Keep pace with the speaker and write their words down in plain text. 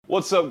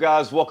What's up,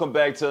 guys? Welcome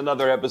back to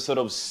another episode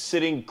of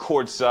Sitting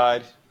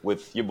Courtside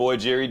with your boy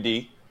Jerry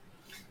D.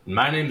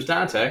 My name's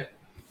Dante.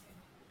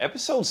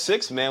 Episode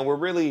 6, man. We're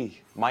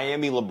really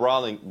Miami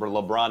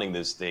LeBroning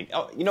this thing.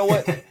 Oh, you know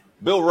what?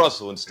 Bill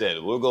Russell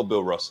instead. We'll go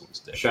Bill Russell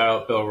instead. Shout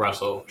out Bill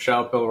Russell.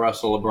 Shout out Bill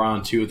Russell,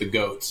 LeBron, two of the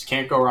GOATs.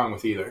 Can't go wrong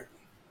with either.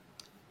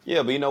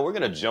 Yeah, but we're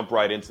going to jump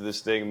right into this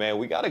thing, man.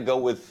 We got to go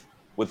with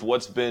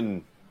what's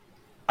been,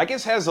 I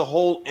guess, has the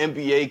whole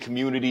NBA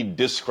community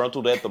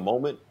disgruntled at the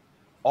moment.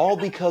 All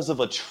because of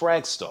a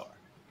track star.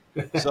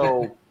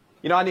 So,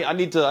 I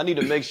need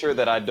to make sure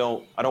that I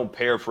don't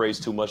paraphrase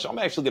too much. I'm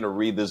actually going to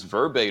read this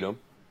verbatim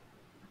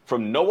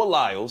from Noah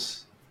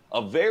Lyles,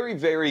 a very,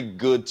 very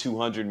good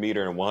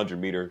 200-meter and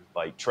 100-meter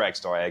track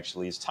star.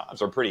 Actually, his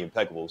times are pretty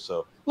impeccable.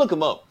 So look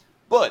him up.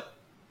 But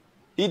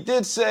he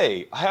did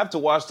say, I have to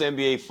watch the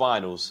NBA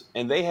Finals,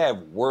 and they have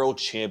world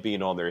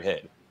champion on their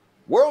head.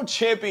 World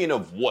champion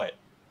of what?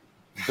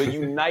 The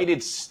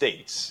United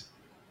States.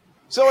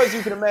 So as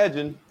you can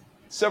imagine,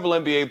 several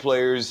NBA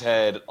players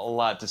had a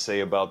lot to say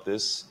about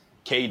this.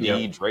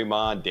 KD,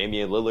 Draymond,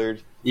 Damian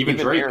Lillard, even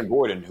Aaron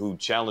Gordon, who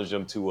challenged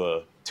him to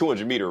a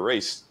 200-meter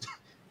race.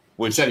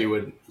 He said he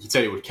would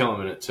kill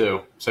him in it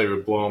too. He said he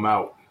would blow him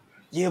out.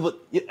 Yeah,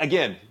 but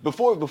again,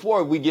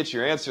 before we get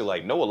your answer,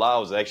 Noah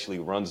Lyles actually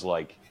runs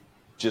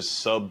just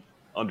sub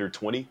under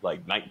 20,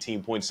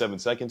 19.7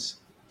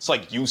 seconds. It's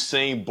like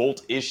Usain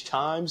Bolt-ish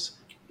times.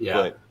 Yeah.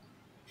 But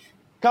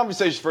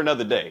conversation for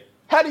another day.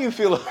 How do you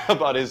feel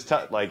about his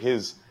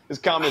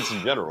comments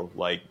in general?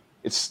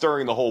 It's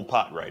stirring the whole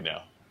pot right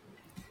now.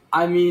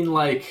 I mean,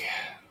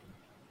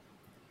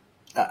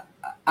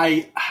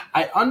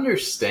 I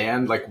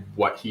understand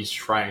what he's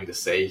trying to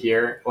say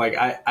here.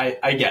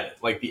 I get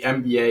it. The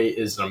NBA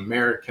is an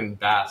American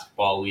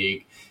basketball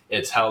league.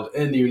 It's held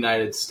in the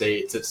United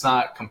States. It's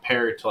not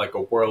compared to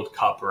a World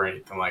Cup or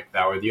anything like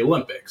that, or the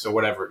Olympics or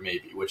whatever it may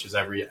be, which is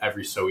every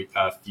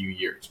few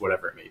years,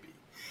 whatever it may be.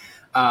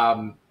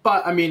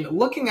 But I mean,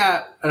 looking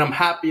at, and I'm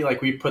happy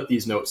we put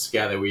these notes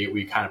together.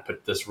 We kind of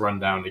put this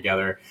rundown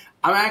together.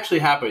 I'm actually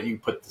happy that you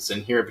put this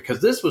in here because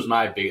this was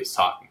my biggest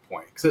talking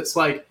point. Because it's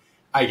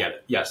I get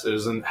it. Yes, it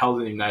is held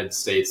in the United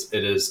States.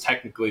 It is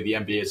technically the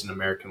NBA is an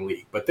American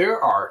league, but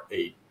there are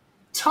a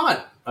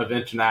ton of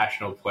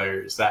international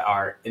players that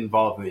are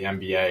involved in the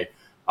NBA.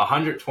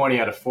 120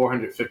 out of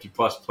 450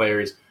 plus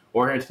players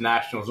or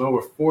internationals in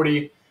over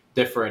 40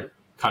 different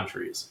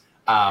countries.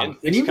 And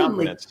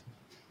even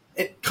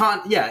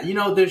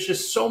there's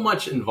just so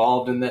much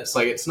involved in this.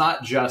 It's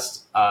not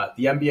just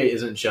the NBA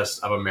isn't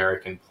just of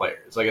American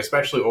players.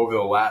 Especially over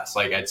the last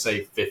I'd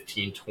say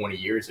 15, 20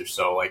 years or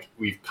so,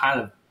 we've kind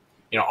of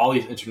all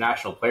these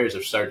international players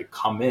have started to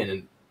come in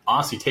and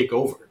honestly take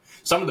over.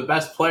 Some of the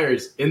best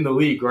players in the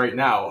league right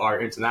now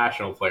are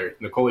international players: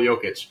 Nikola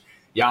Jokic,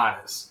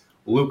 Giannis,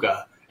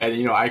 Luka,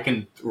 and I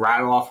can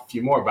rattle off a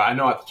few more, but I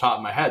know at the top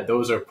of my head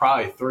those are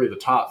probably three of the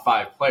top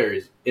 5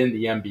 players in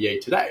the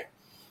NBA today.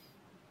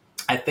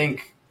 I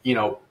think,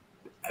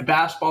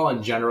 basketball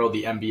in general,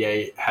 the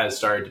NBA has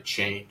started to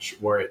change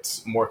where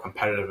it's more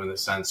competitive in the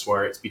sense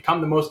where it's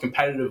become the most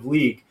competitive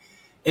league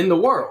in the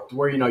world,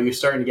 where, you're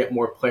starting to get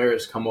more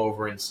players come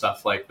over and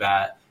stuff like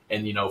that.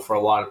 And, for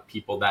a lot of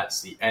people, that's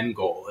the end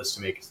goal, is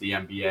to make it to the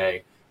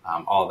NBA,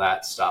 all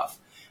that stuff.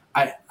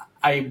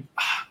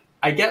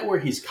 I get where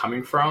he's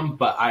coming from,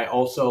 but I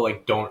also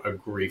don't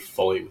agree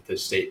fully with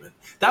his statement.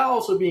 That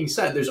also being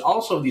said, there's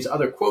also these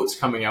other quotes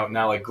coming out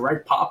now,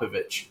 Greg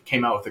Popovich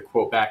came out with a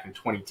quote back in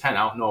 2010.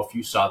 I don't know if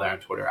you saw that on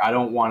Twitter. I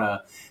don't want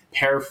to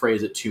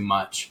paraphrase it too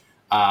much.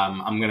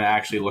 I'm going to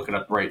actually look it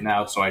up right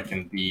now so I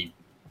can be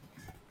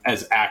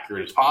as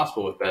accurate as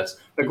possible with this.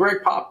 But Greg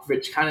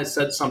Popovich kind of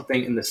said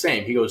something in the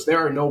same. He goes,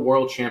 there are no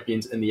world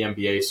champions in the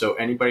NBA, so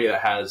anybody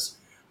that has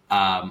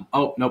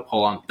hold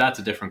on. That's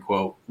a different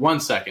quote. 1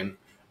 second.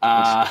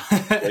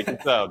 Take your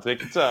time.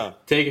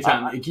 Take your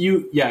time.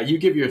 You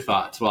give your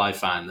thoughts while I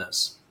find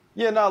this.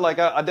 Yeah, no,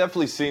 I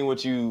definitely seen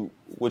what you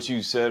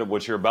said, or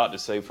what you're about to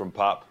say from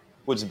Pop,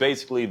 which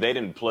basically they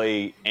didn't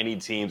play any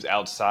teams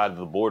outside of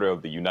the border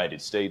of the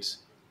United States,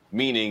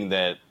 meaning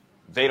that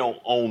they don't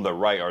own the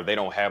right, or they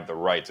don't have the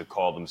right to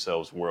call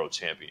themselves world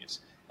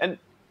champions. And,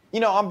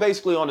 I'm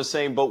basically on the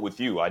same boat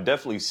with you. I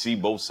definitely see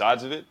both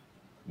sides of it.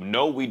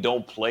 No, we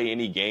don't play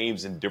any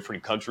games in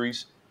different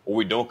countries, or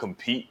we don't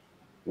compete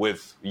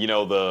with,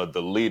 the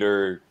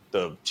leader,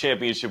 the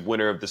championship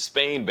winner of the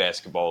Spain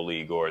Basketball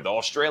League or the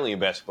Australian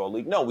Basketball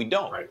League. No, we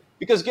don't. Right.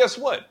 Because guess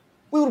what?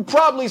 We would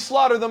probably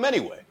slaughter them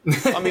anyway.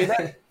 I mean,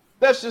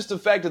 that's just the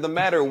fact of the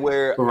matter,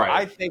 where right.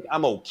 I think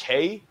I'm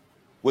okay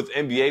with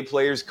NBA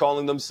players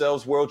calling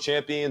themselves world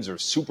champions, or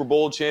Super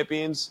Bowl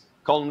champions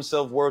calling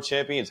themselves world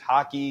champions,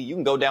 hockey. You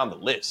can go down the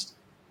list.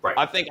 Right.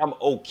 I think I'm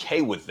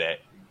okay with that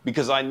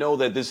because I know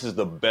that this is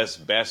the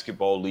best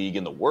basketball league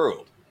in the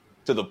world,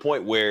 to the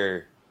point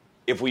where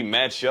if we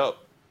match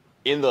up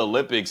in the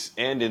Olympics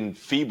and in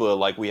FIBA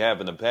like we have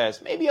in the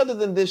past, maybe other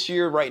than this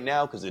year right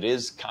now because it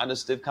is kind of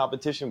stiff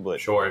competition,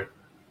 but sure,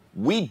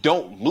 we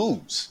don't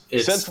lose.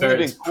 It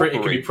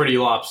can be pretty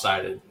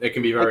lopsided. It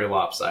can be very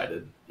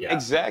lopsided. Yeah.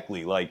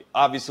 Exactly. Like,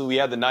 obviously, we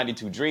have the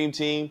 92 Dream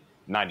Team,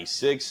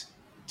 96,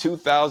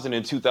 2000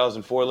 and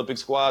 2004 Olympic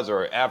squads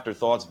are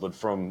afterthoughts. But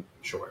from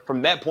Sure.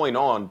 that point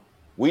on,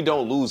 we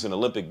don't lose in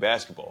Olympic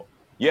basketball.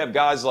 You have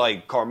guys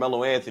like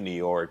Carmelo Anthony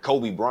or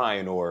Kobe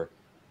Bryant or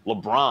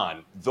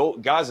LeBron,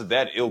 guys of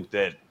that ilk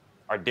that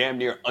are damn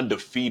near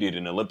undefeated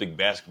in Olympic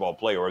basketball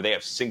play, or they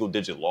have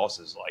single-digit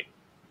losses. Like,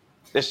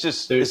 that's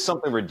just it's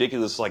something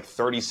ridiculous, like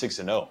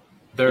 36-0.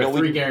 There are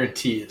three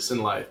guarantees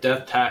in life: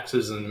 death,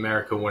 taxes, and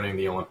America winning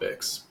the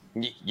Olympics.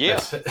 Yeah.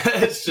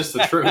 It's just the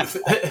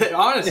truth.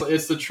 Honestly,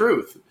 it's the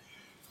truth.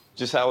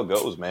 Just how it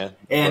goes, man.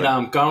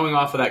 And going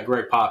off of that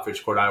Greg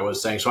Popovich quote I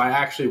was saying, so I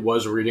actually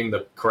was reading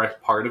the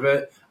correct part of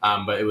it,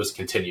 but it was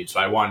continued, so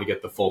I wanted to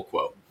get the full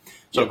quote.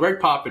 So Greg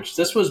Popovich,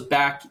 this was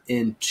back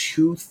in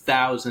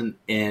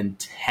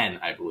 2010,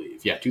 I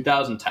believe. Yeah,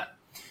 2010.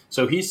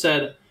 So he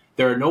said,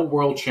 there are no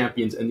world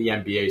champions in the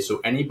NBA, so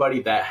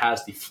anybody that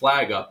has the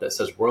flag up that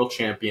says world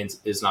champions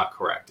is not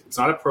correct. It's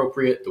not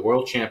appropriate. The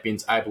world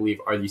champions, I believe,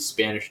 are the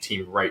Spanish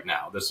team right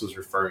now. This was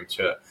referring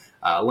to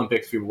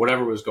Olympics,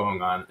 whatever was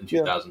going on in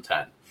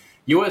 2010.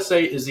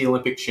 USA is the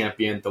Olympic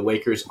champion. The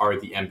Lakers are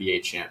the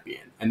NBA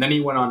champion. And then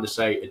he went on to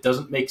say, it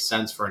doesn't make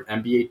sense for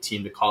an NBA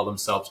team to call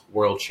themselves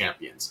world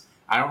champions.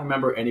 I don't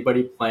remember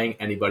anybody playing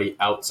anybody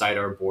outside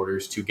our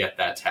borders to get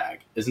that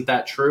tag. Isn't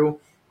that true?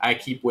 I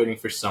keep waiting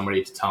for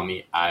somebody to tell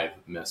me I've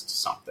missed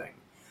something.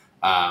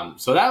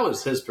 So that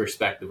was his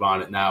perspective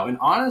on it now. And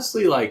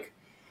honestly, like,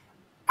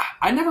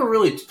 I never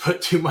really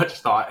put too much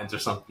thought into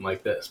something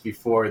like this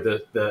before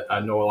the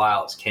Noah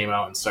Lyles came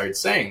out and started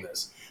saying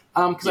this.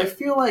 Because I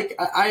feel like,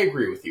 I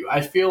agree with you.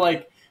 I feel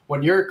like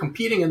when you're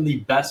competing in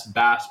the best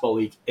basketball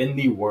league in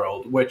the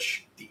world,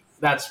 which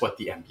that's what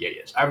the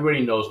NBA is.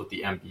 Everybody knows what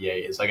the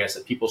NBA is. Like I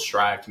said, people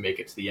strive to make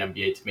it to the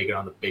NBA, to make it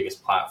on the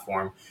biggest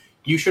platform.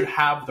 You should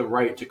have the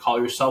right to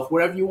call yourself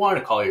whatever you want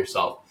to call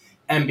yourself.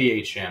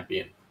 NBA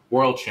champion,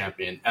 world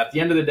champion. At the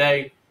end of the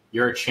day,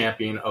 you're a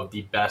champion of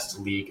the best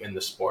league in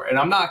the sport. And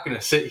I'm not going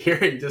to sit here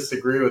and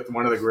disagree with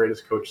one of the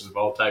greatest coaches of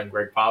all time,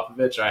 Greg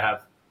Popovich. I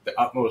have the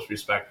utmost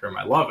respect for him.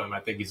 I love him. I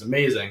think he's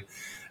amazing.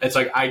 It's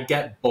like I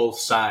get both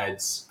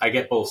sides. I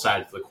get both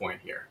sides of the coin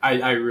here.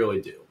 I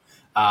really do.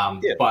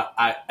 But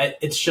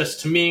it's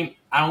just, to me,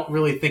 I don't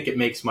really think it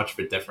makes much of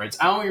a difference.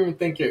 I don't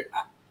think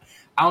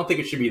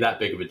it should be that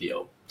big of a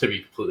deal, to be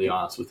completely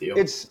honest with you.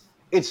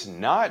 It's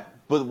not,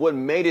 but what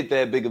made it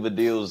that big of a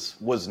deal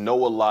was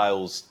Noah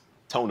Lyles'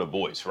 tone of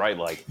voice, right?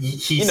 Like,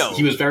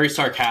 he was very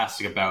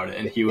sarcastic about it,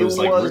 and he was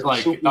like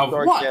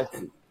what?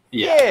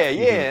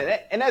 Yeah.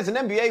 And as an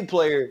NBA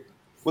player,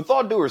 with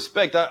all due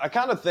respect, I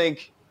kind of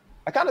think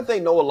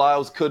Noah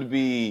Lyles could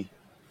be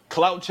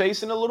clout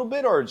chasing a little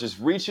bit, or just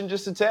reaching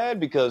just a tad,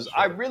 because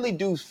I really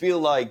do feel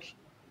like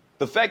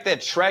the fact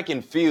that track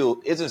and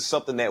field isn't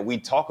something that we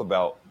talk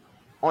about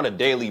on a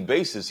daily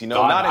basis,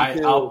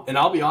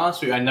 I'll be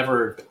honest with you,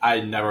 I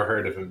never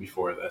heard of him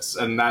before this,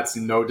 and that's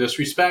no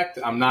disrespect.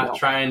 I'm not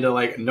trying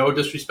to no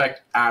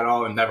disrespect at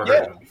all, and never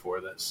heard of him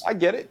before this. I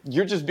get it.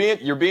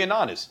 You're being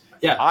honest.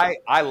 Yeah.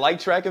 I like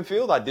track and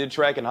field. I did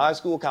track in high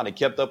school, kind of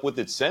kept up with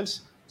it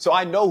since. So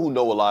I know who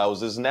Noah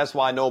Lyles is, and that's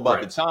why I know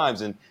about the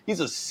times. And he's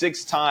a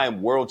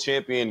 6-time world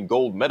champion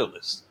gold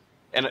medalist.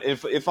 And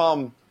if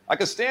I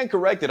could stand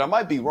corrected, I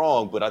might be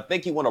wrong, but I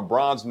think he won a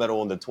bronze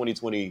medal in the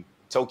 2020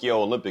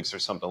 Tokyo Olympics or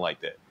something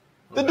like that.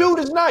 The dude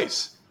is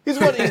nice. He's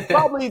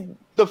probably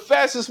the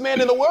fastest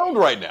man in the world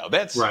right now.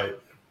 That's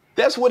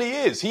what he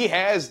is. He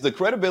has the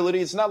credibility.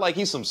 It's not like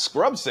he's some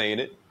scrub saying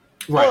it.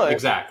 Right, but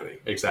exactly.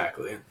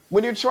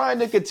 When you're trying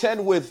to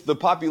contend with the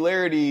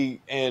popularity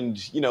and,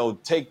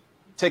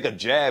 take a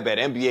jab at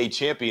NBA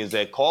champions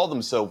that call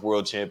themselves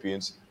world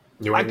champions,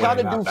 I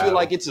kind of do feel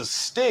like it's a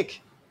stick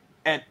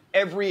at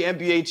every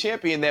NBA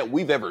champion that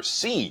we've ever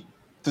seen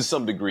to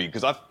some degree.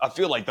 Because I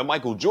feel like the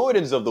Michael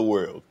Jordans of the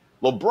world,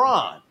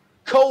 LeBron,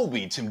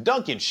 Kobe, Tim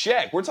Duncan,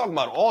 Shaq, we're talking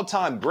about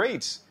all-time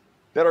greats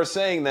that are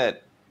saying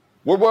that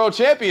we're world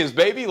champions,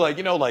 baby.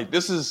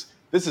 This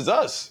is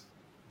us.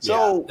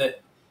 So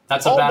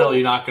that's a battle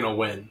you're not going to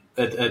win.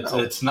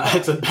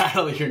 It's a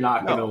battle you're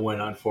not going to win,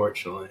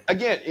 unfortunately.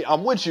 Again,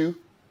 I'm with you.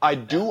 I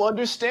do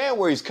understand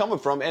where he's coming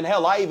from. And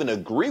hell, I even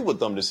agree with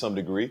them to some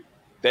degree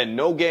that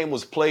no game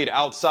was played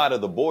outside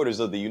of the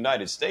borders of the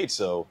United States.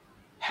 So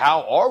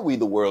how are we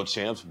the world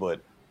champs? But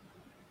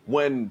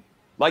when,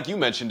 like you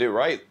mentioned it,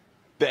 right,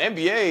 the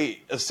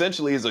NBA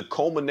essentially is a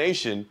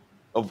culmination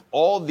of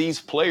all these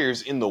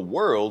players in the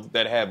world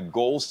that have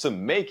goals to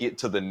make it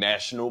to the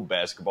National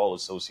Basketball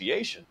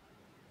Association.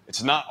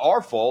 It's not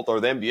our fault or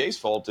the NBA's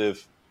fault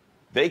if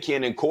they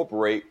can't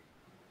incorporate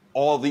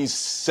all these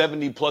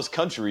 70-plus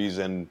countries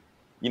and,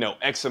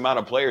 X amount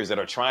of players that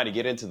are trying to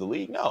get into the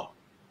league. No.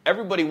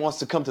 Everybody wants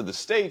to come to the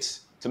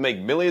States to make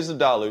millions of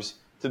dollars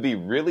to be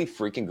really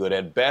freaking good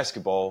at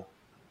basketball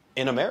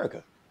in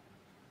America.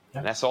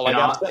 And that's all I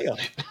got to say on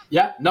it.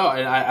 Yeah, no,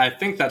 and I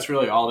think that's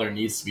really all there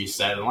needs to be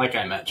said. And like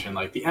I mentioned,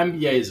 like the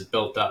NBA is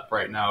built up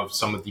right now of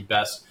some of the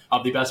best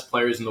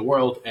players in the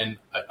world, and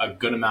a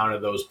good amount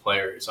of those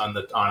players on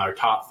our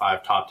top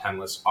 5, top 10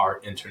 list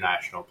are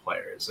international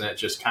players, and it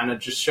just kind of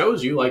just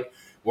shows you like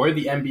where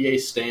the NBA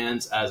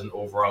stands as an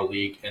overall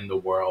league in the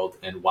world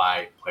and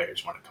why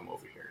players want to come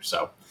over here.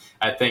 So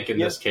I think in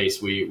this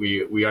case we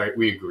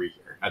agree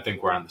here. I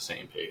think we're on the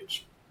same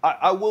page.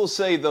 I will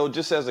say, though,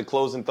 just as a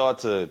closing thought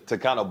to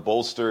kind of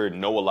bolster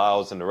Noah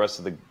Lyles and the rest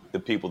of the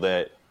people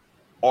that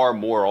are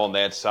more on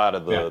that side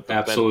of the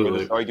fence for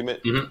this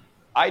argument,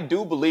 I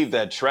do believe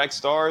that track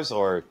stars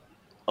or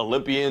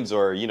Olympians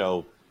or,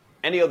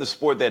 any other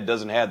sport that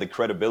doesn't have the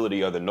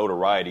credibility or the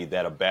notoriety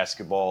that a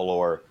basketball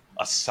or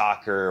a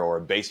soccer or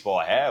a baseball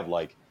have,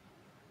 like,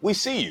 we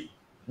see you.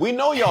 We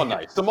know y'all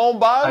nice. Simone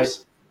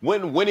Biles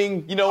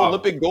winning,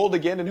 Olympic gold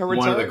again in her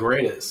return. One of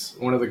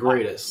the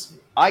greatest.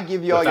 I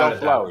give y'all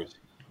flowers.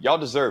 Y'all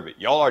deserve it.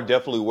 Y'all are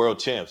definitely world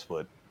champs,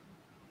 but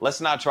let's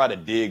not try to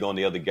dig on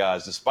the other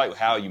guys, despite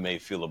how you may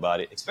feel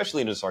about it,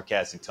 especially in a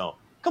sarcastic tone.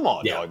 Come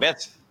on, dog.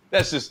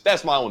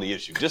 That's my only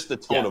issue. Just the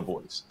tone of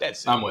voice.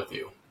 That's it. I'm with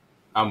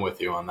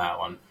you on that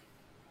one.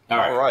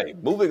 All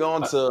right. Moving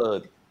on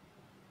to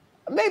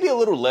maybe a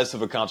little less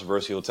of a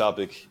controversial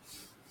topic.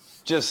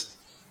 Just,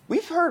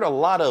 we've heard a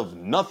lot of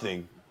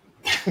nothing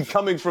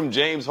coming from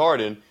James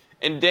Harden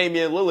and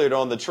Damian Lillard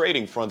on the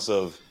trading fronts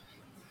of,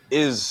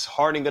 is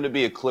Harden going to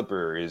be a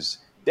Clipper? Is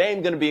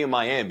Dame going to be in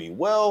Miami?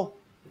 Well,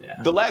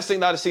 the last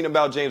thing that I've seen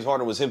about James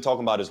Harden was him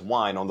talking about his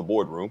wine on the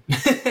boardroom.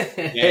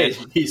 Hey,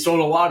 he sold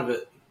a lot of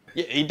it.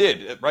 Yeah, he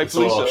did.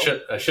 Rightfully so.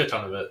 A shit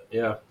ton of it,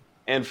 yeah.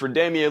 And for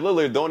Damian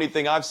Lillard, the only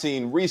thing I've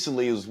seen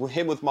recently is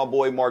him with my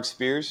boy Mark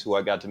Spears, who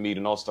I got to meet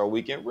in All-Star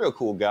Weekend. Real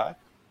cool guy.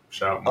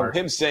 Shout out, Mark.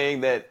 Him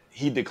saying that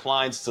he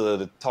declines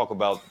to talk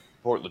about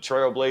Portland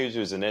Trail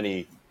Blazers in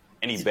any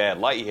bad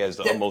light. He has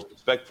the utmost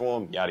respect for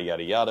him, yada,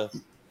 yada, yada.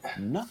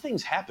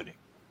 Nothing's happening.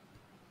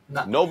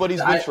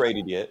 Nobody's been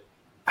traded yet.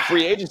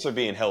 Free agents are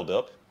being held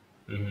up.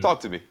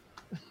 Talk to me.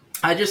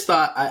 I just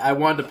thought I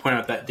wanted to point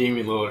out that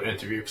Damian Lillard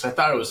interview because I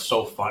thought it was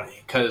so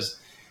funny. Because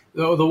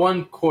the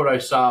one quote I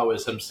saw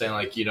was him saying,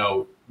 like,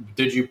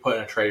 did you put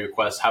in a trade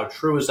request? How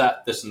true is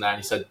that? This and that. And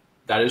he said,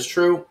 that is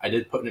true. I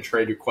did put in a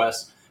trade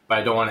request, but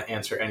I don't want to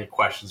answer any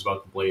questions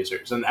about the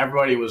Blazers. And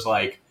everybody was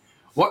like,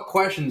 what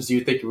questions do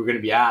you think you were going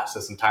to be asked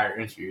this entire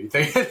interview? You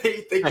think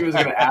he was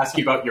going to ask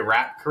you about your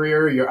rap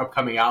career, your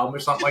upcoming album, or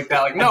something like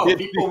that? Like, no,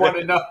 people want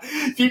to know.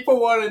 People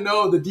want to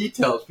know the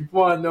details.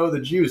 People want to know the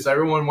juice.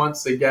 Everyone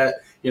wants to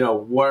get,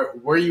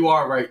 where you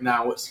are right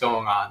now, what's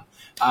going on.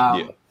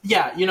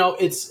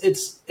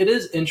 It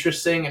is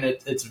interesting, and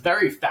it's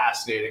very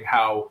fascinating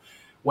how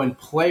when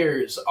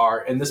players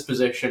are in this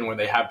position, when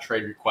they have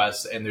trade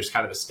requests and there's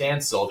kind of a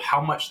standstill, of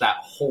how much that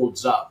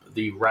holds up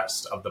the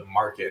rest of the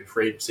market and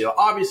free agency.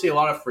 Obviously, a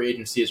lot of free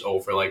agency is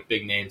over, like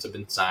big names have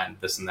been signed,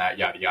 this and that,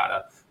 yada,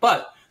 yada.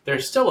 But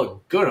there's still a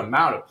good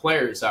amount of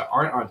players that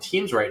aren't on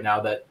teams right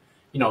now that,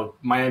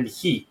 Miami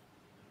Heat,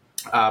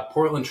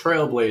 Portland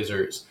Trail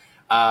Blazers,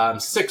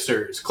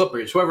 Sixers,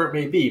 Clippers, whoever it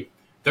may be,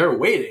 they're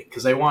waiting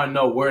because they want to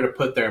know where to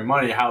put their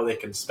money, how they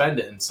can spend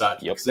it and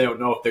such, because they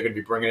don't know if they're going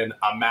to be bringing in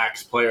a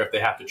max player, if they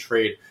have to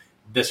trade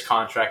this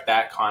contract,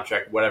 that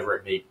contract, whatever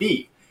it may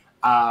be.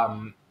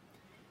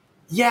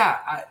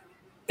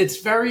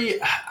 It's very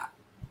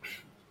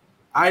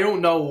 – I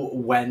don't know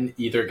when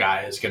either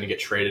guy is going to get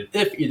traded,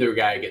 if either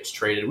guy gets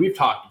traded. We've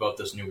talked about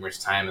this numerous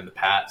times in the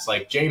past.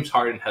 Like, James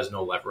Harden has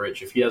no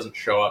leverage. If he doesn't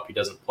show up, he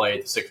doesn't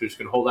play, the Sixers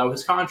can hold out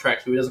his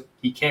contract, so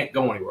he can't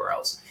go anywhere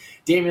else.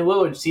 Damian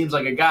Lillard seems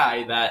like a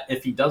guy that,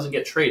 if he doesn't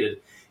get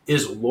traded,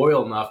 is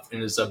loyal enough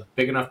and is a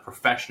big enough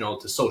professional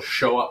to still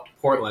show up to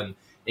Portland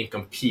and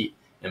compete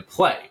and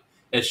play.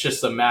 It's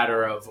just a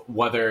matter of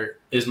whether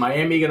is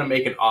Miami going to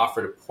make an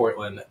offer to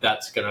Portland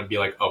that's going to be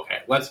like,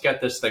 okay, let's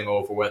get this thing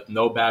over with.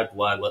 No bad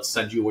blood. Let's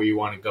send you where you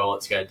want to go.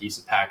 Let's get a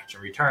decent package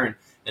in return.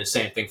 And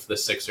same thing for the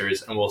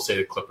Sixers, and we'll say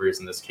the Clippers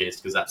in this case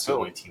because that's the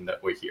only team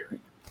that we're hearing.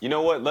 You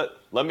know what?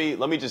 Let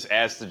me just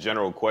ask the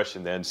general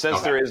question then.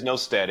 Since there is no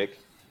static,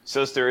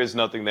 since there is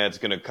nothing that's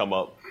going to come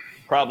up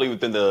probably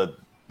within the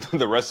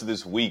rest of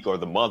this week or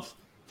the month,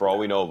 for all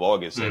we know of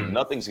August, and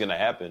nothing's going to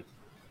happen,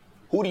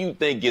 who do you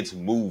think gets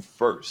moved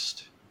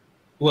first?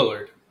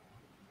 Lillard.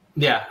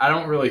 Yeah, I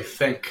don't really have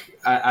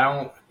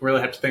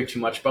to think too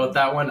much about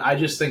that one. I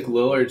just think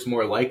Lillard's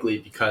more likely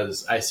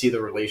because I see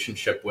the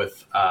relationship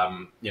with,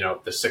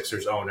 the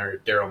Sixers owner,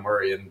 Daryl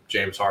Morey, and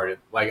James Harden.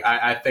 Like,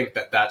 I think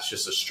that's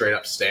just a straight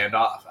up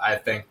standoff. I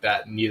think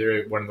that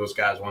neither one of those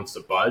guys wants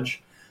to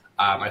budge.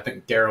 I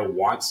think Daryl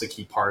wants to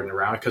keep Harden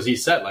around because he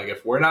said, like,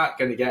 if we're not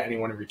going to get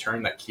anyone in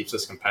return that keeps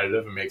us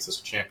competitive and makes us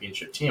a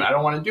championship team, I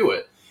don't want to do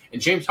it.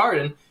 And James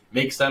Harden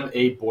makes them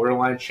a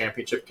borderline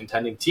championship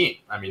contending team.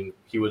 I mean,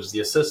 he was the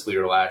assist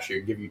leader last year.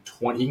 He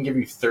can give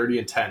you 30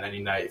 and 10 any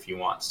night if he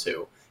wants to.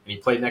 And he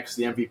played next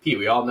to the MVP.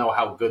 We all know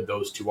how good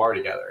those two are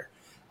together.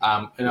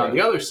 On the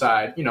other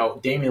side,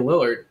 Damian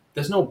Lillard,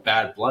 there's no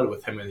bad blood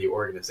with him in the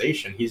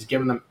organization. He's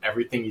given them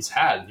everything he's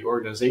had. The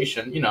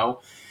organization,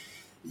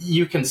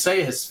 you can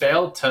say has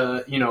failed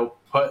to,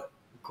 put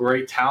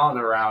great talent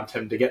around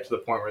him to get to the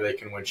point where they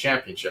can win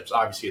championships.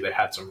 Obviously, they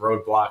had some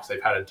roadblocks.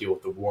 They've had to deal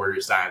with the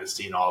Warriors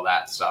dynasty and all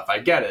that stuff. I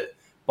get it.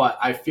 But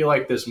I feel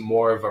like there's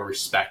more of a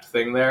respect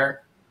thing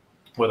there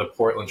where the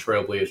Portland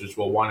Trailblazers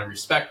will want to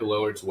respect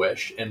Lillard's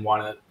wish and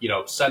want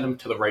to, send him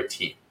to the right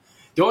team.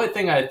 The only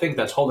thing I think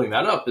that's holding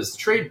that up is the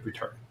trade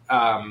return.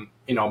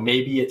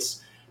 Maybe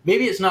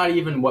it's not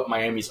even what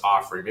Miami's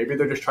offering. Maybe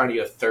they're just trying to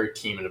get a third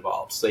team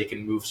involved so they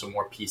can move some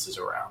more pieces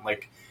around.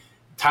 Like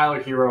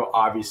Tyler Hero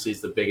obviously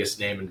is the biggest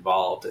name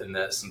involved in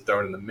this and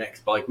thrown in the mix.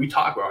 But like we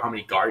talk about how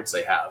many guards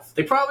they have.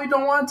 They probably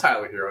don't want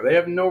Tyler Hero. They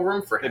have no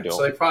room for him.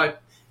 So they probably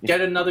get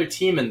another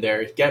team in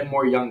there, get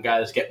more young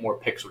guys, get more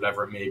picks,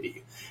 whatever it may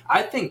be.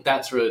 I think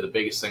that's really the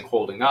biggest thing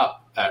holding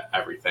up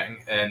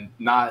everything and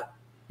not,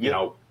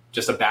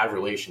 just a bad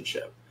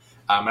relationship.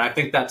 And I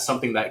think that's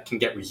something that can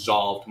get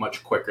resolved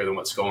much quicker than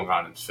what's going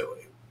on in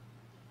Philly.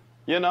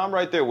 Yeah, no, I'm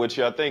right there with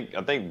you. I think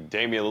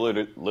Damian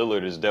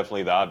Lillard is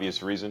definitely the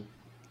obvious reason.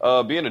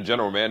 Being a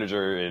general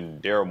manager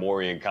and Daryl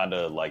Morey and kind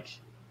of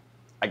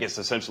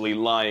essentially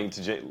lying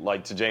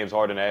to James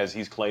Harden as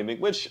he's claiming,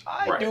 which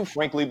I do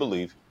frankly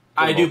believe.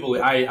 I do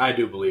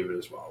believe it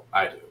as well.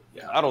 I do.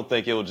 Yeah. I don't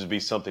think it'll just be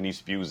something he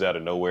spews out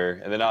of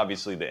nowhere. And then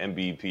obviously the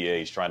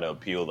NBPA is trying to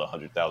appeal the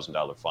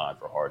 $100,000 fine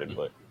for Harden, Mm-hmm.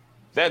 but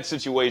that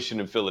situation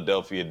in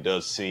Philadelphia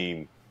does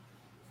seem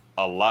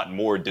a lot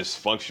more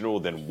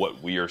dysfunctional than what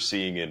we are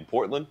seeing in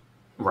Portland.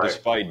 Right.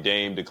 Despite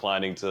Dame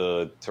declining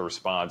to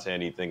respond to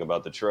anything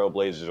about the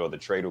Trailblazers or the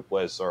trade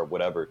requests or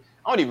whatever.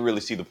 I don't even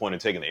really see the point in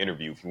taking the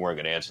interview if you weren't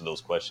going to answer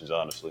those questions,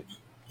 honestly.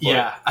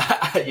 But,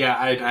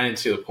 I didn't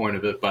see the point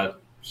of it, but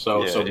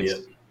so be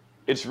it.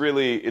 It's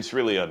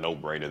really a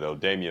no-brainer, though.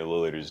 Damian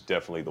Lillard is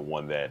definitely the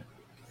one that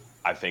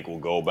I think will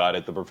go about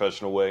it the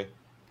professional way.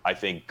 I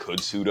think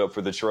could suit up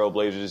for the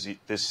Trailblazers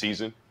this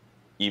season,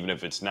 even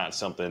if it's not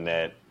something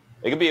that –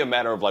 it could be a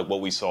matter of like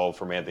what we saw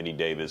from Anthony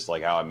Davis,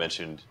 like how I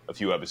mentioned a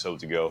few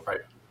episodes ago. Right.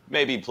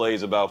 Maybe he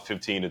plays about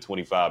 15 to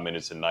 25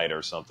 minutes a night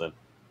or something.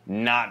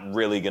 Not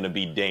really going to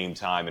be Dame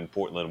time in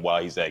Portland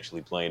while he's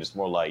actually playing. It's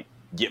more like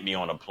get me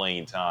on a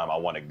plane time. I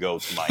want to go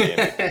to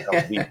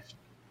Miami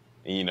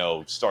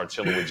and, start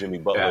chilling with Jimmy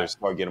Butler,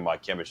 start getting my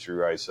chemistry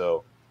right.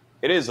 So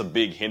it is a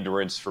big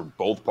hindrance for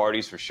both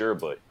parties for sure,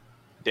 but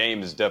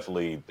Dame is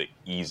definitely the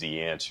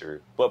easy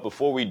answer. But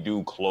before we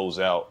do close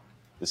out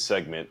the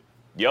segment,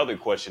 the other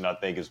question I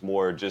think is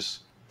more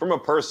just from a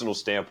personal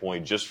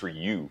standpoint, just for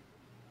you.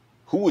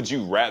 Who would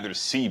you rather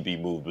see be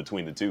moved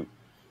between the two?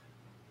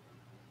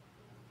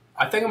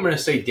 I think I'm going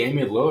to say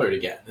Damian Lillard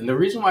again. And the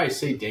reason why I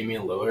say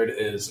Damian Lillard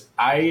is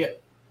I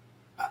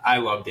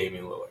love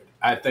Damian Lillard.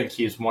 I think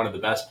he's one of the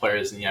best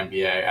players in the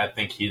NBA. I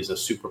think he's a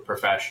super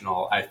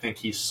professional. I think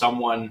he's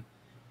someone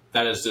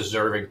that is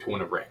deserving to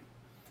win a ring.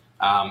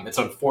 It's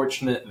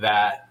unfortunate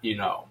that,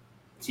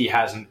 he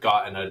hasn't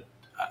gotten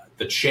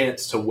the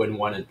chance to win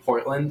one in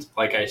Portland.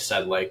 Like I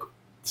said,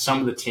 some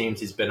of the teams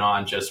he's been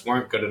on just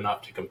weren't good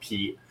enough to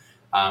compete.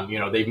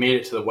 They've made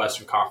it to the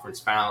Western Conference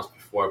Finals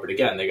before, but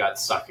again, they got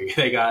sucked.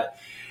 They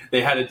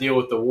had to deal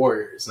with the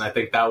Warriors, and I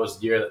think that was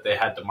the year that they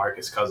had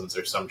DeMarcus Cousins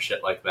or some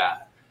shit like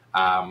that.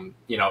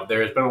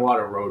 There's been a lot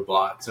of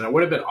roadblocks, and it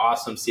would have been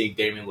awesome seeing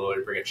Damian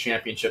Lillard bring a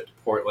championship to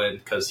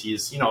Portland because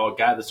he's, a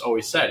guy that's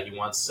always said he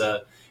wants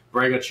to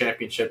bring a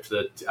championship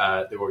to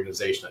the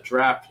organization that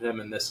drafted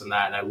him and this and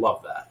that, and I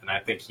love that. And I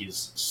think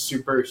he's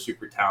super,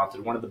 super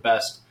talented. One of the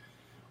best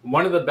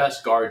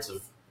guards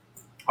of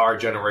our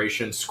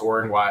generation,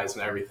 scoring wise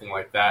and everything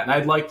like that. And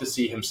I'd like to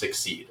see him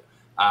succeed,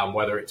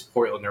 whether it's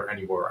Portland or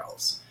anywhere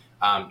else.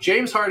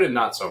 James Harden,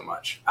 not so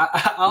much.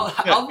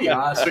 I'll be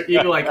honest with you.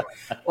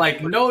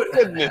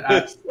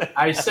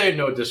 I say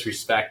no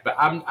disrespect, but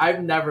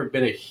I've never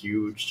been a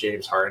huge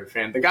James Harden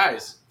fan. The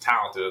guy's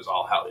talented as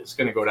all hell. He's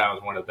going to go down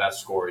as one of the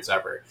best scorers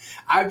ever.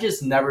 I've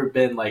just never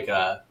been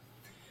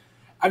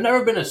I've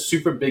never been a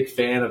super big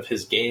fan of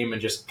his game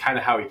and just kind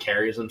of how he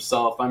carries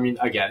himself. I mean,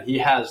 again, he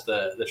has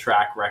the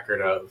track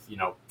record of,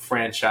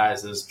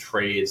 franchises,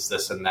 trades,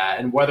 this and that.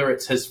 And whether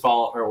it's his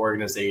fault or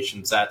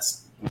organizations,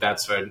 that's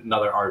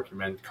another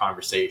argument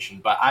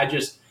conversation. But I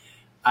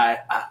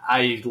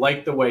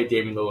like the way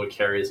Damian Lillard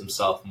carries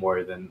himself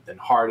more than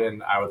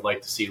Harden. I would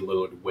like to see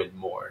Lillard win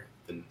more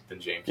than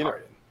James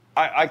Harden.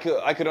 I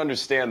could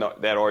understand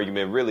that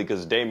argument really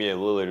because Damian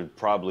Lillard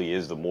probably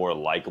is the more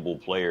likable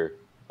player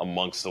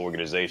amongst the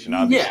organization.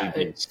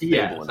 Obviously,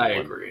 I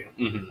agree.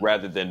 Mm-hmm.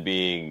 Rather than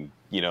being,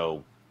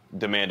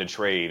 demand a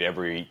trade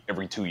every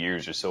 2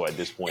 years or so at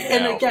this point.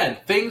 And now. Again,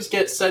 things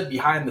get said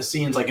behind the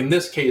scenes, like in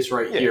this case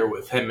here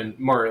with him and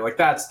Murray. Like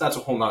that's a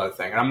whole nother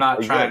thing. And I'm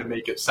not trying to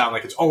make it sound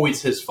like it's always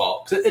his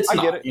fault. 'Cause it's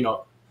not, I get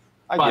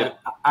it.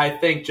 I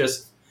think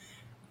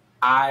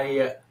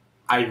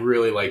I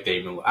really like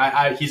Damian.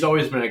 He's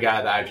always been a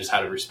guy that I've just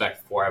had a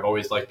respect for. I've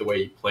always liked the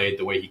way he played,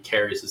 the way he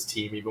carries his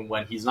team, even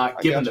when he's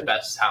not given the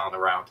best talent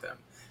around him.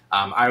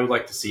 I would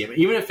like to see him,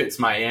 even if it's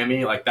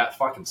Miami. Like that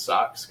fucking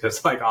sucks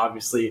because like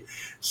obviously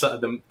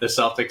the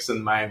Celtics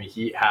and Miami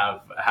Heat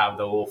have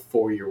the little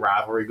 4-year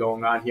rivalry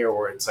going on here,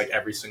 where it's like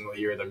every single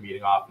year they're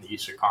meeting off in the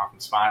Eastern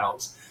Conference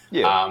Finals.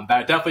 Yeah.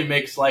 That definitely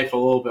makes life a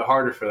little bit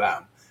harder for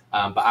them.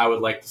 But I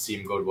would like to see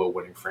him go to a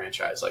winning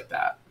franchise like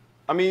that.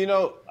 I mean,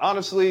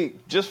 honestly,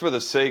 just for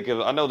the sake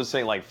of, I know this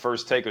ain't like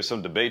First Take or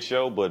some debate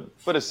show, but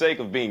for the sake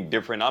of being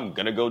different, I'm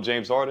gonna go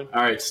James Harden.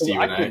 All right,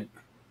 Stephen A.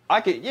 I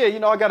could, yeah,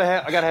 I gotta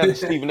have the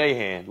Stephen A.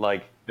 hand.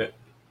 Like,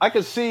 I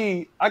could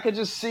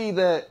just see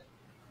that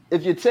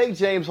if you take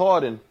James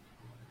Harden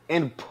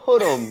and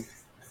put him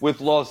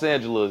with Los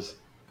Angeles,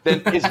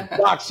 then it's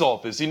box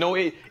office.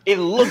 It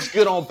looks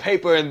good on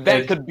paper, and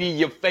that could be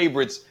your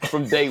favorites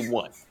from day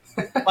one.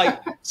 Like,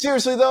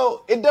 seriously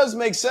though, it does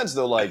make sense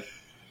though. Like,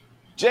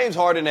 James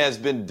Harden has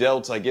been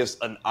dealt, I guess,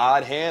 an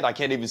odd hand. I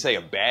can't even say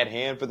a bad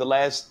hand for the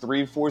last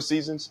 3-4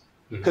 seasons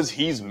because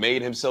he's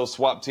made himself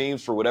swap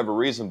teams for whatever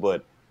reason.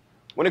 But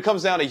when it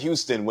comes down to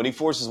Houston, when he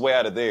forced his way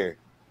out of there,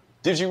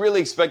 did you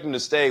really expect him to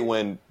stay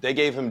when they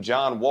gave him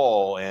John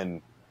Wall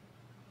and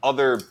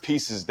other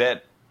pieces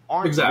that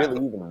aren't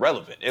really even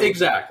relevant?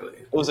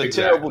 It was a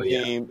terrible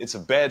team. It's a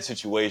bad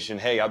situation.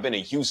 Hey, I've been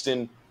in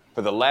Houston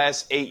for the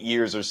last 8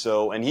 years or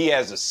so, and he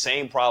has the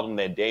same problem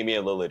that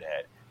Damian Lillard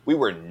had. We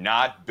were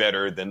not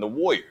better than the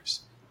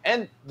Warriors.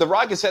 And the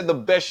Rockets had the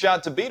best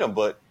shot to beat them,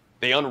 but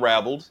they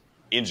unraveled.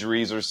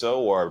 Injuries or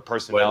so, or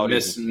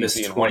personalities.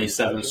 Missed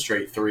 27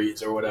 straight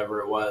threes or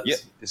whatever it was. Yeah,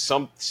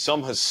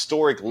 some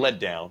historic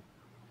letdown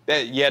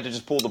that you had to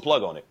just pull the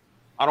plug on it.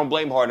 I don't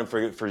blame Harden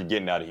for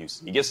getting out of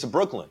Houston. He gets to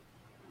Brooklyn.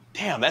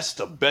 Damn, that's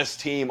the best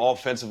team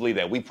offensively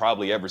that we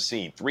probably ever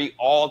seen. 3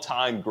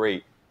 all-time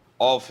great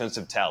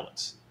offensive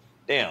talents.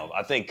 Damn,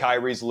 I think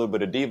Kyrie's a little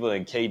bit of diva,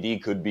 and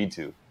KD could be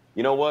too.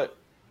 You know what?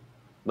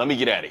 Let me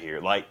get out of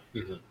here. Like,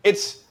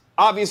 it's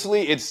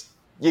obviously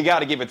you got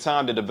to give it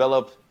time to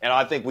develop, and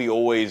I think we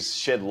always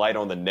shed light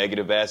on the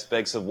negative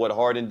aspects of what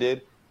Harden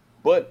did.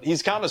 But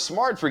he's kind of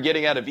smart for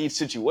getting out of each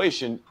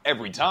situation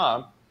every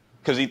time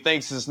because he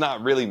thinks it's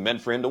not really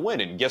meant for him to win.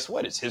 And guess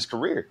what? It's his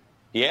career.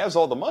 He has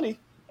all the money.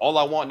 All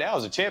I want now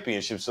is a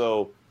championship.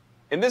 So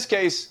in this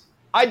case,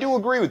 I do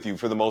agree with you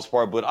for the most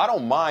part, but I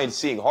don't mind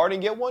seeing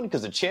Harden get one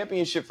because a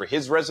championship for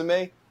his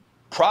resume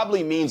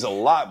probably means a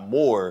lot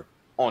more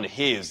on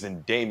his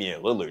than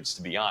Damian Lillard's,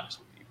 to be honest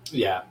with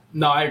you. Yeah,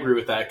 no, I agree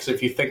with that because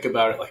if you think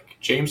about it, like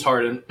James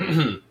Harden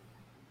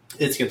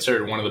is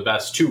considered one of the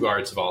best 2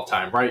 guards of all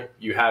time, right?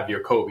 You have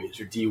your Kobe's,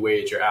 your D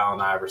Wade's, your Allen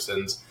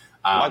Iversons.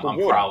 Michael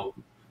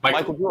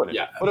Jordan.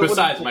 Yeah,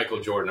 besides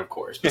Michael Jordan, of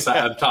course.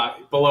 I'm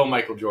talking below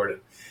Michael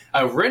Jordan.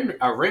 A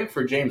ring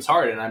for James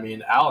Harden. I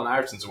mean, Allen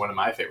Iverson is one of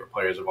my favorite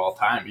players of all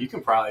time. You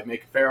can probably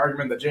make a fair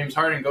argument that James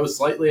Harden goes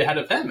slightly ahead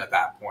of him at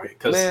that point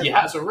because he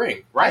has a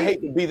ring, right? I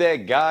hate to be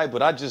that guy,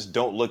 but I just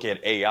don't look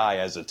at AI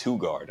as a 2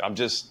 guard.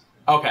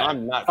 Okay.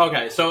 I'm not.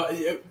 Okay.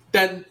 So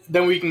then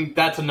we can.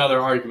 That's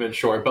another argument,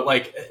 sure. But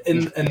like,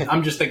 and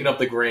I'm just thinking of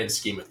the grand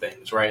scheme of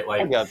things, right?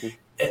 Like, I got you.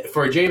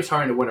 For James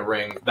Harden to win a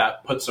ring,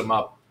 that puts him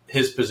up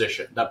his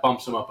position. That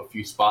bumps him up a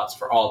few spots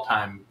for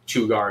all-time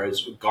 2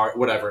 guards,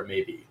 whatever it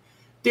may be.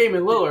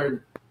 Damian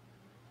Lillard,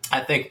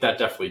 I think that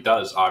definitely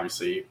does.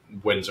 Obviously,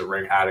 wins a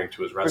ring, adding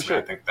to his resume. Sure.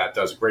 I think that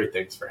does great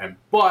things for him.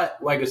 But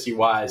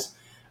legacy-wise,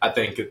 I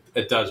think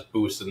it does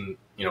boost and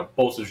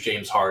bolsters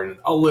James Harden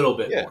a little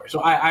bit more.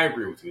 So I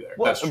agree with you there.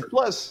 Well, that's true.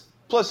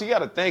 Plus, you got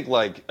to think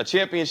like a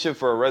championship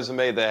for a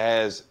resume that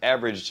has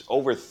averaged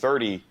over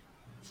 30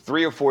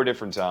 3 or 4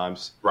 different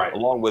times, right?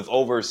 Along with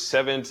over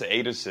 7 to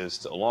 8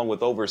 assists, along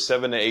with over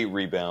 7 to 8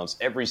 rebounds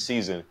every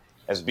season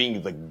as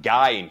being the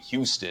guy in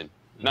Houston.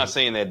 I'm not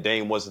saying that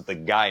Dame wasn't the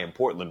guy in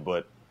Portland,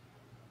 but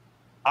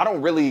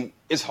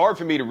it's hard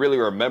for me to really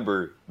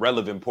remember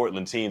relevant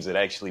Portland teams that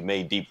actually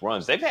made deep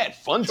runs. They've had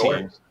fun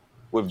teams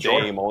with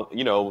Dame,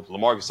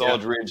 LaMarcus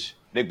Aldridge,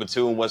 Nick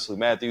Batum, Wesley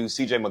Matthews,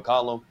 CJ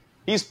McCollum.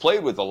 He's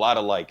played with a lot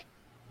of like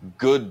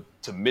good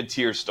to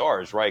mid-tier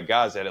stars, right?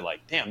 Guys that are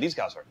like, damn, these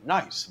guys are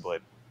nice.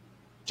 But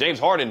James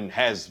Harden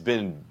has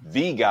been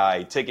the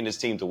guy taking his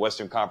team to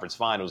Western Conference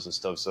Finals and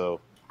stuff.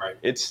 So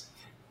it's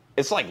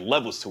like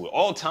levels to it.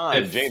 All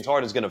time, James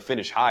Harden's going to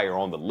finish higher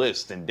on the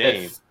list than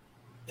Dame.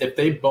 If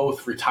they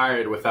both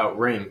retired without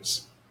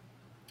rings,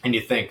 and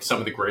you think some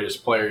of the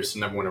greatest players to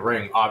never win a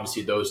ring,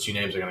 obviously those 2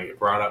 names are going to get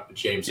brought up. But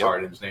James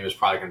Harden's name is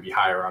probably going to be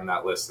higher on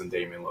that list than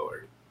Damian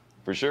Lillard.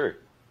 For sure.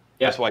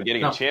 Yeah. That's why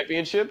getting a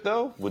championship,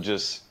 though, will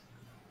just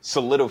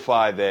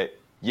solidify that,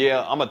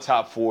 I'm a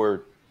top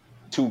 4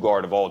 2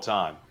 guard of all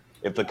time.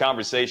 If the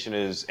conversation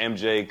is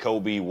MJ,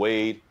 Kobe,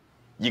 Wade,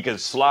 you can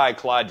slide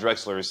Clyde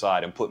Drexler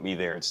aside and put me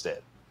there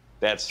instead.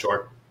 That's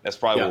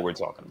probably what we're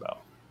talking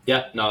about.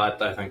 Yeah, no,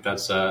 I think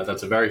that's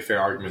a very fair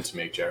argument to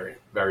make, Jerry.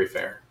 Very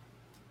fair.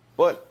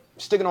 But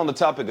sticking on the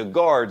topic of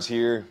guards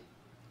here,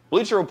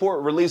 Bleacher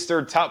Report released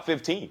their top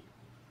 15.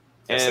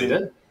 Yes, they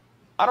did.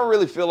 I don't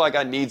really feel like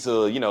I need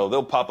to,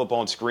 they'll pop up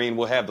on screen.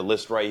 We'll have the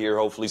list right here,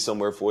 hopefully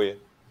somewhere for you.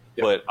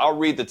 Yep. But I'll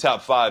read the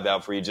top 5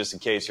 out for you just in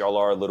case y'all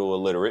are a little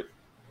illiterate.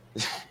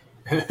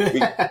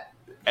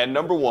 At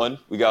number 1,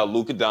 we got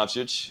Luka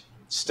Doncic.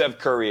 Steph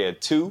Curry at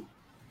 2,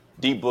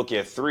 D-Book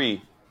at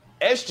 3,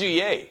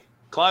 SGA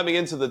climbing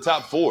into the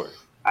top 4.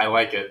 I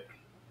like it.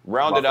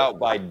 Rounded out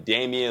by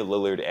Damian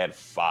Lillard at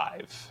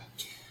 5.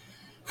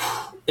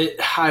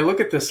 I look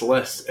at this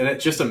list and it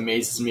just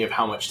amazes me of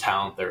how much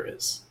talent there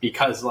is,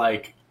 because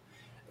like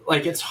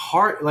it's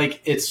hard,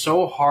 like it's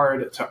so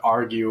hard to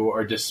argue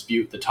or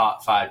dispute the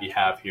top 5 you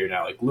have here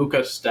now, like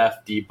Luka,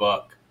 Steph,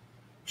 D-Book,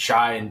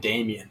 Shai, and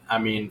Damian. I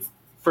mean,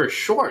 for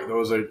sure,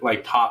 those are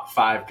like top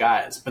 5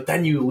 guys. But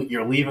then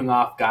you're leaving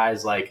off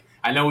guys like,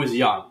 I know he's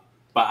young,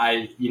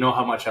 but you know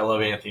how much I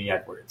love Anthony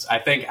Edwards. I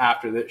think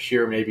after this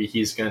year, maybe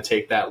he's going to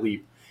take that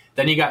leap.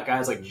 Then you got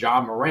guys like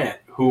Ja Morant,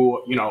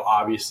 who, you know,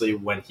 obviously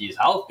when he's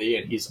healthy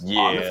and he's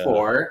on the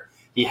floor,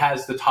 he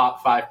has the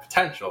top 5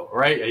 potential,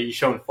 right? He's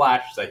shown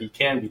flashes that he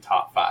can be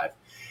top 5.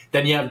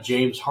 Then you have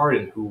James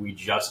Harden, who we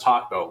just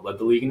talked about, led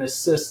the league in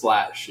assists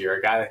last year,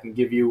 a guy that can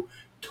give you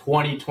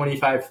 20,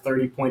 25,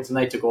 30 points a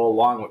night to go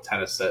along with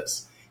 10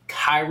 assists.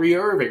 Kyrie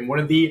Irving, one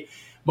of the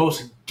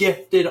most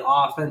gifted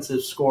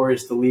offensive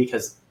scorers the league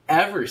has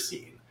ever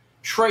seen.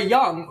 Trae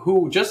Young,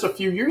 who just a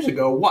few years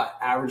ago,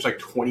 averaged like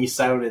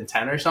 27 and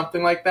 10 or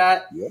something like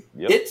that.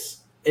 Yep.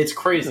 It's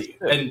crazy.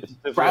 And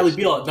Bradley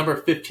Beal at number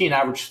 15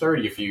 averaged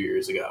 30 a few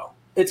years ago.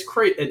 It's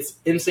crazy. It's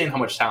insane how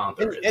much talent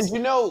there is. And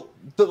you know,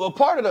 a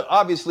part of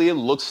obviously the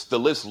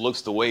list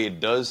looks the way it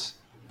does,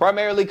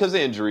 primarily because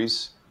of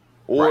injuries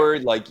or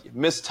like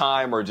missed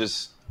time, or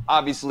just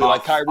obviously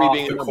like Kyrie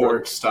being the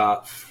court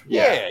stuff.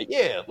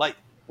 Yeah. Like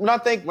when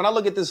I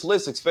look at this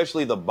list,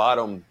 especially the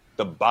bottom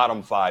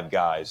 5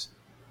 guys,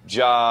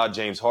 Ja,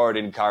 James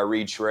Harden,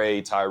 Kyrie,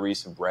 Trae,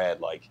 Tyrese, and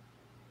Brad, like,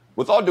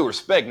 with all due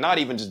respect, not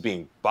even just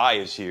being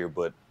biased here,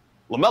 but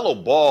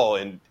LaMelo Ball,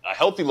 and a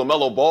healthy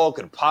LaMelo Ball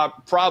could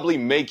probably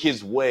make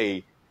his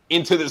way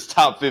into this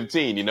top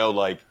 15, you know,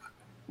 like,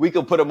 we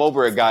could put him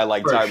over a guy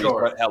like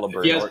Tyrese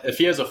Halliburton. If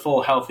he has a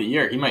full healthy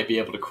year, he might be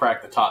able to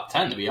crack the top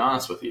 10, to be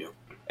honest with you.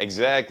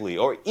 Exactly.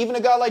 Or even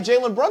a guy like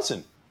Jalen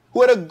Brunson, who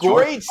had a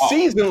great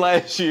season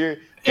last year.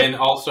 And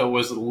also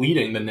was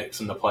leading the Knicks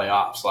in the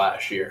playoffs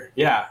last year.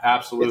 Yeah,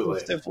 absolutely.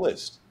 It's a stiff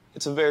list.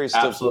 It's a very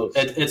stiff list.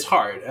 It's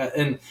hard.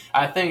 And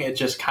I think it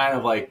just kind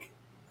of like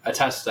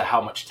attests to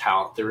how much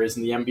talent there is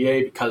in the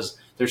NBA, because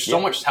there's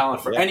so much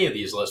talent for any of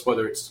these lists,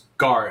 whether it's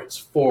guards,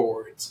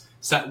 forwards,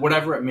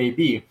 whatever it may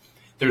be.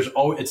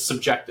 It's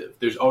subjective.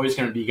 There's always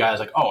going to be guys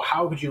like, oh,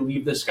 how could you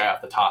leave this guy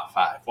off the top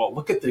 5? Well,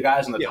 look at the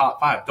guys in the top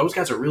 5. Those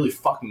guys are really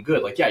fucking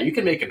good. Like, yeah, you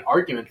can make an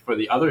argument for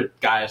the other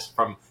guys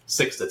from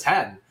 6 to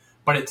 10,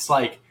 but it's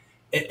like,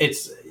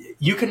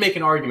 you can make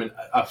an argument,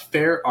 a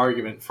fair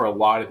argument for a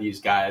lot of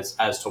these guys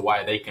as to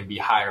why they can be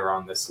higher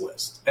on this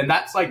list. And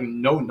that's like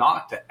no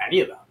knock to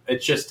any of them.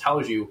 It just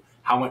tells you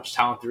how much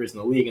talent there is in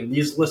the league. And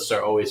these lists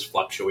are always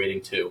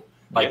fluctuating too.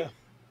 Like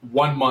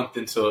 1 month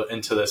into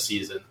the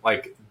season,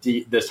 like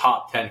this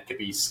top 10 could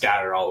be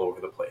scattered all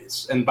over the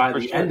place. And by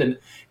the end, and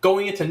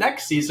going into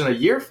next season, a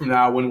year from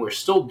now, when we're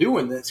still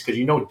doing this, because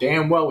you know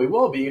damn well we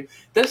will be,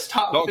 this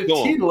top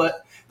 15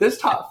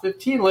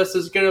 list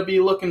is going to be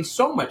looking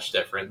so much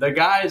different. The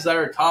guys that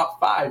are top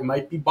 5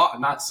 might be bought.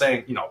 Not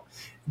saying, you know,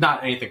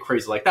 not anything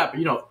crazy like that, but,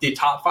 you know, the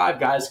top 5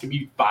 guys could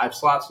be 5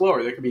 slots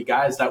lower. There could be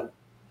guys that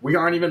we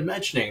aren't even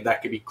mentioning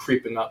that could be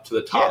creeping up to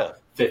the top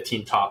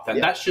 15, top 10.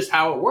 That's just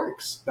how it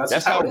works. That's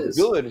just how it is.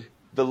 Good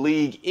the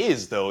league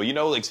is, though. You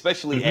know,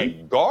 especially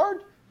at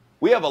guard,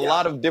 we have a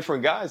lot of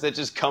different guys that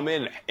just come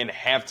in and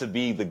have to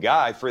be the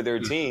guy for their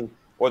team,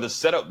 or the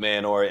setup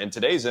man, or in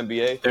today's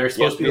NBA, they're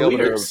supposed to be the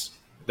leaders.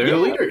 They're the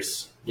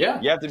leaders. Yeah.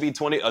 You have to be a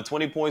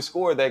 20-point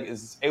scorer that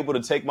is able to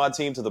take my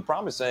team to the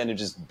promised land and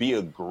just be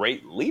a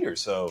great leader.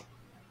 So,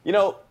 you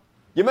know,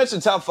 you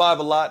mentioned top 5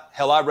 a lot.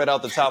 Hell, I read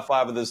out the top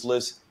 5 of this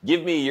list.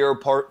 Give me your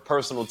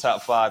personal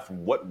top 5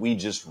 from what we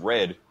just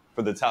read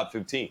for the top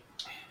 15.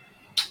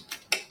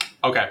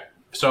 Okay.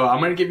 So I'm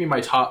going to give you my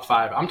top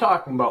 5. I'm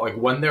talking about like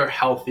when they're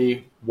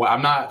healthy.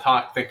 I'm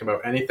not thinking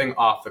about anything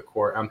off the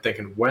court. I'm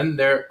thinking when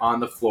they're on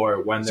the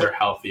floor, when they're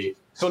healthy.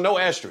 So no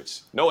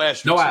asterisks. No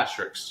asterisks. No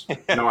asterisks.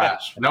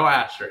 No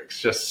asterisks.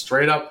 Just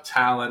straight up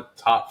talent,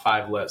 top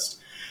 5 list.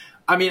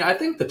 I mean, I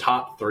think the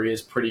top 3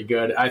 is pretty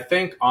good. I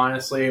think,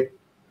 honestly,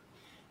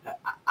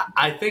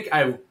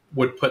 I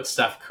would put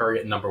Steph Curry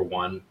at number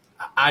 1.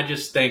 I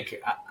just think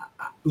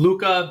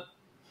Luka,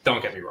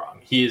 don't get me wrong,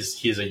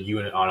 he's a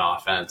unit on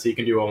offense. He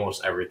can do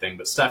almost everything.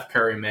 But Steph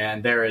Curry,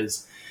 man,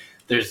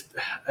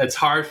 it's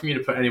hard for me to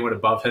put anyone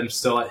above him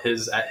still at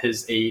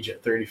his age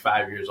at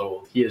 35 years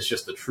old. He is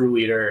just a true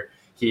leader.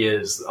 He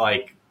is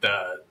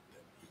the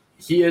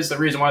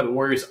reason why the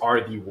Warriors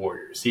are the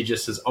Warriors. He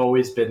just has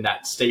always been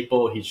that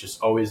staple. He's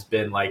just always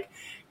been like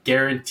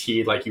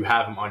guaranteed, like you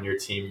have him on your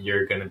team,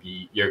 you're gonna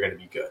be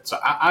good. So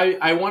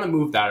I want to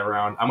move that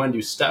around. I'm gonna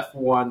do Steph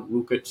 1,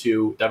 Luka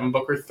 2, Devin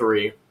Booker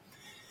 3.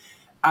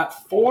 At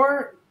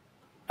 4,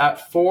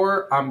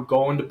 I'm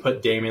going to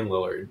put Damian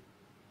Lillard,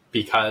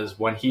 because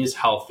when he's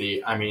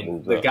healthy, I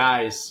mean, the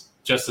guy's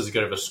just as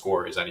good of a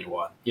scorer as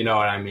anyone. You know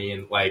what I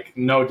mean? Like,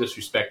 no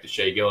disrespect to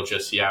Shai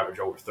Gilgeous, he averaged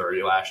over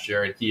 30 last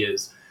year, and he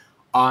is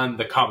on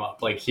the come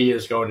up. Like, he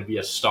is going to be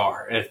a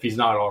star if he's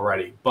not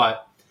already.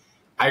 But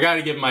I got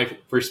to give my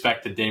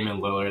respect to Damian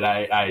Lillard.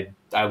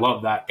 I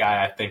love that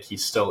guy. I think he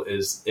still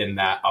is in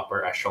that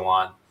upper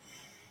echelon.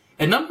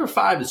 And number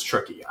 5 is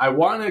tricky. I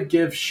want to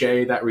give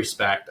Shea that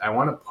respect. I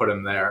want to put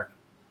him there.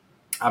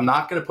 I'm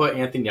not going to put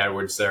Anthony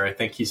Edwards there. I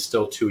think he's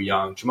still too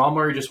young. Jamal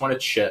Murray just won a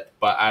chip,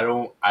 but I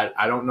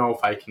don't know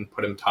if I can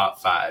put him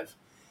top 5.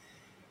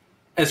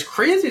 As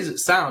crazy as it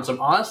sounds, I'm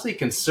honestly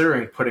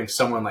considering putting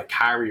someone like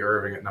Kyrie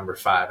Irving at number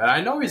 5. And I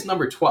know he's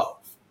number 12,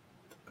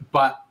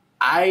 but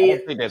I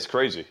don't think that's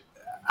crazy.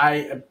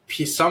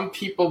 Some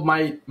people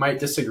might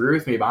disagree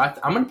with me, but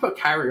I'm going to put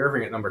Kyrie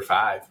Irving at number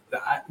 5.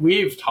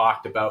 We've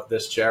talked about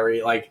this,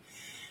 Jerry. Like,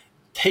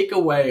 take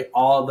away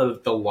all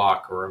the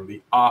locker room,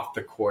 the off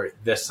the court,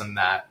 this and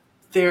that.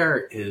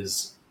 There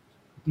is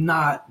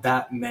not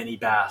that many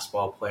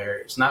basketball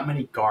players, not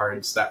many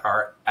guards that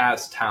are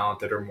as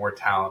talented or more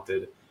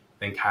talented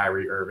than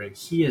Kyrie Irving.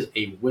 He is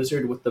a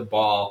wizard with the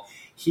ball.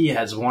 He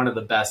has one of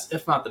the best,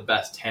 if not the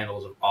best,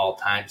 handles of all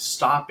time.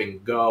 Stop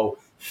and go,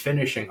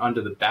 finishing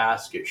under the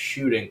basket,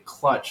 shooting,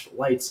 clutch,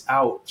 lights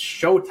out,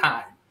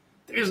 showtime.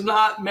 There's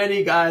not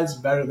many guys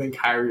better than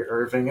Kyrie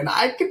Irving, and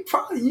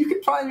you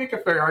could probably make a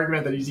fair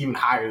argument that he's even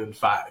higher than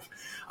 5.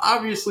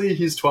 Obviously,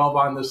 he's 12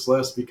 on this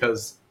list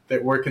because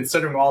we're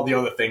considering all the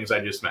other things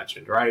I just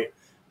mentioned, right?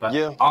 But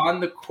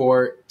on the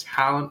court,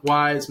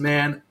 talent-wise,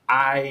 man,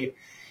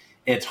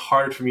 it's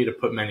hard for me to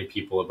put many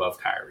people above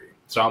Kyrie.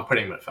 So I'm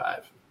putting him at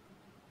 5.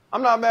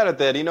 I'm not mad at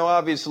that.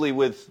 Obviously,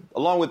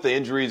 along with the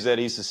injuries that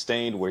he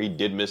sustained, where he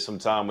did miss some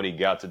time when he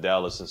got to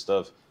Dallas and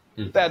stuff,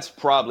 that's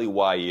probably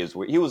why he is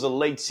where he was a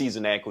late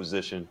season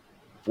acquisition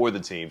for the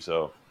team.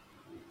 So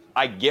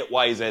I get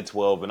why he's at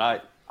 12. And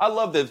I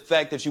love the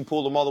fact that you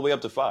pulled him all the way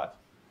up to 5.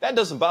 That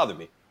doesn't bother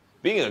me.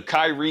 Being a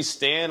Kyrie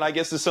stan, I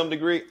guess to some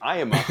degree, I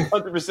am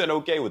 100%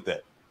 okay with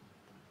that.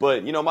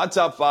 But, my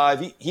top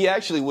 5, he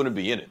actually wouldn't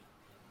be in it,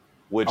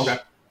 which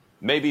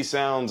maybe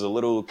sounds a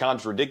little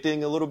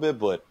contradicting a little bit,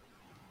 but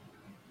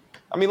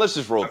I mean, let's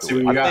just roll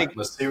through it.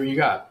 Let's see what you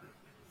got.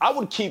 I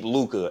would keep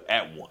Luka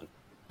at 1.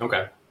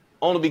 Okay.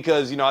 Only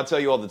because, I tell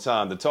you all the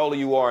time, the taller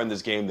you are in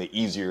this game, the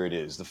easier it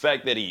is. The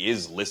fact that he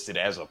is listed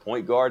as a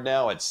point guard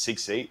now at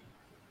 6'8",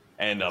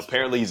 and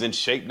apparently he's in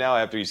shape now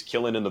after he's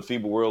killing in the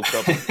FIBA World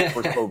Cup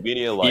for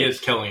Slovenia. He is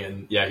killing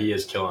it. Yeah, he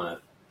is killing it.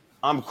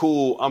 I'm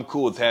cool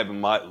with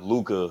having my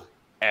Luka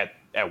at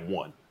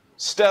 1.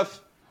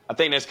 Steph, I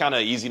think that's kind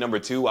of easy number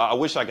 2. I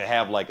wish I could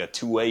have like a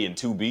 2A and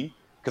 2B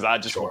because I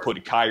just would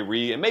put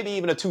Kyrie and maybe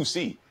even a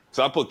 2C.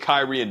 So I put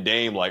Kyrie and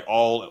Dame like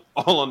all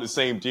on the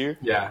same tier.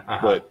 Yeah.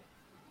 But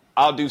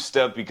I'll do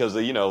Steph because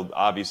of,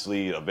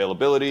 obviously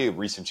availability, a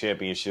recent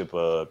championship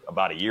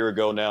about a year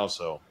ago now.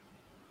 So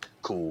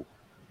cool.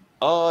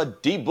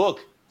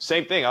 D-Book,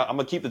 same thing. I'm going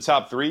to keep the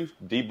top 3.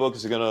 D-Book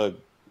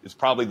is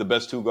probably the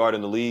best 2 guard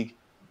in the league.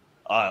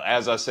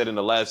 As I said in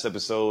the last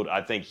episode,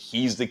 I think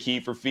he's the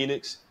key for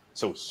Phoenix.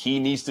 So he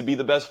needs to be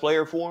the best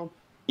player for him.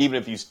 Even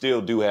if you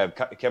still do have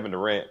Kevin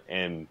Durant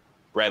and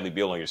Bradley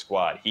Beal on your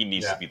squad, he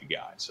needs to be the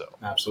guy. So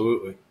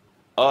absolutely.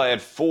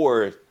 At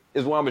 4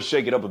 is where I'm going to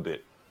shake it up a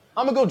bit.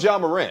 I'm going to go Ja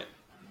Morant.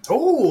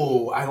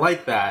 Oh, I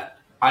like that.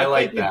 I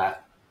like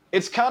that.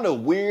 It's kind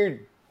of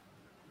weird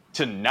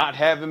to not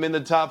have him in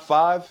the top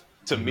 5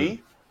 to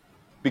me,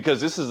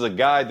 because this is a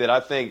guy that I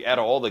think out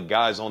of all the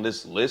guys on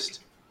this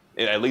list,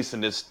 at least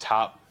in this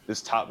top,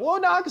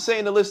 well, no, I could say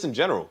in the list in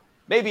general,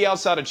 maybe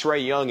outside of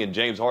Trae Young and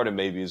James Harden,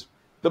 maybe is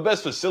the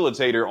best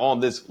facilitator on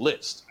this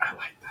list. I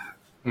like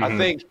that. I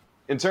think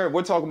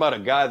we're talking about a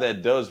guy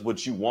that does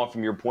what you want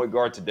from your point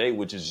guard today,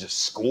 which is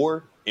just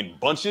score in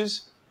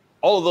bunches.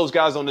 All of those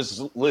guys on this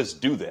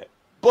list do that.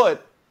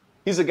 But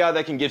he's a guy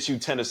that can get you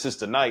 10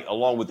 assists a night,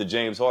 along with the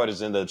James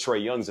Hardens and the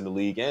Trae Youngs in the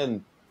league.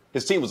 And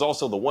his team was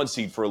also the 1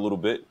 seed for a little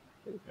bit.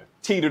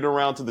 Teetered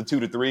around to the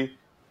 2 to 3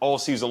 all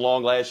season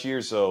long last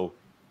year. So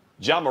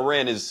Ja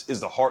Morant is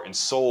the heart and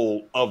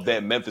soul of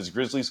that Memphis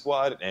Grizzlies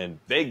squad. And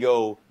they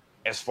go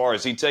as far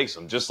as he takes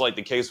them, just like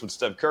the case with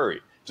Steph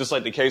Curry, just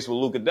like the case with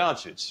Luka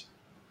Doncic.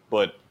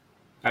 But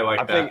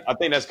I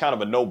think that's kind of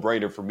a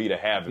no-brainer for me to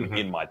have him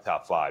in my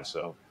top 5.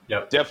 So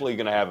definitely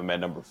going to have him at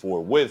number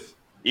 4 with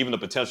even the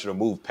potential to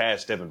move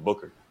past Devin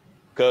Booker,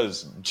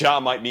 because Ja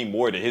might mean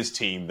more to his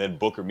team than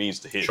Booker means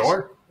to his.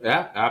 Sure.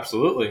 Yeah,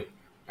 absolutely.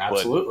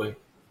 Absolutely. But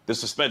the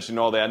suspension and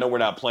all that, I know we're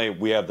not playing.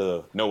 We have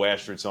the no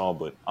asterisks on,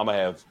 but I'm going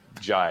to have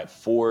Ja at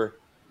 4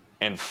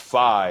 and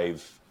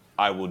 5.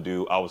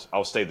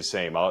 I'll stay the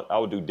same. I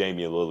would do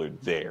Damian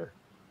Lillard there.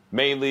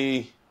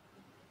 Mainly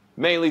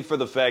for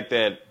the fact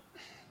that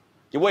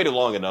you waited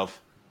long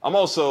enough. I'm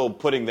also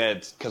putting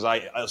that because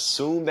I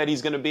assume that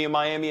he's going to be in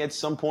Miami at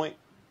some point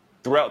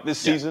throughout this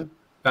season.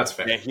 That's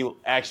fair. That he'll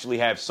actually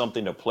have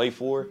something to play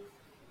for,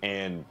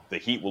 and the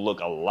Heat will look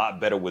a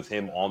lot better with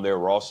him on their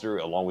roster,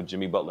 along with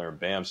Jimmy Butler and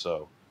Bam.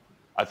 So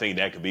I think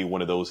that could be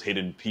one of those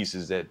hidden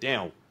pieces that,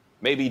 damn,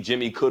 maybe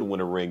Jimmy could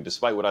win a ring,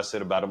 despite what I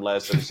said about him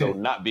last episode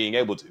not being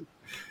able to.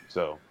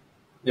 So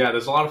Yeah,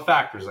 there's a lot of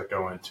factors that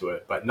go into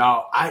it. But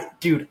no,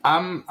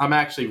 I'm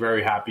actually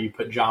very happy you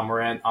put Ja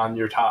Morant on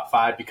your top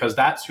 5 because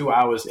that's who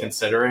I was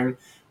considering.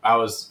 I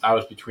was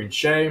between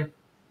Shea,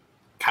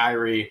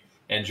 Kyrie,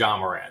 and Ja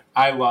Morant.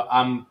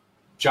 I'm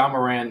Ja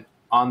Morant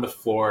on the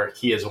floor.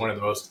 He is one of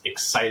the most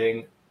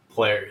exciting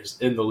players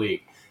in the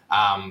league.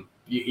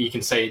 You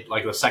can say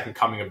like the second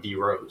coming of D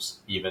Rose,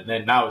 even.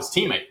 And now his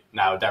teammate,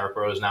 now Derrick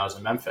Rose, now is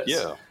in Memphis.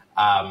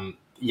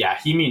 Yeah.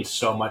 He means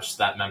so much to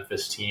that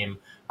Memphis team.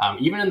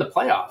 Even in the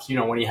playoffs,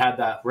 when he had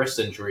that wrist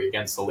injury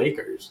against the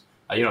Lakers,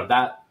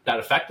 that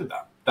affected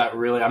them. That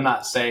really, I'm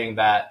not saying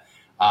that,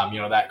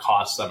 that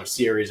cost them a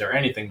series or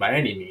anything by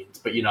any means,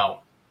 but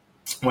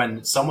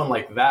when someone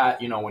like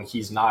that, when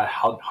he's not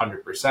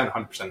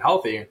 100%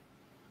 healthy,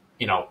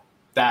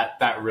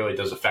 that really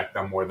does affect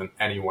them more than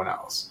anyone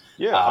else.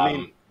 Yeah, I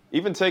mean,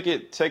 even take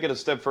it a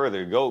step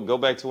further. Go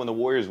back to when the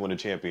Warriors won a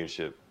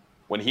championship.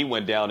 When he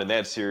went down in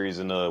that series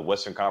in the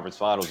Western Conference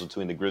Finals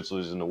between the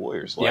Grizzlies and the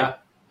Warriors.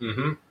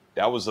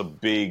 That was a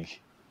big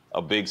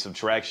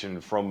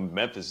subtraction from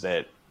Memphis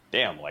that,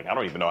 damn, like, I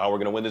don't even know how we're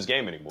going to win this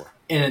game anymore.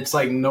 And it's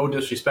like no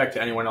disrespect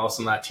to anyone else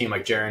on that team,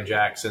 like Jaren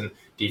Jackson,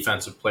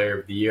 Defensive Player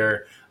of the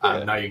Year.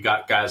 Now you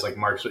got guys like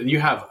Mark. You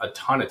have a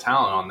ton of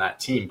talent on that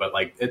team, but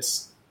like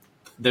there's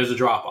a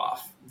drop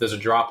off. There's a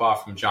drop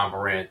off from Ja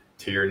Morant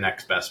to your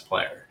next best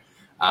player.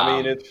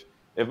 I mean,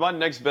 if my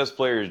next best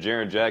player is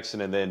Jaren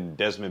Jackson and then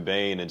Desmond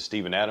Bane and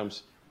Steven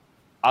Adams,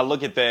 I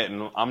look at that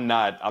and I'm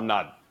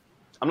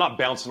not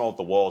bouncing off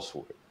the walls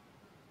for it.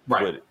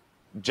 Right.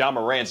 But Ja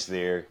Morant's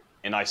there,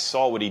 and I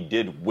saw what he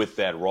did with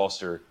that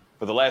roster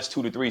for the last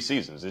 2 to 3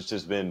 seasons. It's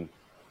just been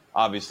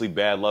obviously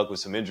bad luck with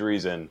some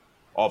injuries and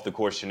off the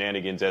course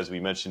shenanigans, as we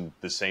mentioned,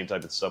 the same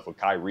type of stuff with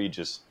Kyrie,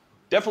 just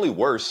definitely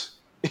worse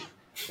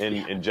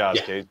in Ja's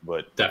case.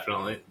 But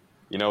definitely,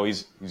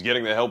 he's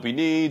getting the help he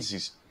needs.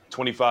 He's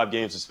 25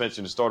 game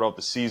suspension to start off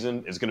the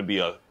season. It's going to be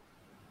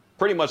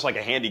pretty much like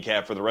a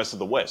handicap for the rest of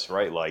the West,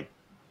 right? Like,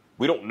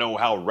 we don't know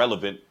how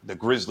relevant the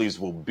Grizzlies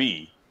will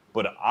be,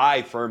 but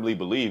I firmly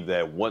believe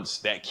that once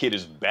that kid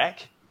is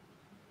back,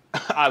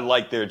 I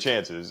like their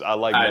chances. I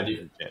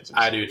do. Chances.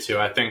 I do too.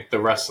 I think the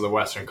rest of the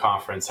Western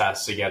Conference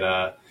has to get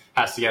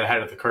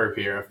ahead of the curve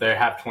here. If they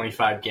have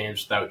 25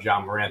 games without Ja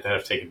Morant, they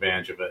have to take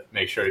advantage of it.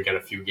 Make sure to get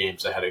a few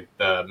games ahead of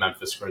the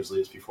Memphis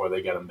Grizzlies before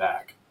they get him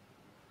back.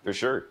 For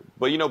sure.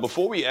 But,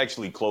 before we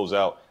actually close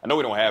out, I know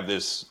we don't have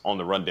this on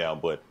the rundown,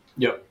 but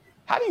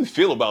how do you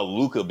feel about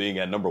Luka being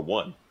at number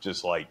 1?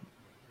 Just like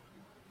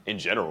in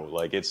general,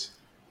 like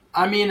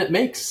I mean, it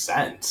makes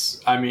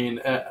sense. I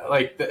mean,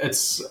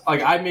 it's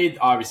like I made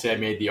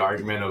the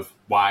argument of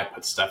why I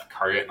put Steph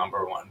Curry at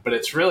number 1, but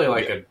it's really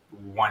like a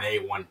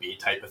 1A, 1B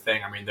type of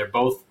thing. I mean, they're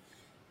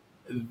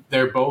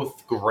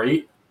both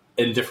great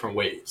in different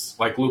ways.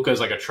 Like Luka is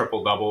like a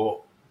triple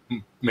double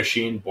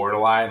machine,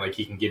 borderline. Like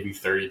he can give you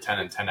 30, 10,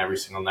 and 10 every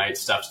single night.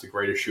 Steph's the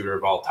greatest shooter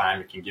of all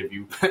time. He can give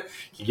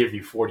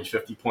you 40,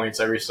 50 points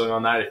every single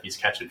night if he's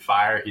catching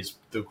fire. He's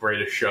the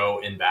greatest show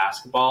in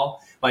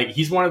basketball. Like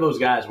he's one of those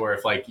guys where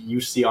if like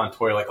you see on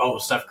Twitter like, oh,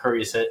 Steph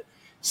Curry's hit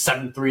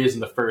 7 threes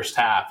in the first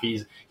half.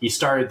 He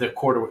started the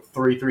quarter with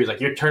 3 threes. Like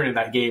you're turning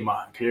that game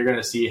on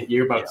because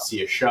you're about to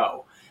see a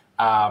show.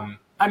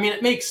 I mean,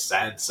 it makes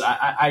sense.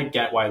 I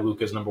get why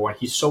Luka's number 1.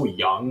 He's so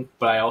young,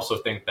 but I also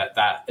think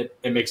that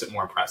it makes it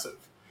more impressive.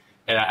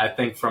 And I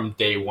think from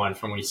day one,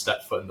 from when he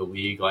stepped foot in the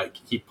league, like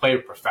he played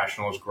with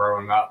professionals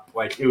growing up.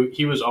 Like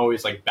he was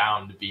always like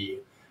bound to be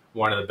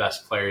one of the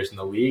best players in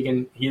the league,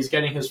 and he's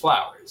getting his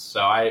flowers.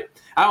 So I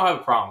don't have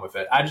a problem with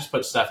it. I just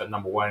put Steph at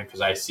number 1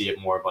 because I see it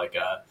more of like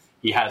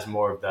he has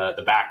more of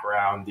the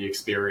background, the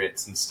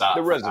experience and stuff.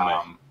 The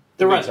resume.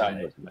 The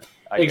resume.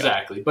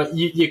 Exactly. But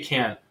you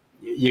can't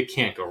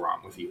go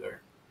wrong with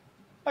either.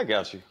 I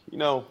got you.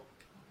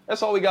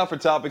 That's all we got for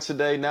topics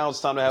today. Now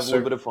it's time to have a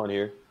little bit of fun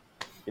here.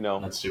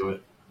 Let's do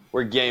it.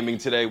 We're gaming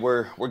today.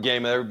 We're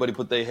gaming. Everybody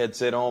put their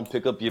headset on.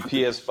 Pick up your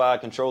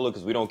PS5 controller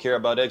because we don't care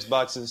about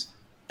Xboxes.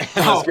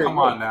 Oh, come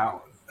on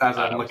now. As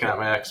I'm looking at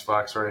my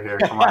Xbox right here.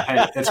 Come on.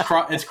 Hey, it's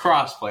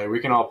crossplay. We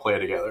can all play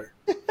together.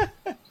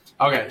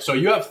 Okay, so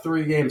you have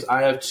 3 games.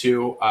 I have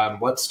 2.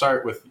 Let's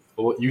start with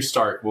you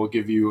start. We'll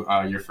give you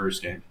your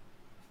first game.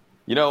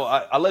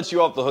 I let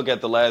you off the hook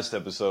at the last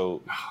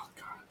episode. Oh,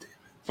 God damn it.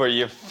 For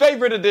your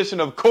favorite edition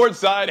of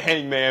Courtside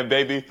Hangman,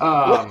 baby.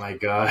 Oh, my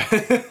God.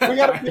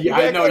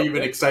 I know you've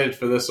been excited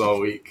for this all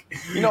week.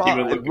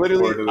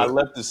 I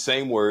left the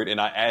same word, and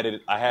I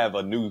have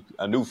a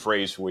new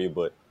phrase for you,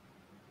 but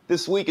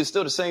this week is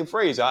still the same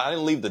phrase. I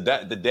didn't leave the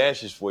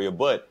dashes for you,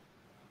 but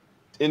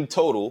in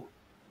total,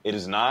 it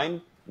is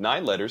 9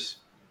 letters.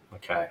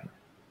 Okay.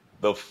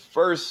 The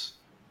first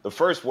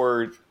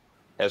word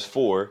has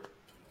 4.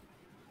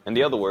 And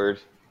the other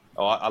word,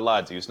 I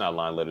lied to you. It's not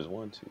 9 letters.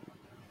 1, 2.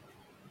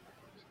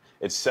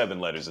 It's 7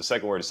 letters. The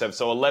second word is 7.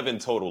 So 11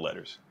 total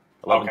letters.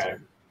 11 okay.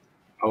 total.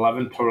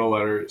 11 total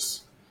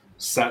letters.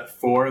 Set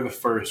 4 the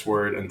first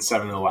word and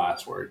 7 the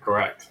last word.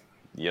 Correct?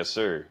 Yes,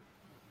 sir.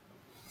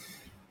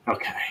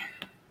 Okay.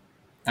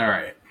 All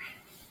right.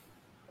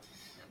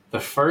 The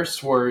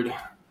first word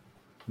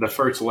The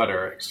first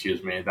letter,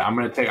 excuse me. That I'm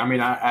gonna take. I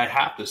mean, I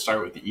have to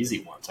start with the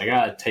easy ones. I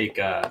gotta take.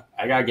 I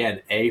gotta get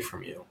an A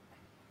from you.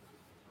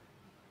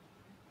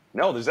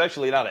 No, there's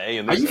actually not an A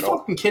in Are this you at all.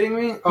 fucking kidding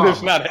me? There's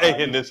Oh, not an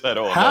A in this at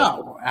all.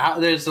 how? How?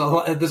 There's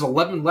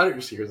 11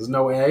 letters here. There's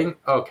no A.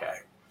 Okay.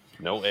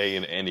 No A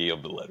in any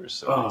of the letters.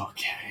 So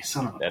Okay.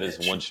 Son of a that bitch.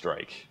 is one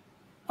strike.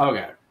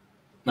 Okay.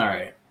 All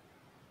right.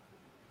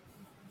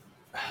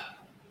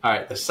 All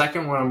right. The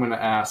second one I'm going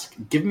to ask.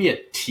 Give me a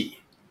T.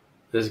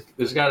 There's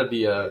got to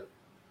be a.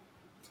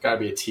 There's got to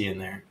be a T in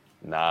there.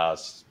 Nah,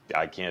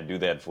 I can't do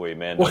that for you,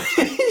 man. What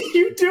are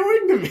you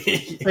doing to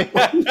me?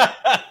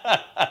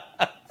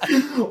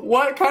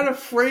 What kind of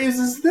phrase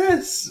is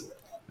this?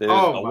 There's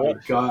Oh my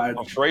god!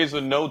 a phrase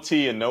with no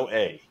T and no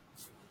A.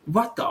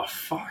 What the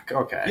fuck?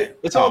 Okay,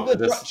 It's all good.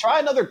 this- Try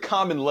another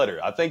common letter.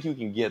 I think you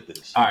can get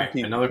this. All right,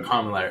 another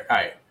common letter. All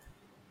right,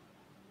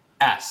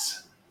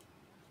 S.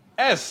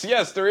 S.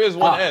 Yes, there is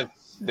one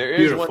S. There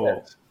is Beautiful. one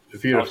S.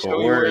 Beautiful. I'll show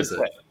you Where it's is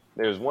it? at.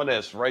 There's one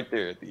S right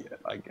there at the end.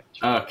 I got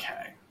you.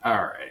 Okay. All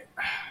right.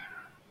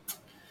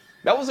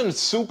 That wasn't a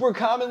super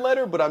common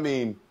letter, but I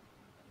mean,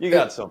 you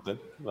got something.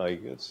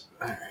 Like it's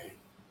All right.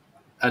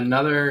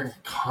 Another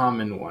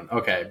common one.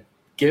 Okay.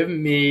 Give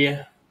me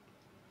an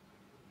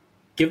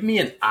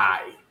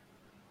I.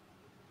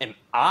 an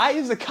I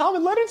is a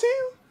common letter to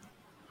you?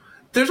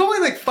 There's only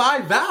like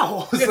 5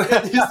 vowels.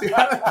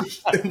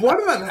 One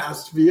of them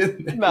has to be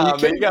in there. Nah,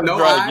 man, you gotta no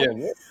try I?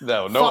 again.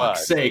 No, no I.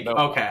 Fuck's sake. No.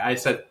 Okay, I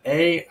said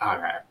A. All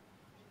right.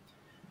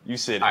 You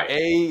said All right.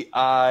 A,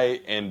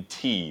 I, and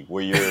T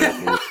were your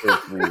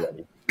first three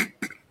ready.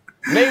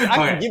 Maybe I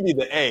can give you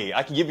the A.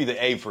 I can give you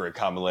the A for a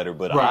common letter,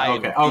 but Right. I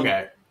Okay. and T,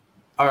 Okay.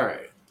 All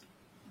right.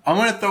 I'm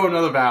gonna throw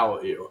another vowel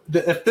at you.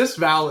 If this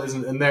vowel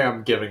isn't in there,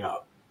 I'm giving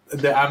up.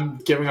 I'm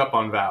giving up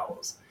on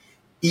vowels.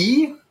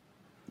 E.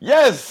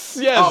 Yes.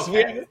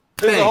 Okay.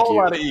 There's a Thank whole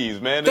you. lot of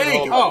E's, man. There's a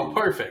whole lot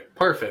of E's.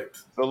 Perfect.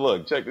 So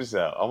look, check this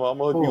out. I'm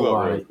gonna hook you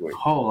up real quick.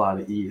 Whole lot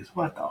of E's.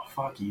 What the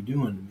fuck are you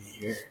doing to me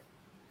here?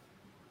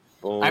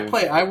 Boom.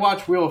 I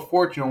watch Wheel of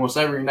Fortune almost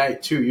every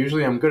night too.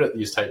 Usually I'm good at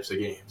these types of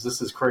games.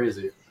 This is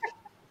crazy.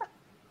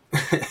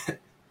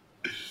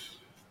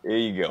 Here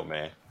you go,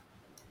 man.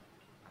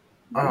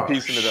 Oh, You're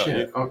piecing it up.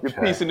 shit. You're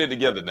Okay. piecing it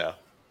together now.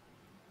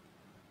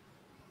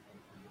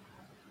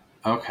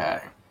 Okay.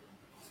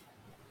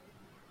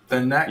 The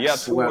next You got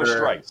 2 more letter.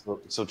 strikes,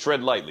 so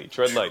tread lightly.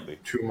 Tread lightly.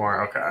 2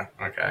 more.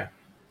 Okay.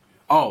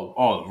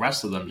 Oh, the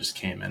rest of them just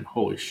came in.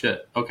 Holy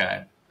shit.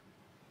 Okay.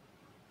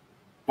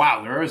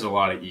 Wow, there is a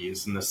lot of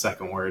E's in the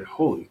second word.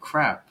 Holy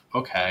crap.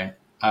 Okay.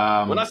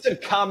 When I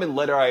said common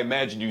letter, I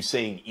imagined you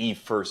saying E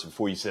first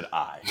before you said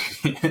I.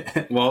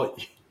 Well,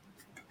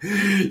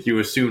 you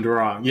assumed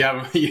wrong.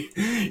 Yeah,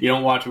 you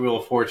don't watch Wheel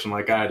of Fortune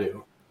like I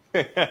do.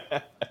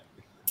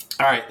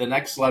 All right, the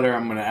next letter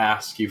I'm going to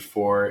ask you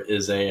for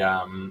is a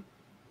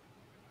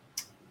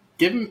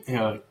give me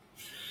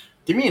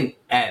an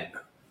N.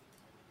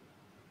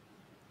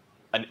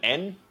 An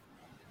N?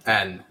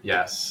 N,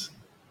 yes.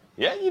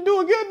 Yeah, you're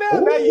doing good now.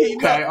 Now you're heating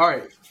Okay, up. all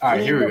right.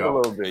 Here we You're heating up go. a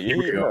little bit.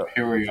 You're heating up.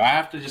 Here we go. I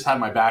have to just have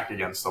my back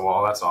against the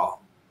wall. That's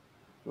all.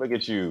 Look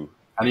at you.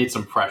 I need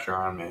some pressure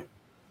on me.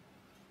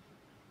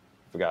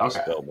 Forgot to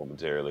Okay. spell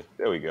momentarily.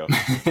 There we go.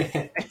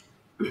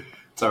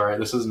 It's all right.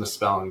 This isn't a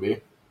spelling bee.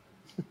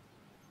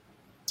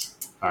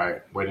 All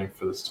right, waiting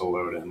for this to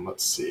load in.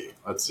 Let's see.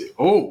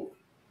 Oh,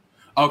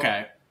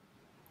 okay.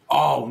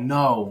 Oh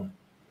no.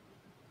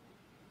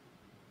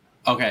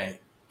 Okay.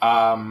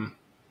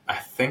 I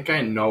think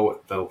I know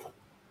what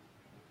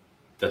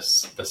the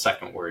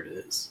second word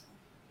is.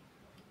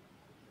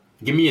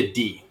 Give me a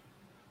D.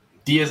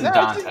 D as in No,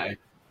 Dante.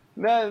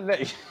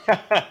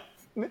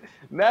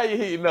 Now you're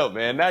heating up,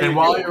 man. Now And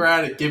while you're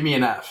at it, give me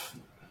an F.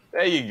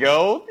 there you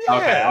go.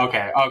 Yeah.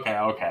 Okay.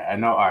 I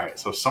know. All right.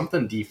 So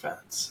something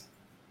defense.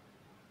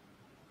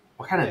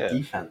 What kind of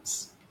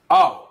defense?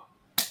 Oh,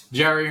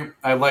 Jerry,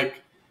 I like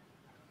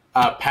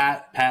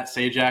Pat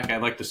Sajak.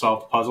 I'd like to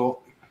solve the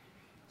puzzle.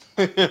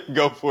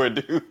 Go for it,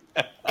 dude.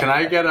 Can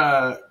I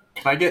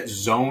get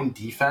zone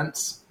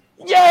defense?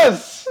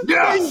 Yes.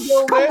 Yes. There you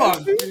go, Come man.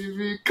 on,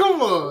 baby.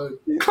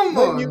 Come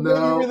on You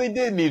now. really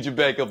did need your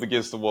back up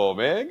against the wall,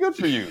 man. Good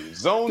for you.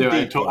 Zone Dude,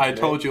 defense. I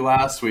told you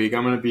last week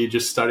I'm going to be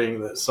just studying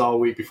this all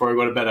week before I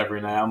go to bed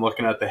every night. I'm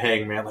looking at the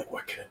hangman like,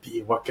 what could it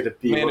be? What could it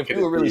be? Man, What if could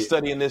you were it really be?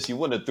 studying this, you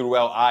wouldn't have threw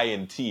out I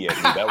and T at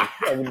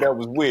me. That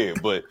was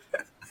weird, but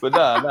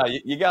nah,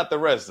 you got the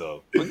rest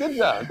though. But good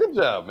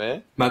job,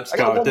 man. Let's I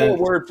got go. one more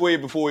word for you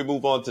before we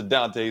move on to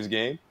Dante's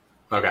game.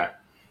 Okay.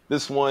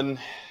 This one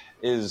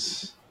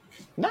is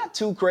not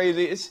too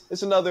crazy.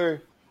 It's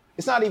another.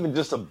 It's not even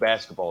just a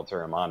basketball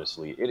term,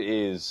 honestly. It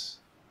is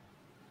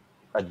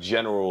a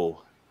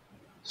general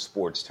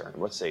sports term.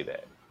 Let's say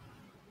that.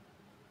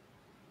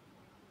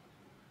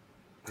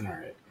 All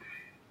right.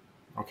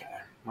 Okay.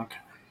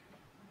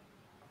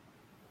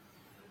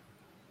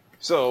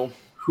 So,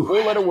 Whew.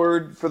 4-letter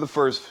word for the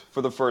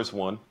first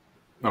one.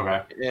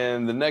 Okay.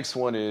 And the next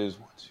one is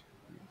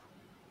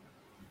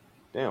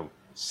damn,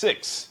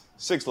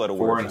 6-letter word.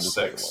 4 for and the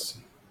 6.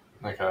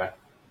 second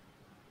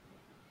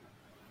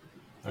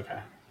Okay.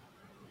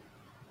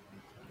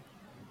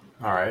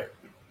 All right.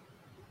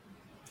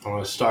 I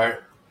want to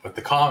start with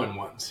the common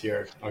ones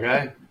here,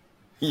 okay?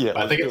 Yeah,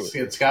 But I think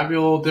it's got to be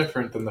a little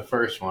different than the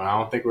first one. I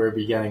don't think we're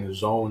be getting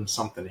zone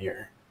something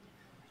here.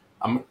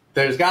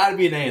 There's got to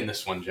be an A in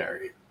this one,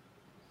 Jerry.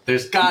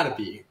 There's got to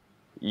be.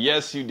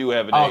 Yes, you do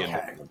have an A in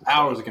Okay. it.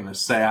 I was going to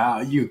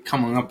say, you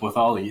coming up with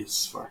all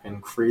these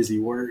fucking crazy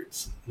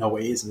words. No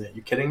A's in it.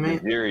 You kidding me?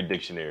 Very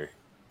dictionary.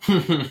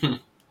 The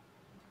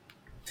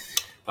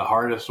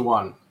hardest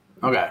one.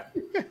 Okay.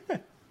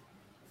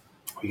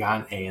 We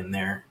got an A in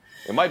there.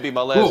 It might be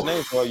my last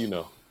name for all you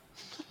know.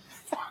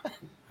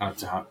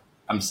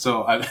 I'm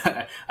still,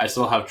 I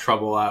still have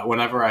trouble.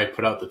 Whenever I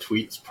put out the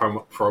tweets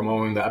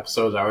promoting the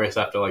episodes, I always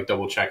have to like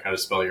double check how to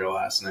spell your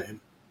last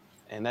name.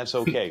 And that's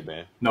okay,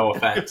 man. No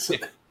offense.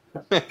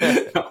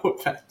 No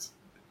offense.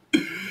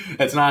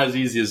 It's not as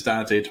easy as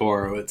Dante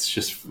Toro. It's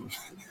just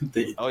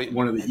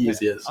one of the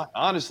easiest.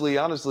 Honestly,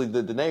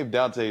 the name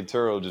Dante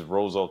Toro just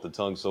rolls off the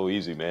tongue so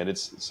easy, man.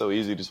 It's so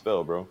easy to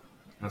spell, bro.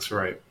 That's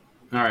right.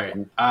 All right.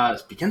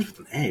 It begins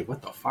with an A.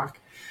 What the fuck?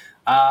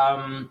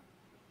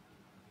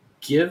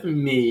 Give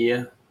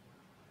me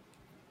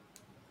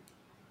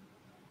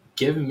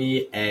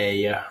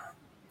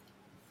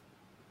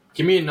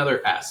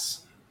another S.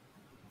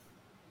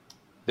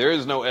 There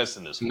is no S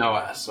in this one. No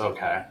S.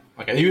 Okay.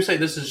 You say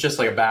this is just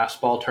like a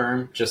basketball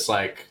term, just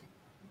like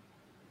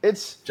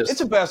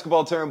it's a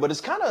basketball term, but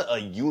it's kind of a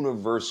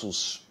universal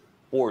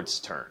sports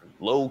term.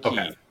 Low key,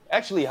 okay.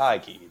 Actually high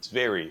key. It's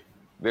very,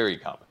 very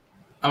common.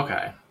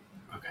 Okay.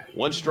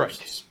 One strike.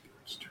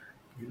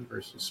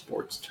 Universal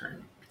sports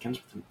term begins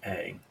with an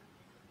A.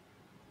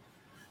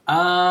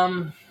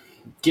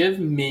 Give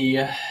me.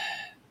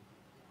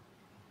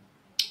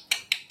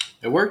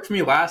 It worked for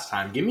me last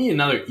time. Give me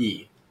another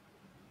E.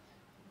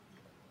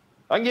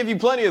 I can give you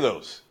plenty of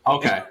those.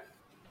 Okay.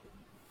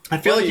 I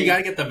feel like you got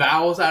to get the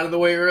vowels out of the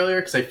way earlier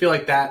because I feel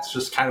like that's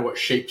just kind of what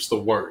shapes the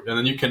word, and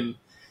then you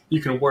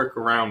can work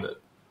around it.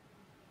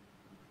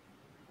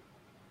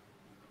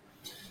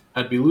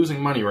 I'd be losing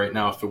money right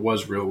now if it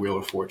was real Wheel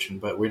of Fortune,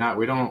 but we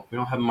don't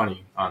have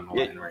money on the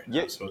line right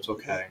now, so it's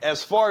okay.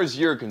 As far as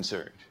you're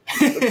concerned,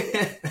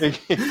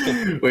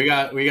 we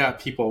got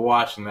people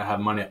watching that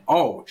have money.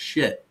 Oh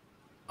shit!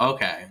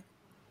 Okay.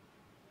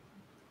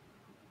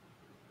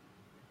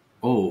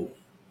 Oh.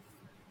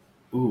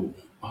 Ooh.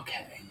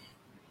 Okay.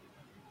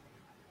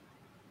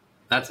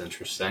 That's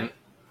interesting.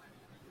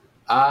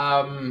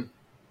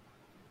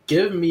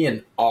 Give me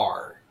an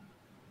R.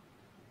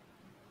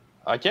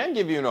 I can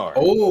give you an R.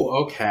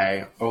 Oh,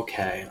 okay.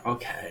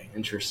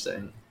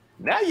 Interesting.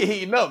 Now you're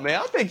heating up,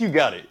 man. I think you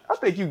got it. I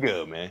think you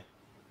good, man.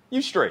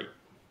 You straight.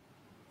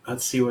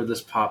 Let's see where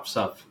this pops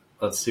up.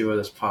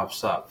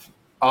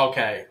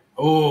 Okay.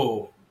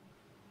 Oh.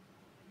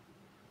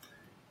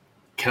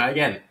 Can I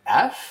get an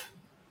F?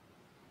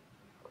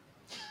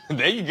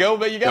 There you go,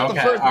 man. You got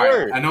the first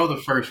word. Right. I know the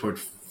first word.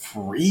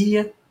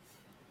 Free,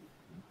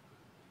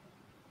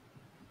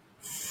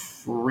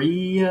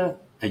 a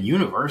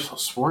universal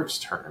sports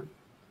term.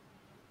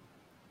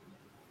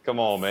 Come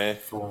on, man.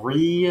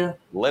 Free.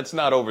 Let's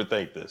not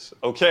overthink this,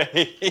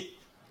 okay?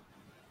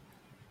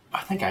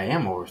 I think I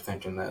am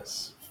overthinking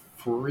this.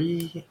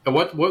 Free.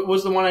 What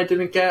was the one I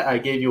didn't get? I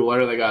gave you a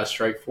letter that got a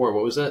strike for.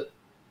 What was it?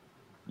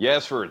 You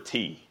asked for a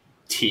T.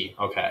 T.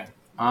 Okay.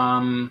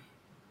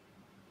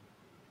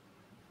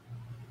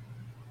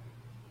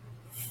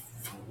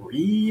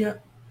 Free.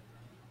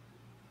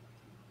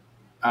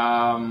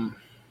 Oh,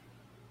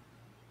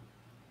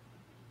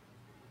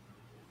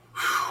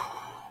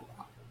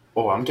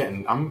 I'm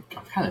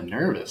kind of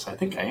nervous. I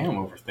think I am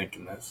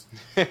overthinking this.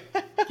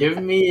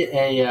 Give me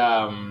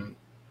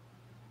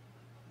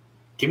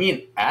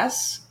an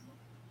S.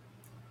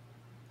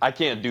 I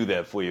can't do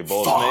that for you,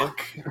 boss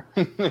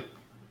man.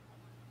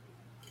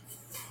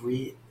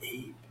 Free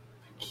age.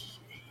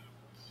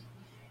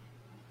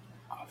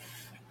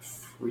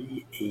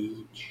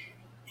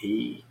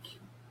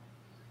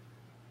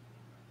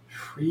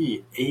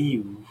 Free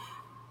age.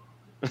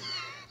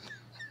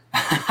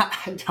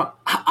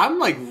 I'm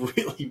like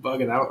really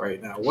bugging out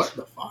right now. What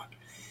the fuck?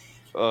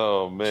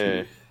 Oh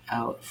man.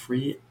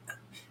 Free.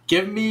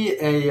 Give me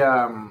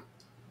an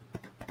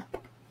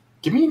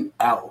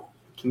L.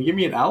 Can you give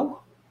me an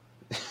L?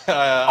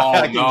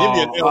 I can give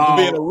you an L for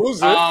being a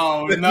loser.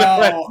 Oh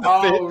no!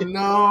 Oh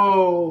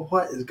no!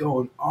 What is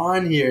going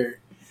on here?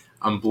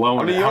 I'm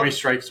blowing it. How many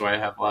strikes do I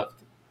have left?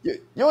 You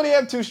only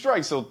have 2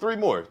 strikes, so 3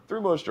 more.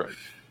 3 more strikes.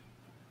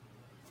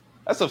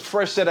 That's a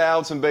fresh set of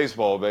outs in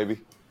baseball, baby.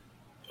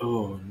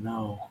 Oh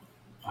no!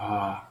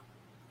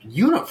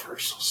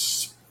 Universal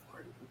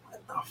sport.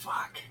 What the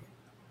fuck?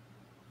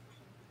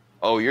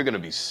 Oh, you're gonna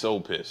be so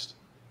pissed.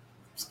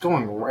 It's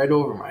going right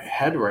over my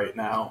head right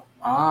now.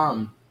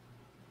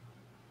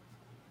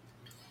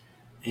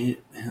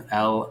 LMNOP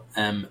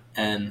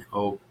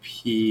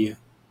QR.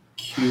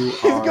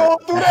 He's going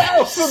through the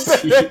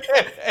alphabet.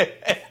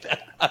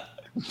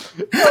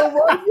 Oh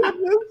my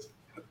goodness!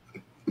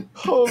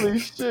 Holy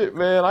shit,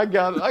 man! I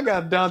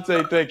got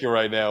Dante thinking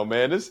right now,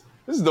 man.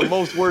 This is the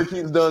most work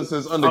he's done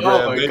since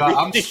undergrad, Oh my baby. god,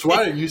 I'm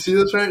sweating. You see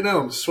this right now?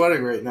 I'm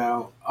sweating right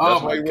now. Oh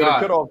That's why my you wore the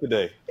god. cutoff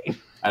today.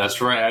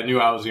 That's right. I knew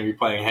I was going to be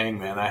playing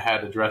Hangman. I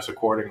had to dress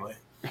accordingly.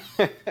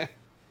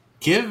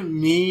 Give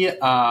me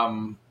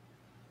a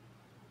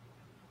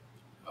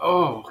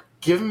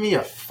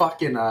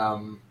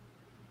fucking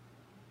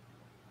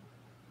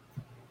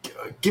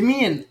give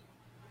me an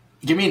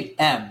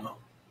M.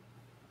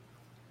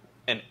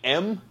 An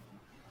M?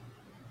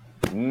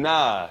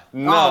 Nah.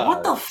 Oh,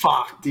 what the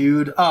fuck,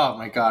 dude? Oh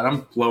my god,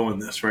 I'm blowing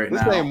this right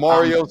This now. ain't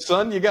Mario,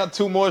 son. You got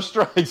 2 more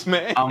strikes,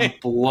 man. I'm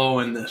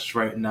blowing this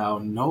right now.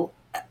 No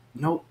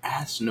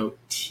S, no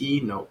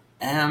T, no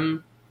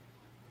M.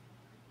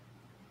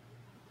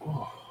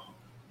 Oh.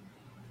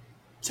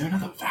 Is there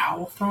another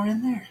vowel thrown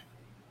in there?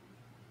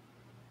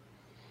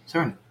 Is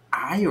there an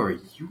I or a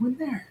U in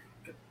there?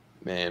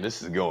 Man,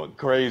 this is going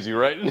crazy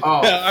right now.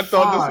 Oh, I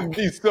thought fuck. this would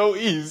be so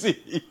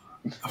easy.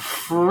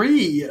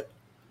 Free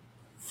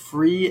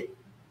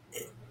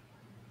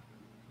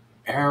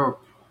air.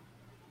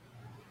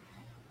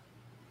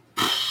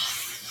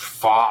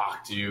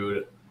 Fuck,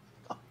 dude.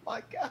 Oh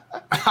my god.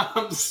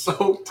 I'm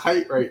so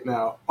tight right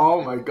now.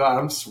 Oh my god,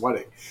 I'm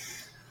sweating.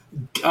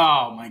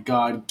 Oh my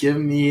god, give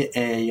me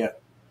a.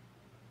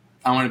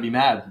 I'm gonna be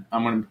mad.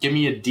 Give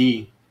me a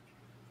D.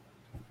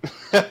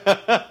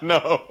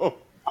 No,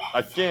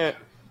 I can't.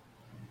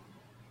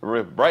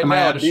 Right Am I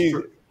now, out of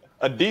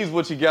a D's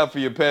what you got for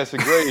your passing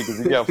grade because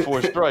you got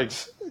 4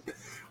 strikes.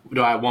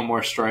 Do I have one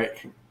more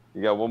strike?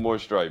 You got 1 more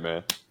strike,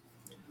 man.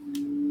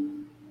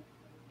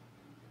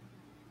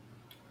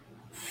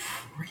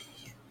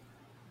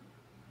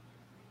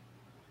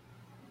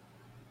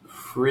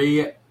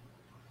 Free.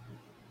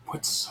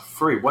 What's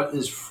free? What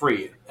is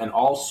free? In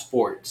all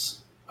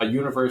sports, a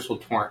universal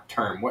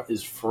term. What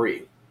is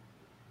free?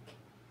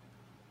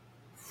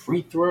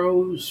 Free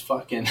throws,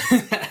 fucking.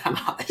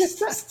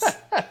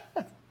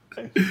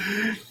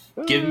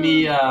 Give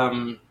me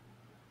an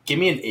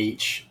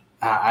H.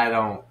 I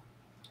don't.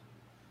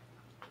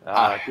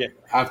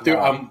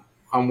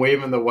 I'm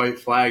waving the white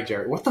flag,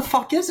 Jared. What the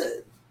fuck is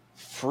it?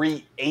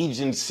 Free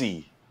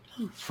agency.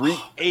 Free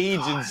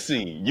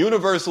agency.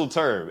 Universal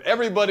term.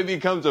 Everybody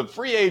becomes a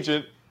free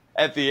agent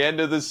at the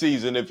end of the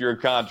season if your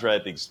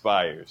contract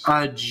expires.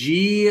 A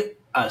G,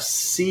 a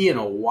C, and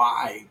a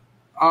Y.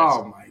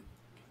 Oh my.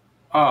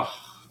 Oh,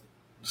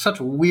 such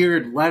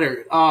weird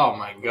letters. Oh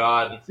my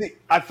god. See,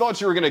 I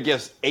thought you were going to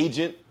guess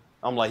agent.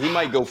 I'm like, he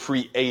might go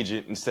free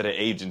agent instead of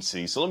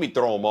agency. So let me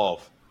throw him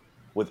off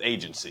with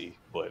agency.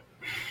 But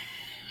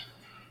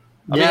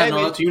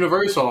that's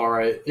universal, all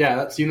right. Yeah,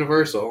 that's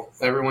universal.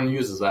 Everyone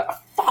uses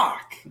that.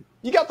 Fuck.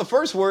 You got the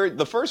first word,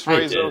 the first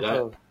phrase.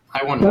 I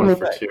won 1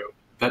 for 2.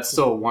 That's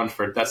still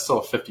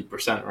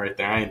 50% right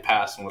there. I ain't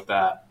passing with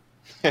that.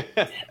 Oh my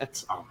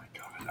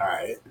god. All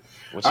right.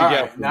 What you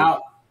got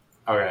now?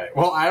 Okay.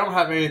 Well, I don't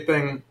have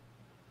anything.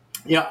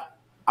 Yeah,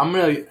 I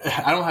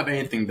don't have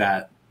anything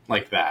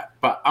like that.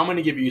 But I'm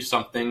gonna give you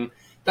something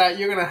that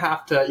you're gonna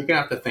have to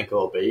think a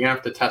little bit. You're gonna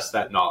have to test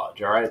that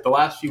knowledge. All right. The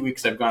last few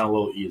weeks I've gone a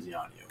little easy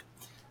on you.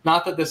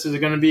 Not that this is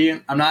going to be.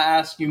 I'm not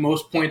asking you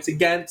most points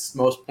against,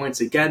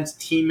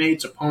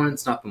 teammates,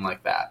 opponents, nothing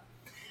like that.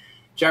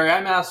 Jerry,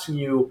 I'm asking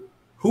you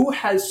who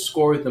has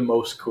scored the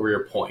most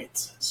career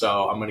points.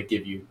 So I'm going to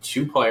give you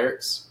 2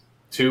 players,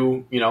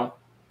 2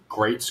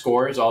 great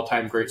scorers,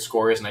 all-time great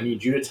scorers, and I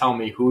need you to tell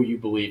me who you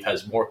believe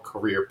has more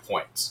career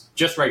points.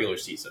 Just regular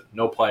season,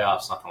 no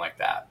playoffs, nothing like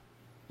that.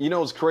 You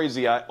know, it's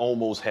crazy. I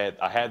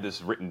had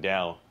this written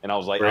down, and I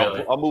was like,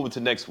 really? I'll move it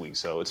to next week.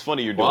 So it's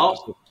funny you're doing this.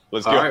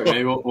 Let's go. All right,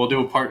 maybe we'll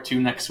do a part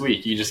 2 next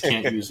week. You just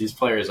can't use these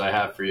players I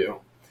have for you.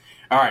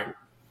 All right,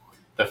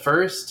 the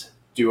first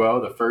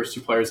duo, the first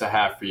 2 players I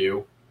have for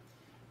you,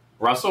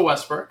 Russell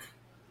Westbrook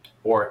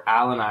or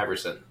Allen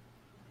Iverson.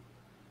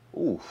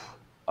 Ooh,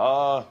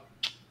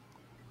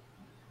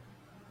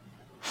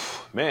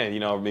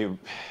 man,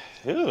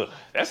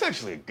 that's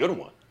actually a good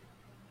one.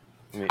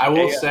 I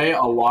will say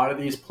a lot of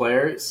these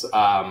players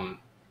are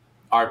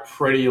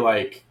pretty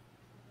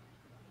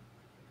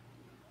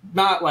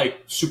not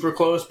super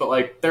close,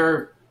 but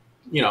they're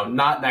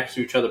not next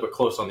to each other, but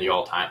close on the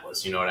all-time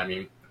list. You know what I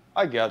mean?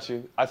 I got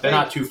you. They're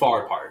not too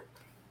far apart.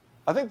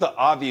 I think the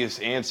obvious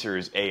answer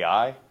is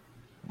AI,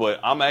 but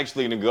I'm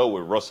actually going to go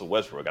with Russell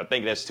Westbrook. I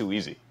think that's too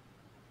easy.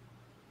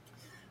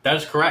 That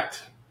is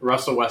correct.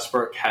 Russell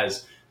Westbrook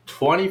has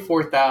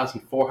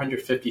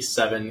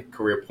 24,457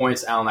 career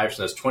points. Allen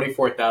Iverson has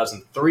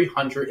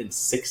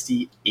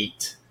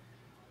 24,368.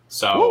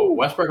 So Woo!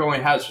 Westbrook only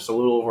has just a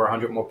little over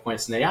 100 more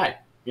points than AI.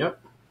 Yep.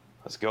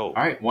 Let's go. All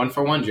right, 1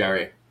 for 1,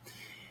 Jerry.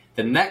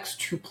 The next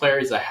 2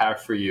 players I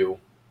have for you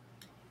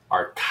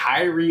are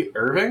Kyrie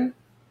Irving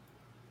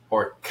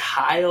or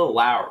Kyle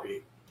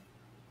Lowry.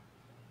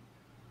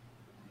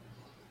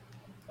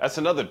 That's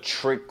another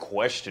trick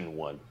question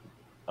one.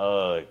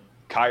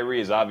 Kyrie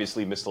has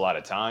obviously missed a lot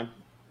of time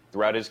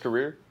throughout his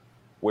career,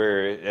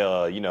 where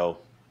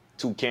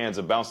 2 cans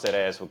of bounce that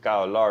ass with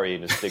Kyle Lowry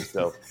in his stick.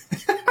 So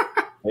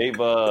They've,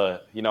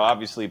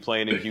 obviously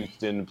playing in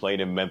Houston, playing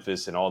in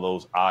Memphis, and all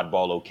those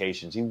oddball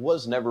locations. He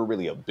was never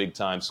really a big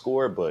time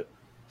scorer, but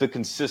the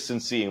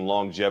consistency and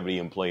longevity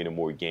in playing in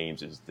more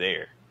games is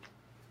there.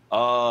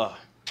 I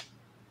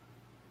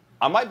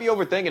might be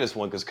overthinking this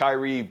one because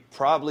Kyrie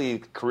probably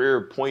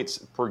career points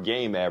per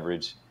game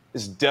average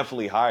is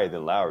definitely higher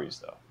than Lowry's,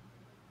 though.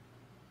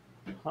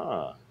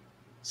 Huh.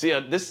 See,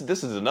 this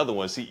is another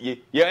one.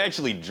 See, you're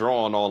actually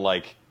drawing on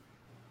like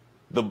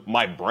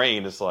my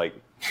brain. It's like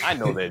I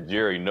know that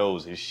Jerry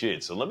knows his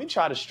shit, so let me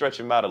try to stretch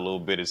him out a little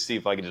bit and see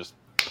if I can just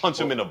punch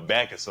him in the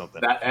back or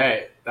something.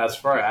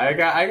 That's right. I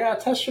got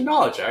to test your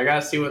knowledge. I got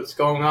to see what's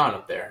going on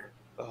up there.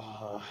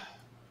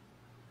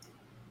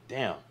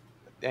 Dang,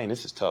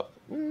 this is tough.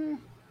 You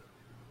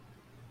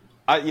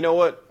know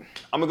what?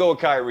 I'm gonna go with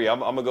Kyrie.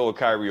 I'm gonna go with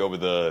Kyrie over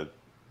the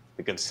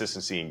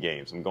consistency in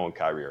games. I'm going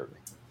Kyrie Irving.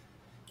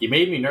 You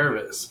made me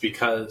nervous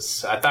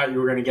because I thought you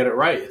were going to get it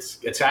right.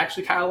 It's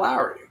actually Kyle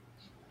Lowry.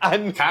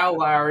 Kyle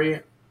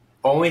Lowry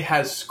only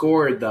has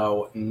scored,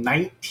 though,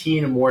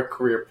 19 more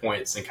career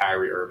points than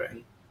Kyrie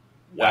Irving.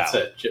 Wow. That's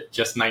it.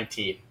 Just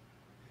 19.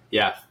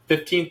 Yeah,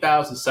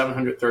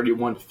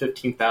 15,731 to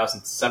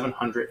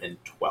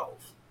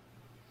 15,712.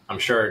 I'm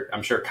sure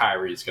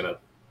Kyrie's going to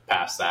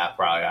pass that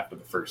probably after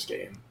the first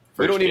game.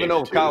 We don't even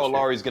know if Kyle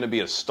Lowry's going to be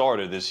a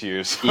starter this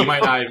year. So. He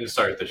might not even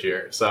start this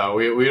year. So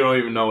we don't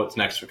even know what's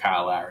next for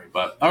Kyle Lowry.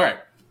 But, all right,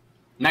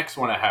 next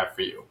one I have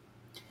for you.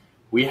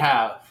 We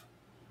have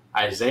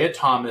Isaiah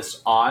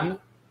Thomas on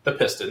the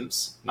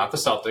Pistons, not the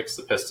Celtics,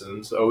 the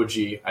Pistons, OG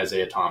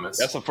Isaiah Thomas.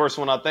 That's the first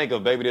one I think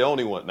of, baby, the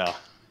only one now.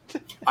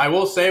 I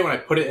will say when I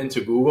put it into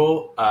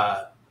Google,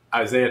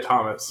 Isaiah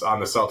Thomas on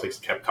the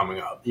Celtics kept coming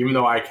up. Even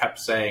though I kept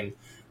saying,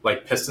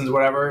 like, Pistons,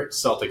 whatever,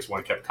 Celtics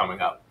one kept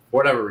coming up for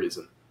whatever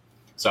reason.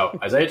 So,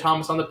 Isaiah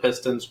Thomas on the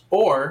Pistons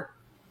or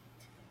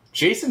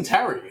Jason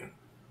Terry.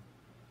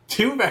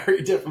 Two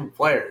very different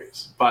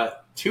players,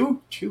 but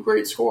two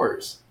great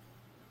scorers.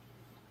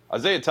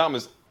 Isaiah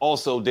Thomas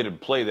also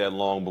didn't play that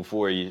long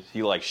before he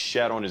like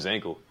shat on his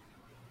ankle.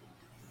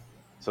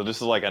 So this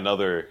is like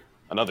another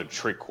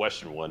trick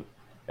question one.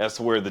 As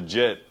to where the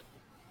Jet,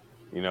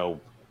 10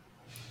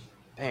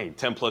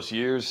 plus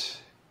years,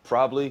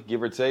 probably,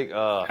 give or take.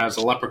 Has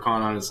a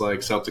leprechaun on his leg,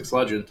 Celtics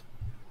legend.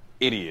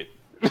 Idiot.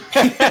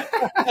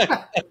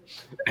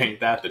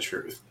 Ain't that the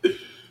truth?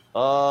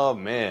 Oh,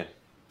 man.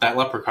 That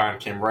leprechaun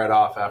came right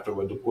off after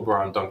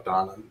LeBron dunked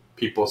on him.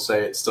 People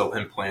say it's still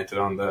implanted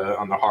on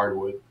the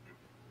hardwood.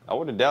 I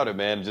wouldn't doubt it,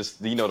 man.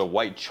 Just, the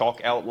white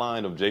chalk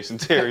outline of Jason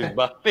Terry's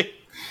body.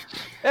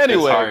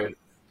 Anyway,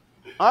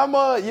 I'm,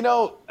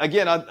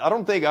 again, I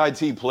don't think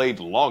IT played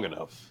long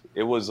enough.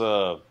 It was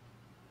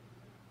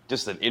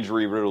just an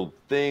injury-riddled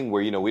thing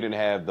where, we didn't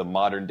have the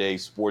modern-day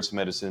sports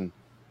medicine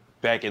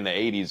back in the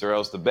 80s, or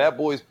else the Bad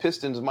Boys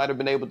Pistons might have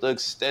been able to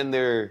extend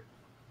their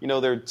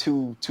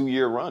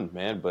two-year run,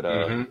 man. But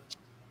I'm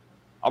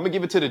going to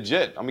give it to the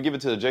Jet. I'm going to give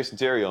it to Jason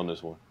Terry on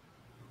this one.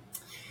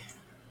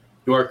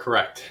 You are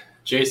correct.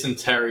 Jason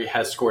Terry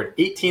has scored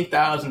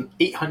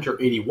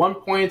 18,881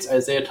 points.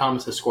 Isaiah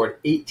Thomas has scored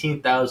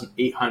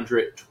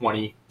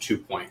 18,822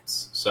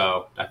 points.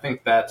 So I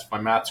think that's, my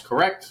math's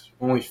correct,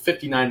 only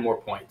 59 more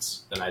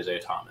points than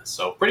Isaiah Thomas.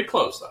 So pretty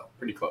close, though.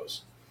 Pretty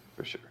close.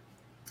 For sure.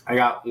 I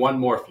got one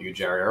more for you,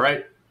 Jerry, all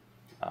right?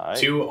 All right.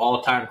 Two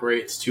all-time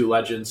greats, two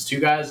legends, two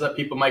guys that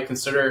people might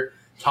consider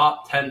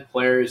top 10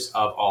 players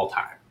of all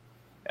time.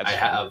 I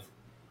have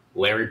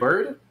Larry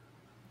Bird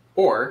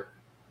or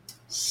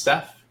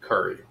Steph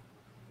Curry.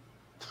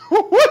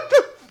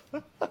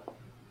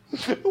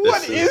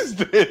 What is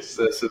this?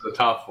 This is a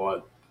tough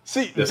one.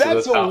 See,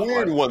 that's a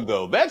weird one,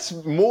 though. That's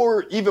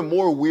even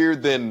more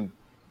weird than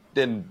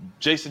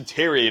Jason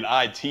Terry and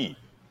IT.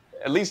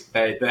 At least,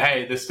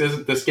 hey,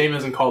 this game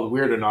isn't called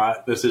Weird or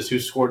Not. This is who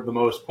scored the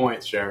most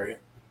points, Jerry.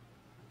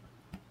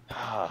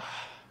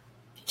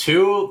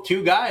 Two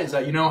guys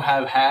that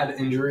have had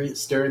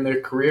injuries during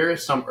their career,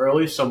 some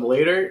early, some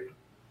later,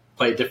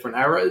 play different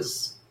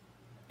eras,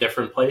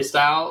 different play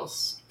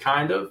styles,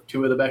 kind of.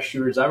 Two of the best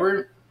shooters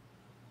ever.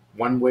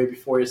 One way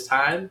before his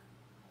time.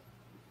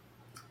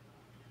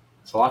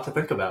 It's a lot to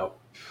think about.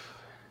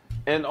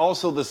 And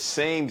also the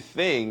same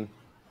thing.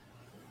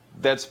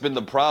 That's been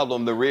the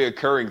problem, the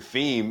reoccurring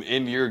theme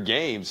in your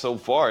game so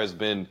far has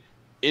been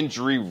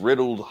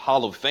injury-riddled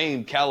Hall of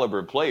Fame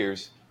caliber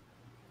players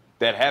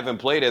that haven't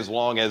played as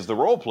long as the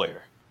role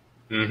player.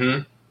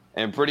 Mm-hmm.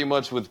 And pretty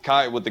much with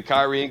the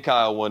Kyrie and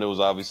Kyle one, it was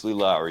obviously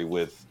Lowry.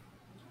 With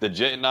the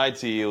Jet and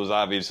IT, it was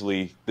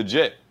obviously the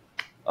Jet.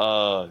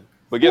 But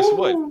guess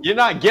what? You're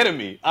not getting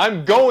me.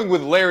 I'm going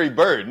with Larry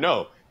Bird.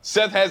 No,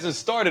 Seth hasn't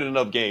started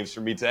enough games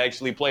for me to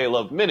actually play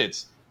enough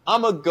minutes.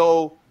 I'm going to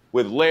go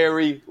with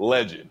Larry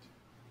Legend.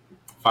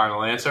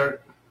 Final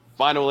answer?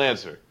 Final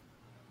answer.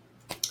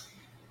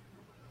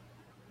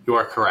 You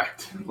are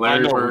correct.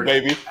 Larry Bird,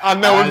 baby. I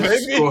know it,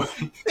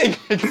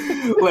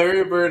 baby.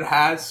 Larry Bird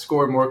has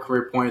scored more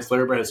career points.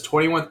 Larry Bird has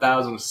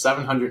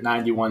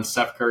 21,791.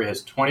 Steph Curry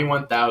has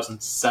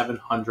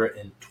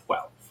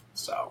 21,712.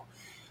 So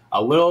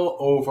a little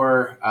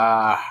over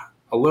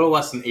a little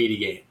less than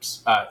 80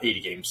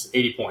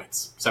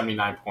 points,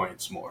 79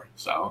 points more.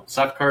 So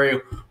Steph Curry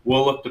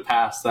will look to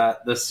pass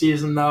that this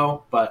season,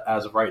 though. But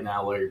as of right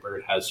now, Larry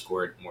Bird has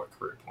scored more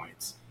career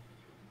points.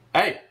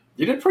 Hey,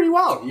 you did pretty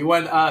well. You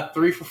went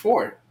 3 for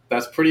 4.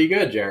 That's pretty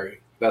good,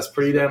 Jerry. That's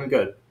pretty damn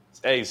good.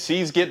 Hey,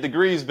 C's get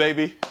degrees,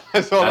 baby.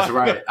 That's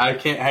right. I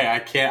can't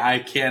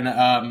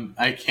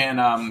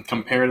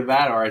compare to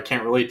that, or I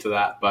can't relate to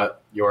that.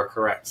 But you're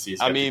correct. C's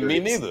get me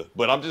degrees. neither.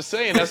 But I'm just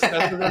saying that's what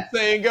that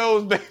saying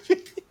goes,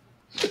 baby.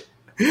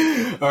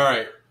 All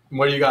right,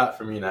 what do you got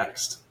for me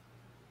next?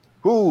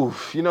 Ooh,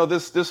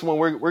 this one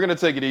we're gonna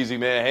take it easy,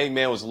 man.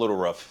 Hangman was a little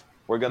rough.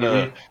 We're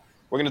gonna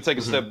take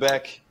a step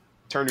back,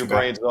 turn your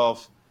brains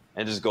off,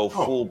 and just go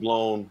full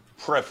blown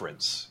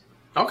preference.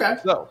 Okay.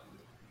 So,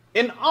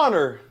 in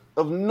honor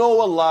of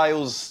Noah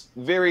Lyles'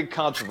 very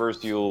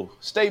controversial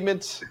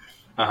statement,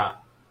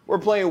 we're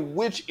playing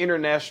which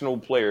international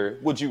player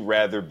would you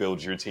rather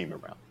build your team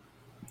around?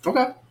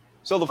 Okay.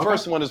 So the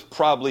first one is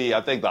probably,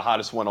 I think, the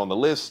hottest one on the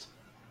list,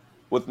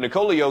 with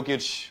Nikola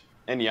Jokic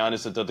and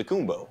Giannis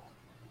Antetokounmpo.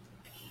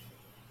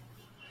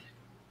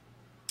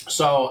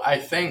 So I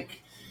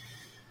think,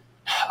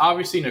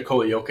 obviously,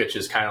 Nikola Jokic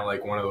is kind of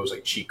like one of those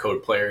like cheat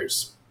code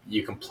players.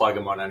 You can plug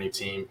him on any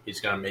team. He's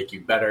going to make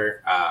you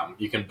better.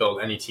 You can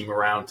build any team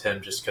around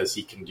him just because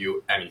he can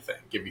do anything.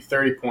 Give you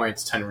 30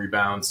 points, 10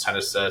 rebounds, 10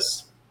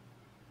 assists.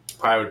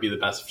 Probably would be the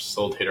best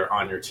facilitator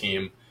on your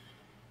team.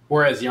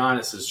 Whereas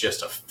Giannis is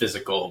just a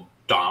physical,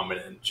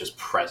 dominant, just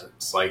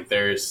presence. Like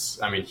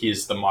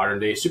he's the modern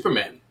day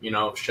Superman.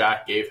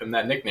 Shaq gave him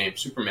that nickname,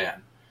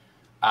 Superman.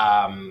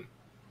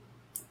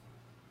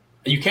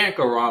 You can't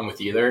go wrong with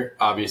either.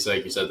 Obviously,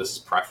 like you said, this is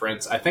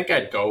preference. I think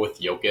I'd go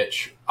with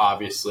Jokic.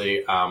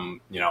 Obviously, two-time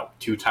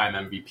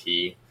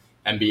MVP,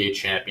 NBA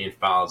champion,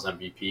 Finals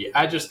MVP.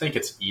 I just think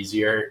it's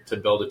easier to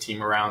build a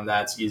team around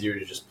that. It's easier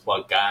to just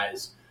plug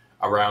guys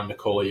around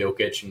Nikola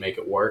Jokic and make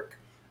it work.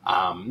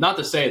 Not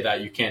to say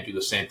that you can't do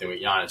the same thing with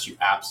Giannis. You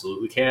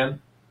absolutely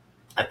can.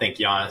 I think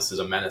Giannis is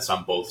a menace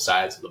on both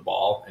sides of the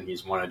ball, and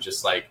he's one of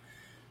those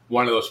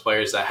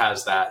players that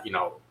has that,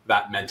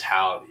 that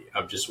mentality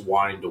of just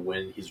wanting to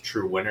win. He's a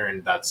true winner,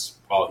 and that's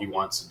all he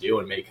wants to do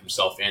and make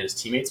himself and his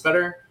teammates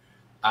better.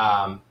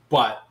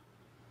 But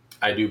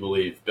I do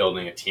believe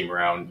building a team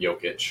around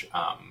Jokic,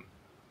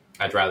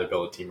 I'd rather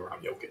build a team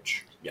around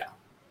Jokic. Yeah.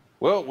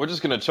 Well, we're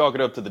just going to chalk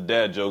it up to the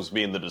dad jokes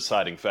being the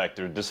deciding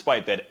factor,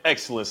 despite that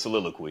excellent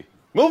soliloquy.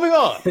 Moving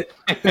on. All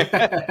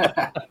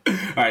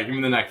right, give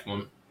me the next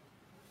one.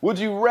 Would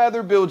you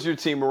rather build your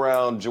team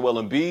around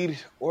Joel Embiid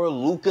or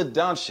Luka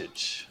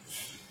Doncic?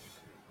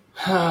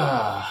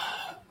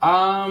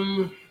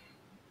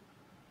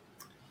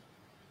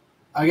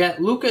 Again,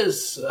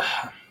 Luka's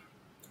a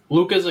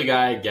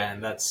guy,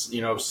 again, that's,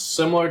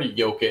 similar to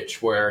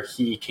Jokic, where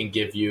he can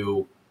give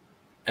you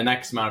an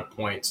X amount of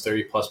points,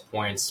 30-plus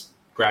points,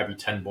 grab you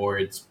 10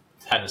 boards,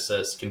 10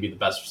 assists, can be the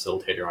best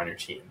facilitator on your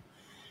team.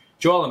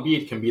 Joel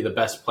Embiid can be the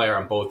best player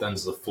on both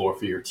ends of the floor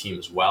for your team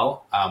as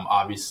well.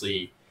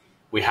 Obviously,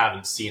 we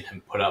haven't seen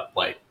him put up,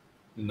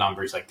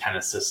 numbers like 10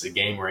 assists a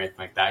game or anything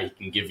like that. He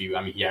can give you,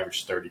 he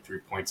averaged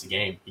 33 points a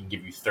game. He can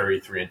give you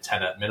 33 and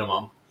 10 at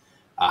minimum,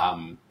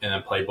 and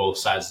then play both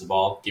sides of the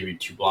ball, give you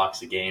 2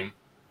 blocks a game.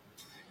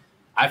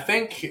 I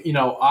think,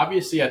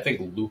 obviously, I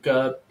think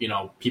Luka,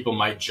 people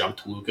might jump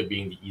to Luka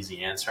being the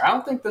easy answer. I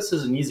don't think this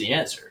is an easy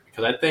answer,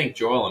 because I think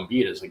Joel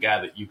Embiid is a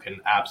guy that you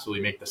can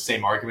absolutely make the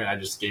same argument I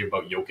just gave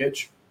about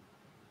Jokic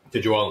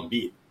to Joel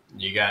Embiid.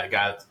 You got a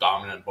guy that's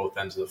dominant on both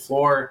ends of the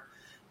floor,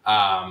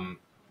 has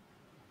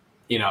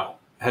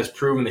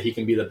proven that he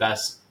can be the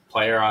best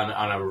player on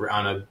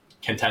a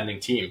contending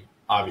team.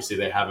 Obviously,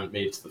 they haven't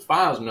made it to the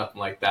finals or nothing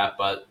like that,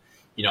 but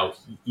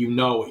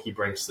what he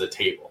brings to the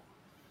table.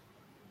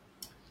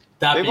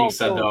 That being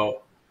said,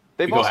 though,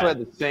 they've also had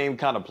the same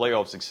kind of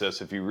playoff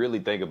success if you really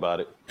think about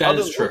it. That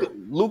is true.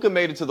 Luka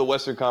made it to the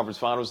Western Conference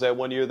Finals that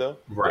one year, though.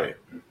 Right.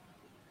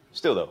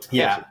 Still, though.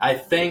 Yeah, I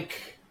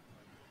think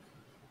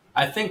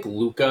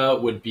Luka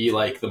would be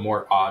the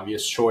more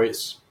obvious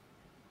choice,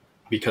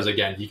 because,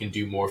 again, he can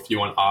do more if you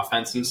want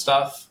offense and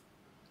stuff.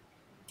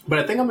 But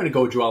I think I'm going to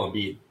go Joel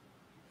Embiid.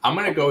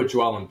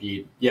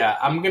 Yeah,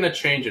 I'm going to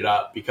change it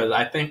up, because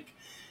I think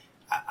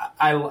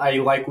I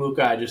like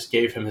Luka. I just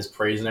gave him his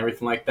praise and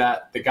everything like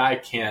that. The guy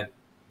can't,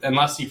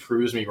 unless he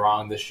proves me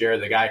wrong this year,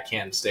 the guy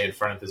can't stay in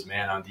front of his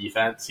man on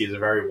defense. He's a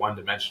very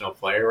one-dimensional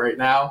player right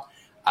now.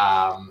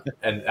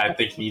 And I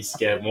think he needs to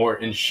get more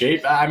in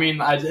shape.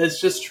 It's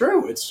just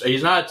true.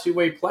 He's not a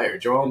two-way player.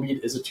 Joel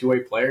Embiid is a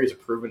two-way player. He's a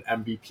proven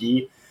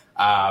MVP.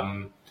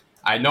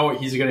 I know what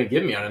he's going to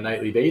give me on a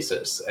nightly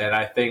basis, and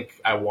I think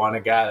I want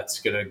a guy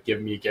that's going to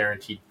give me a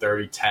guaranteed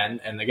 30-10.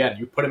 And again,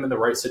 you put him in the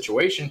right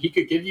situation, he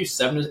could give you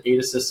 7 to 8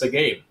 assists a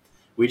game.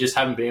 We just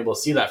haven't been able to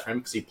see that from him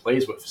because he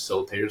plays with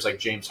facilitators like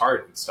James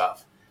Harden and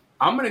stuff.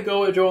 I'm going to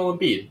go with Joel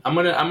Embiid. I'm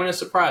going to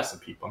surprise some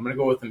people. I'm going to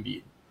go with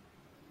Embiid.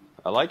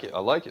 I like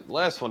it.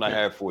 Last one I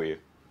have for you.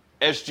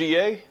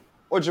 SGA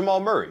or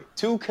Jamal Murray?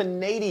 2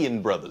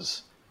 Canadian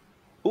brothers.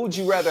 Who would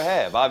you rather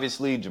have?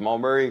 Obviously, Jamal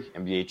Murray,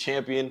 NBA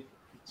champion,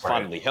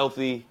 finally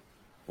healthy.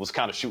 was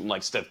kind of shooting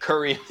like Steph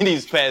Curry in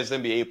these past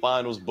NBA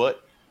finals.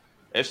 But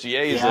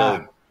SGA is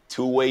a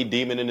two-way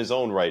demon in his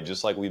own right,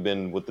 just like we've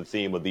been with the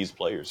theme of these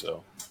players.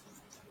 So.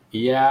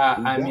 Yeah,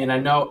 I mean, I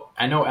know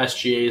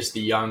SGA is the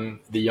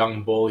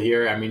young bull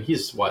here. I mean,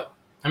 he's what?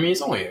 I mean,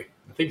 he's only,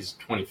 I think he's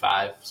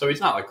 25, so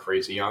he's not like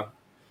crazy young.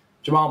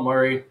 Jamal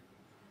Murray,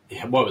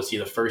 what was he,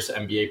 the first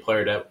NBA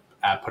player to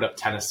put up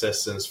 10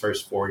 assists in his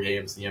first 4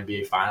 games in the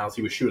NBA Finals?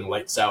 He was shooting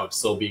lights out and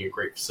still being a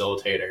great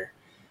facilitator.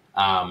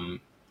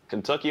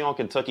 Kentucky on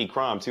Kentucky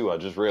crime, too. I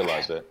just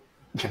realized that.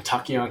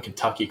 Kentucky on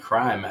Kentucky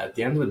crime. At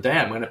the end of the day,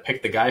 I'm going to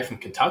pick the guy from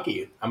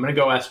Kentucky. I'm going to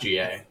go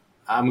SGA.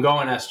 I'm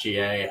going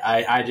SGA.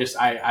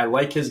 I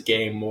like his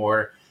game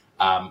more.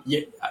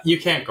 You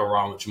can't go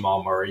wrong with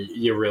Jamal Murray.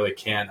 You really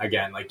can't.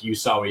 Again, like you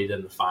saw what he did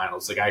in the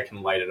finals. The guy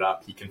can light it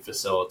up. He can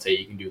facilitate.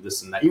 He can do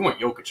this and that. You want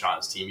Jokic on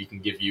his team. He can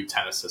give you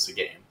 10 assists a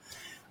game.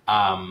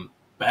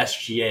 But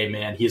SGA,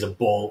 man, he's a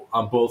bull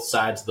on both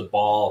sides of the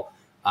ball.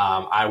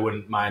 I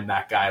wouldn't mind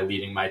that guy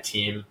leading my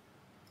team.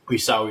 We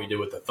saw what he did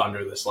with the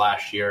Thunder this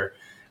last year.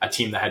 A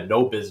team that had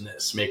no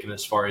business making it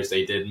as far as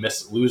they did,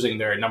 losing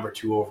their number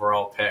 2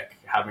 overall pick,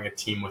 having a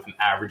team with an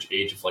average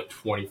age of like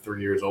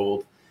 23 years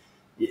old.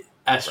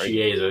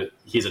 SGA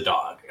he's a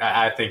dog.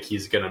 I think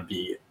he's going to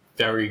be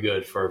very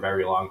good for a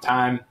very long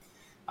time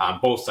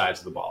on both sides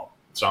of the ball.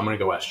 So I'm going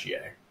to go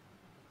SGA.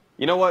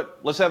 You know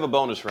what? Let's have a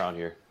bonus round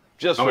here,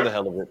 just for the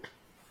hell of it.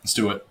 Let's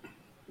do it.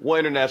 What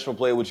international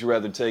player would you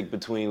rather take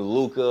between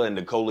Luka and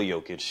Nikola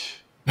Jokic?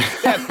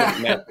 That's what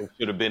the matchup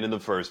should have been in the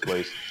first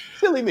place.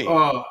 Silly me.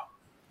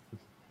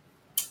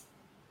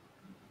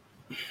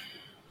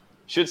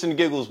 Shits and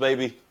giggles,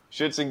 baby.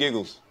 Shits and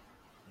giggles.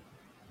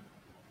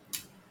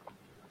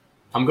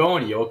 I'm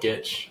going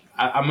Jokic.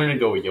 I'm going to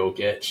go with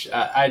Jokic.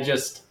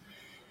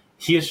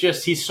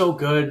 He's so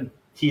good.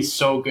 He's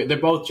so good. They're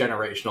both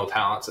generational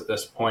talents at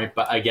this point.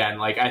 But again,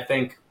 like I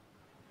think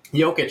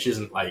Jokic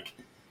isn't like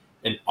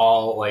an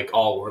all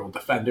world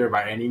defender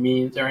by any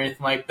means or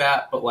anything like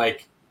that. But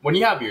like when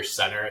you have your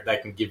center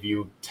that can give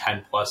you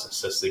 10 plus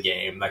assists a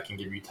game, that can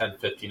give you 10,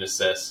 15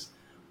 assists,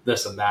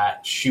 this and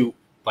that, shoot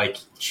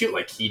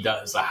like he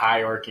does, the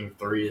high arcing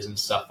threes and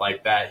stuff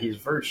like that. He's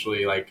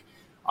virtually like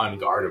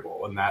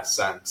unguardable in that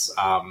sense.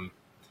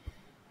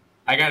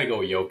 I got to go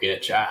with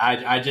Jokic.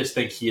 I just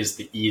think he is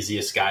the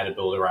easiest guy to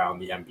build around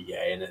the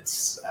NBA, and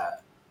it's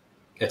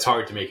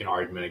hard to make an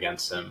argument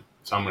against him.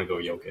 So I'm going to go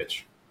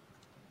Jokic.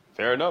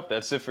 Fair enough.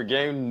 That's it for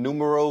game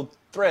numero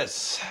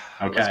tres.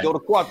 Okay. Let's go to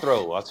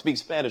cuatro. I speak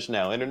Spanish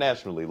now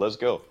internationally. Let's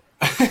go.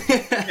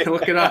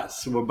 Look at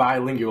us. We're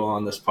bilingual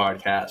on this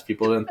podcast.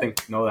 People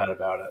didn't know that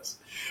about us.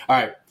 All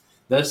right.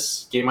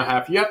 This game I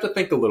have, you have to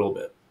think a little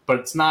bit, but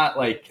it's not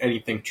like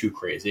anything too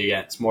crazy.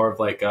 Again, it's more of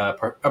like a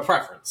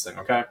preference thing,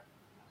 okay?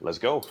 Let's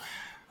go.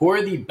 Who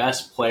are the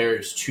best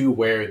players to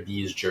wear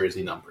these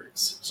jersey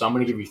numbers? So I'm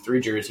going to give you 3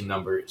 jersey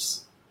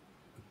numbers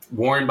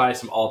worn by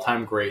some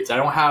all-time greats. I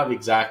don't have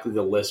exactly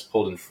the list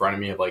pulled in front of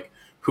me of like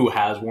who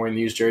has worn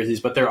these jerseys,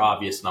 but they're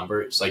obvious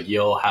numbers. Like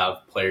you'll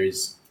have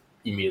players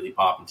immediately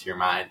pop into your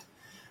mind.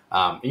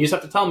 And you just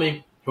have to tell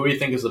me who do you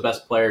think is the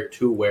best player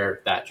to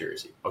wear that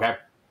jersey, okay?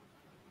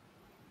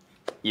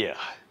 Yeah,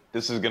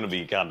 this is going to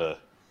be kind of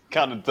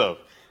tough.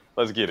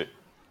 Let's get it.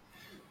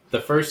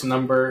 The first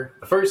number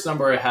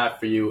I have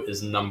for you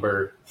is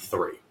number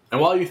 3. And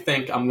while you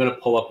think, I'm going to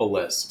pull up a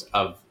list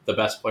of the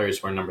best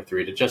players wearing number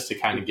 3 to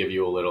kind of give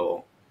you a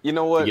little. You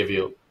know what?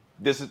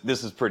 This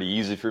is pretty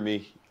easy for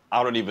me.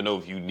 I don't even know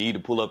if you need to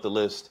pull up the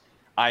list.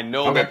 I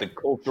know that the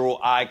cultural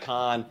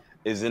icon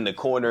is in the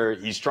corner.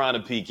 He's trying to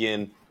peek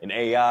in an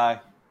AI,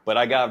 but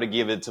I got to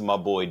give it to my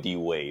boy D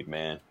Wade,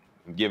 man.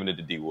 I'm giving it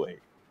to D Wade.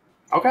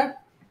 Okay.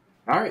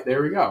 All right,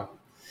 there we go.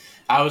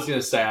 I was going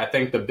to say, I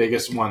think the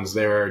biggest ones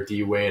there are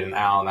D Wade and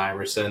Allen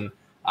Iverson.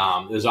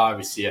 There's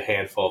obviously a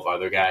handful of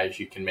other guys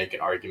you can make an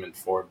argument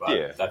for, but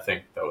yeah. I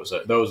think those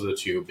are the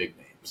 2 big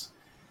names.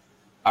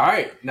 All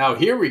right, now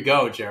here we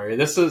go, Jerry. I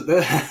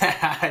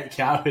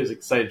was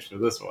excited for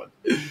this one.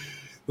 The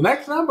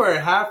next number I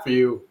have for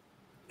you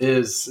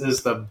is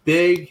the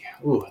big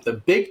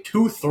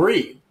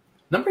 2-3,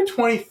 number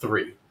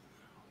 23,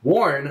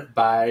 worn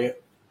by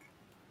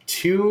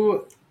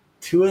two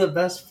of the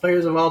best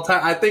players of all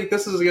time. I think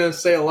this is going to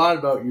say a lot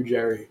about you,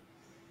 Jerry.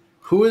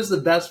 Who is the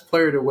best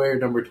player to wear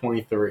number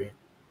 23?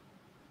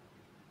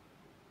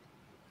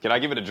 Can I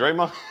give it to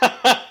Draymond?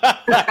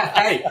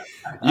 Hey,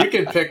 you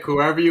can pick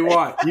whoever you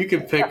want. You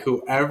can pick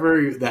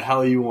whoever the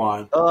hell you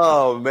want.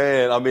 Oh,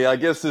 man. I mean, I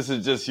guess this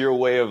is just your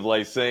way of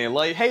like saying,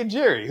 like, hey,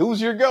 Jerry,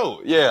 who's your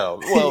GOAT? Yeah.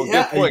 Well,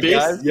 guess what,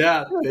 guys?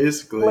 Yeah,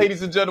 basically.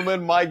 Ladies and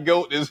gentlemen, my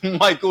GOAT is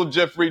Michael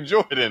Jeffrey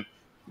Jordan.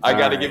 I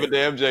got to give it to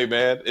MJ,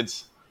 man.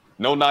 It's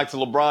no knock to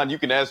LeBron. You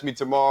can ask me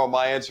tomorrow.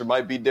 My answer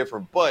might be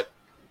different. But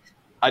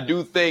I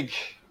do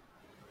think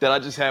that I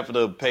just have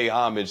to pay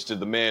homage to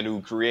the man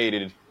who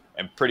created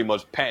and pretty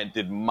much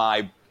patented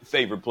my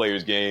favorite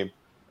player's game,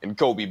 and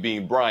Kobe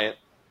being Bryant.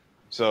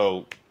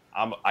 So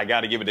I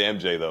got to give it to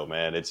MJ, though,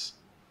 man. It's,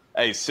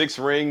 6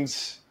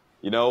 rings,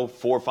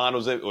 4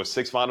 finals or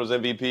 6 finals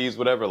MVPs,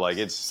 whatever. Like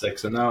it's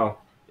 6-0.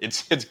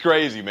 It's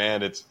crazy,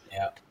 man.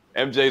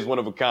 MJ's one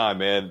of a kind,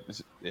 man.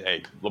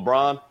 Hey,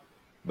 LeBron,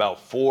 about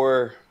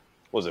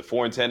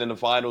 4-10 in the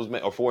finals,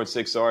 man, or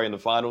 4-6, sorry, in the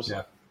finals.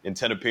 Yeah. In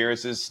 10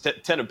 appearances.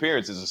 10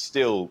 appearances is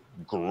still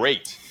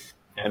great.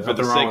 Yeah, and for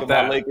the nothing wrong sake with of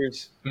my that.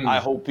 Lakers, I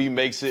hope he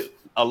makes it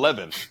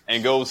 11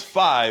 and goes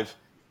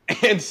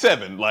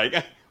 5-7,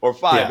 like, or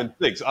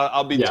 5-6.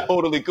 I'll be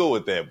totally cool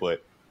with that.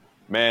 But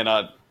man,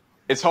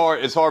 it's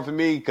hard. It's hard for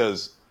me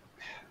because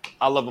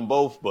I love them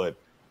both, but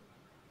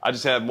I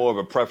just have more of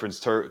a preference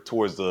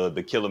towards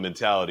the killer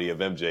mentality of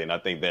MJ, and I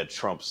think that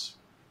trumps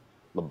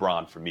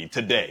LeBron for me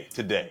today.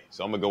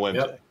 So I'm gonna go MJ.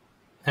 Yep.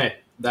 Hey,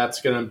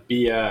 that's gonna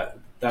be a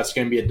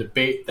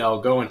debate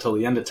that'll go until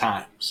the end of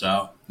time.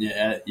 So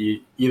yeah,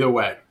 either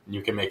way,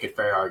 you can make a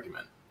fair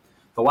argument.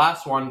 The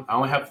last one, I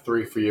only have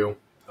 3 for you.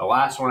 The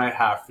last one I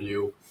have for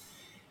you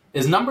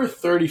is number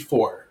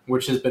 34,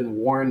 which has been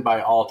worn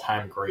by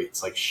all-time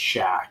greats like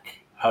Shaq,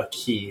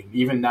 Hakeem,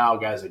 even now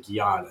guys like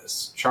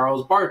Giannis,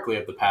 Charles Barkley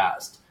of the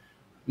past.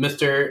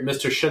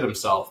 Mr. Shit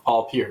himself,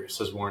 Paul Pierce,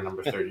 has worn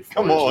number 34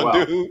 Come on, as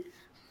well. dude.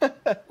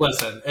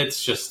 Listen,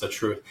 it's just the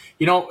truth.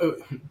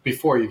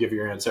 Before you give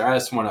your answer, I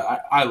just want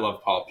to... I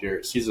love Paul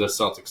Pierce. He's a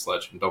Celtics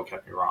legend, don't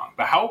get me wrong.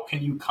 But how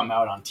can you come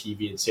out on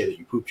TV and say that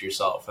you pooped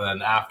yourself and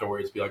then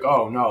afterwards be like,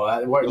 oh, no,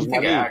 you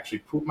think I actually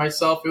pooped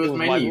myself? It was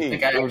my knee. You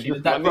think I actually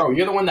did that? Bro,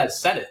 you're the one that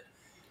said it.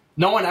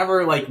 No one ever,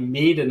 it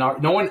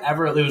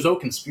was no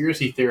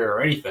conspiracy theory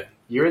or anything.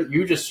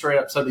 You just straight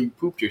up said that you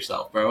pooped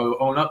yourself, bro.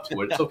 Own up to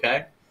it. It's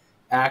okay.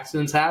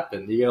 Accidents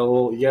happen.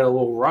 You get a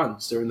little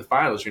runs during the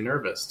finals. You're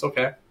nervous. It's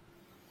okay.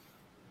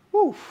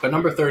 Woo. But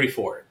number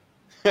 34.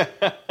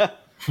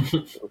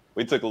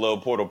 We took a little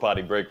portal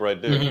potty break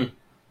right there.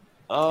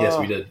 Mm-hmm. Yes,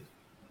 we did.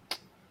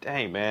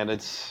 Dang, man,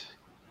 that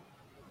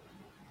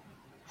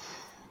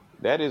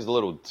is a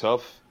little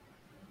tough.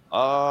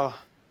 Damn.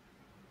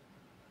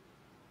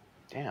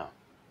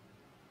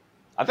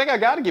 I think I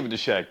got to give it to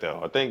Shaq,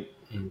 though.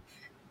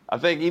 I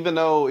think even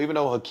though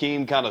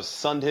Hakeem kind of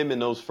sunned him in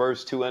those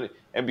first 2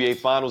 NBA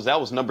Finals,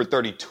 that was number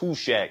 32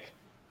 Shaq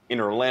in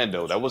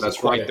Orlando. That wasn't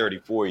quite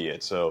 34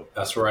 yet. So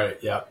that's right.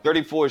 Yeah.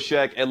 34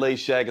 Shaq, LA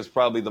Shaq is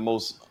probably the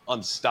most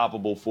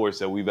unstoppable force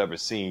that we've ever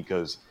seen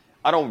because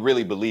I don't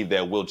really believe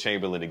that Wilt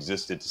Chamberlain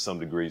existed to some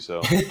degree. So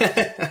I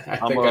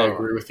think I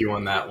agree with you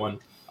on that one.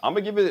 I'm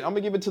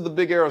gonna give it to the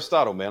big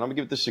Aristotle, man. I'm gonna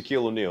give it to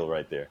Shaquille O'Neal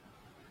right there.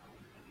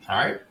 All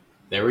right,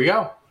 there we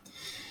go.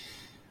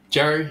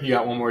 Jerry, you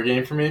got one more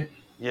game for me?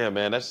 Yeah,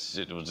 man,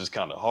 it was just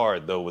kind of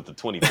hard though with the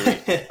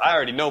 23. I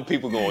already know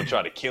people going to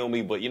try to kill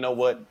me, but you know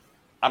what?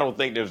 I don't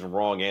think there's a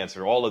wrong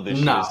answer. All of this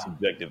shit is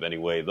subjective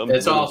anyway.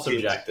 It's all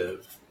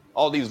subjective.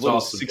 All these little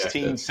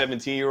 16,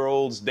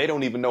 17-year-olds, they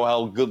don't even know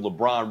how good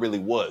LeBron really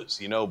was,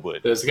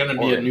 but there's going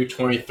to be a new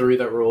 23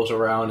 that rolls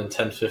around in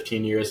 10,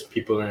 15 years.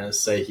 People are going to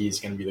say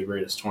he's going to be the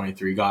greatest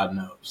 23. God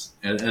knows.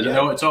 And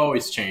it's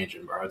always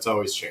changing, bro. It's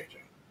always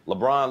changing.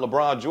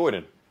 LeBron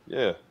Jordan.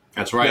 Yeah.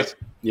 That's right.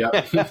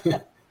 Yep.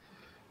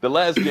 The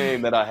last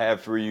game that I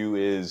have for you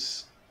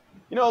is,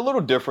 a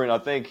little different. I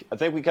think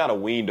we kind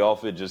of weaned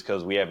off it just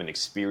because we haven't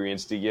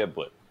experienced it yet,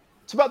 but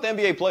it's about the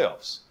NBA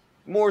playoffs.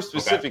 More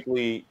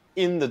specifically,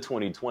 in the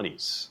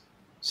 2020s.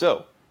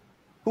 So,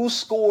 who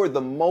scored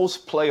the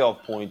most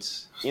playoff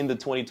points in the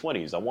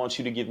 2020s? I want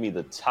you to give me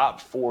the top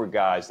 4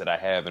 guys that I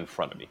have in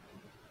front of me.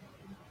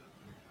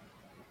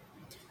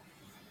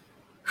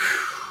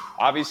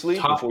 Obviously,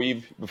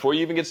 before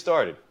you even get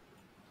started,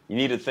 you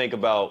need to think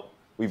about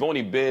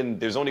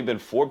there's only been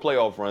 4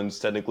 playoff runs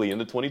technically in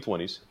the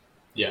 2020s.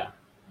 Yeah.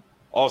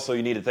 Also,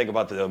 you need to think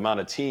about the amount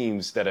of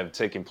teams that have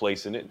taken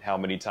place in it, how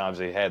many times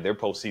they had their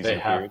postseason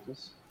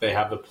appearances. They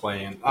have the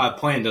play-in.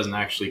 Play-in doesn't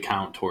actually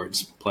count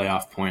towards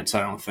playoff points,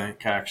 I don't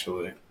think,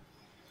 actually.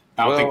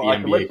 I don't think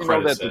the NBA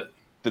credits it.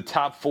 The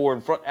top 4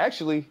 in front,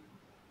 actually,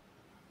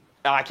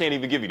 I can't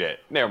even give you that.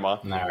 Never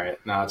mind. All right.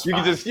 No, it's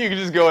fine. You can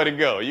just go ahead and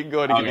go. You can go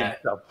ahead and give me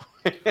the top.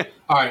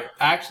 All right.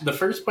 Actually, the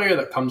first player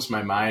that comes to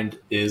my mind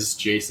is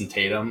Jason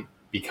Tatum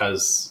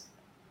because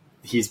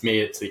he's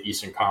made it to the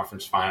Eastern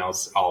Conference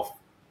Finals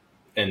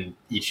in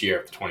each year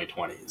of the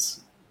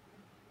 2020s.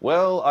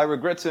 Well, I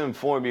regret to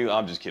inform you.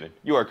 I'm just kidding.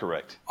 You are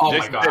correct. Oh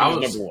Jason my God! I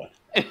was number 1.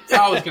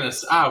 I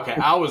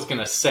was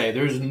gonna say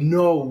there's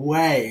no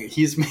way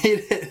he's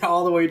made it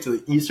all the way to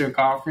the Eastern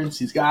Conference.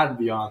 He's got to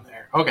be on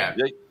there. Okay.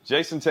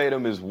 Jason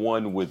Tatum is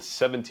 1 with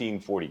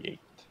 1748.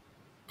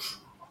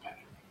 Okay,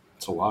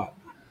 it's a lot.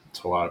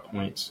 It's a lot of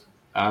points.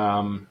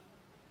 I'm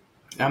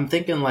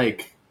thinking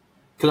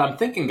because I'm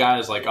thinking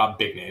guys like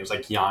big names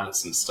like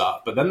Giannis and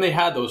stuff. But then they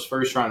had those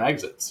first round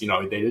exits. They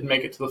didn't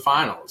make it to the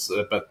finals,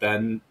 but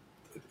then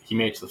he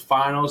made it to the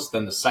finals.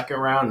 Then the second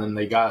round, and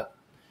they got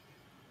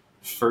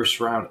first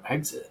round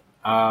exit.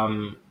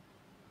 Then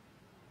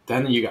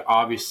you got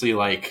obviously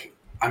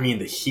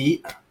the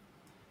Heat.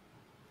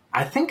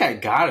 I think I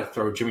gotta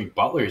throw Jimmy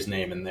Butler's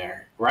name in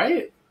there,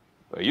 right?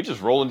 Well, you're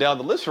just rolling down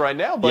the list right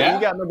now, but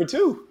you got number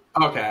 2.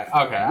 Okay.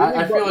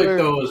 I feel like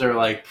those are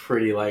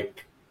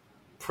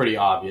pretty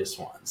obvious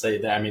ones.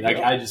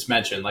 I just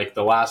mentioned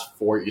the last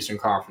 4 Eastern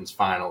Conference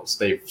Finals.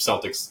 He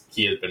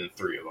has been in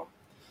 3 of them.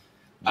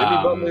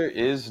 Jimmy Butler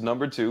is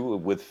number 2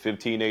 with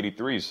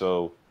 1583,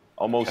 so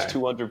almost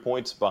 200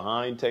 points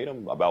behind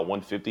Tatum, about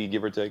 150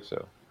 give or take.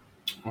 So,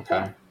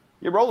 okay,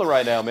 you're rolling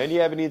right now, man.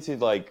 You haven't even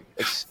to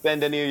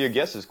expend any of your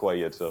guesses quite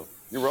yet, so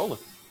you're rolling.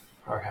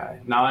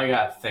 Okay, now I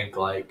gotta think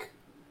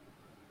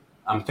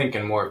I'm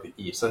thinking more of the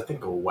East. I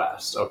think of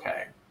West.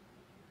 Okay,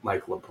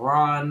 like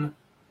LeBron.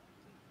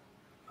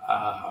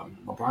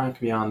 LeBron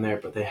could be on there,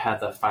 but they had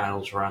the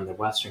finals run, the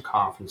Western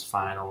Conference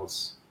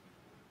Finals.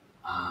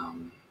 Not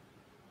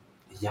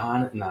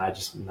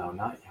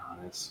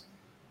Giannis.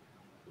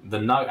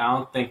 I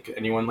don't think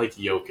anyone like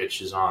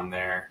Jokic is on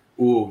there.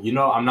 Ooh,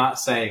 I'm not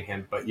saying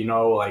him, but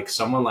like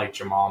someone like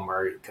Jamal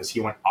Murray, because he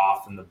went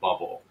off in the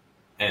bubble,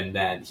 and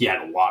then he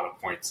had a lot of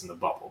points in the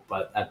bubble,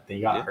 but he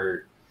got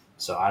hurt,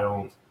 so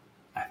I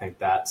think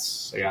I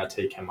gotta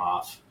take him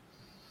off.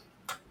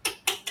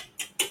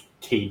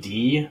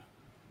 KD.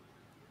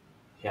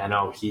 Yeah,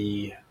 no,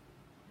 he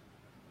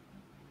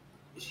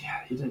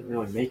didn't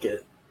really make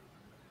it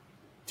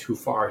too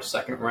far.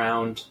 Second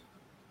round,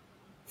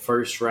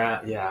 first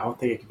round. Yeah, I don't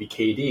think it could be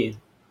KD.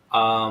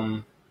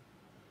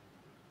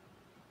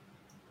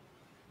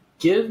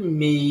 Give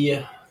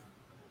me.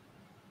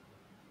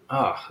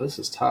 Oh, this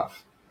is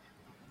tough.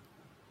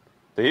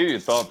 To hear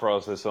your thought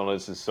process on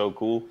this is so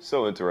cool,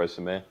 so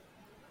interesting, man.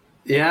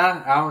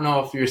 Yeah, I don't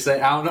know if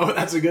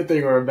that's a good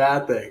thing or a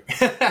bad thing.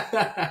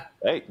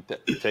 Hey,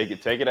 take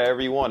it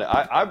however you want.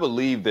 I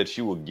believe that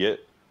you will get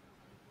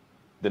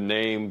the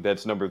name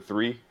that's number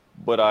 3,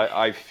 but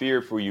I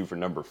fear for you for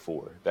number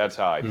 4. That's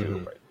how I feel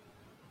right.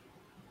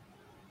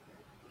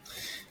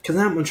 Because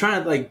I'm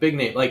trying to big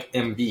name like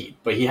Embiid,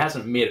 but he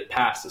hasn't made it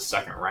past the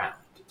second round,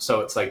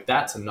 so it's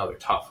that's another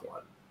tough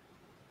one.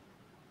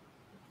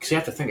 Because you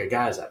have to think of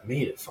guys that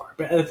made it far,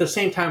 but at the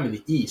same time in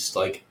the East,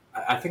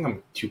 I think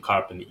I'm too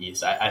caught up in the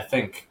East. I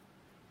think.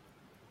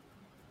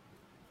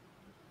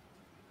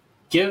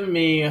 Give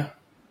me.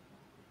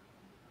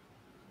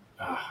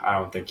 I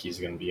don't think he's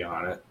going to be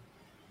on it.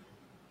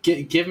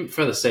 Give him,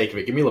 for the sake of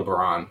it, give me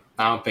LeBron.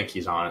 I don't think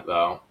he's on it,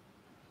 though.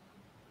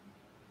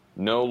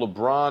 No,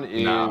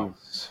 LeBron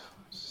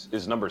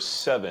is number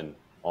 7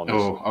 on this.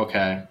 Oh,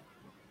 okay.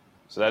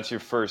 So that's your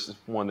first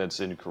one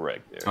that's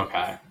incorrect there.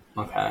 Okay.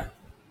 All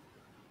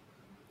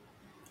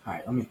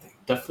right, let me think.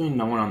 Definitely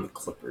no one on the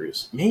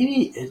Clippers.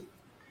 Maybe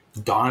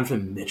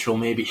Donovan Mitchell,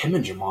 maybe him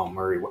and Jamal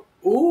Murray.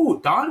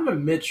 Ooh,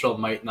 Donovan Mitchell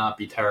might not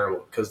be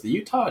terrible because the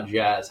Utah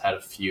Jazz had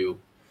a few.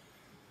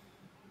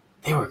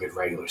 They were a good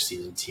regular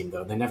season team,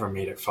 though. They never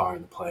made it far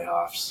in the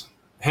playoffs.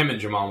 Him and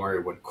Jamal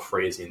Murray went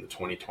crazy in the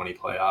 2020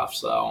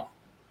 playoffs, though.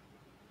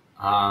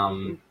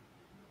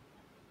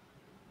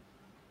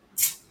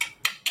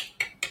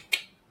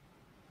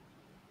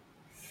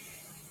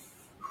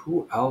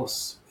 Who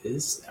else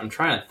is? I'm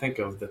trying to think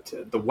of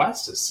the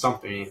West is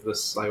something.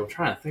 I'm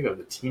trying to think of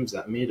the teams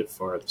that made it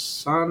far. The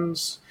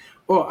Suns.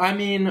 Well, I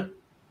mean,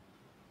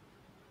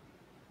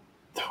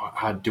 they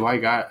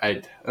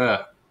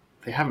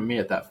haven't made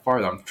it that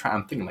far. Though.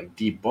 I'm thinking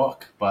D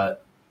Book,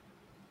 but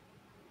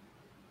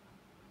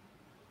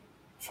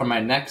for my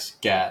next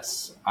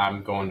guess,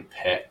 I'm going to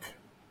pick.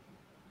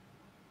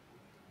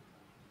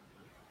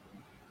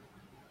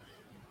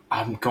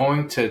 I'm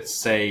going to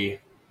say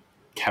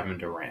Kevin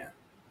Durant.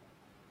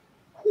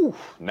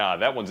 Nah,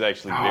 that one's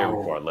actually very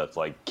far left.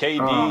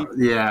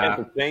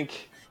 KD,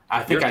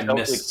 I think I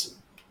missed.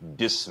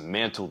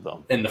 Dismantled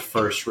them in the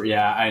first.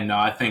 Yeah, I know.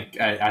 I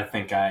think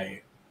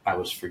I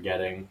was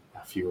forgetting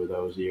a few of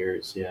those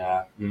years.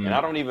 Yeah, and I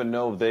don't even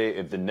know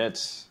if the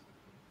Nets,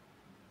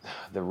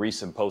 the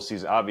recent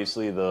postseason,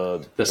 obviously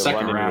the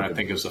second round, I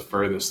think is the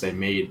furthest they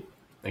made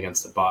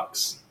against the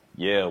Bucks.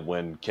 Yeah,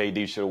 when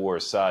KD should have wore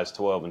a size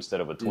 12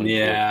 instead of a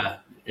 24.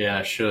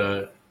 Yeah,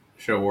 should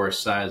have wore a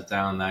size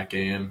down that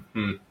game.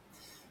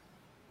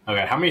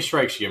 Okay, how many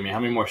strikes you give me? How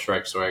many more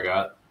strikes do I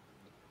got?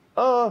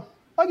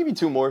 I'll give you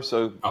 2 more,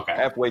 so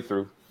halfway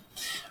through.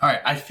 All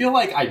right, I feel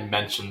like I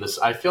mentioned this.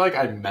 I feel like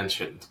I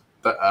mentioned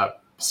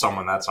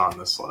someone that's on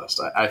this list.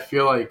 I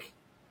feel like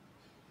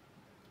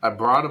I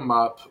brought him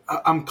up.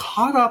 I'm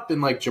caught up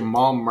in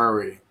Jamal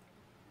Murray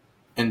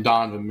and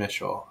Donovan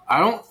Mitchell. I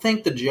don't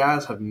think the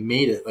Jazz have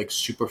made it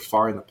super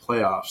far in the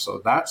playoffs, so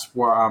that's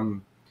where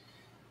I'm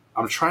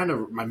trying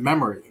to. My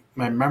memory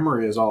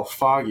is all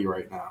foggy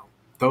right now.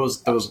 There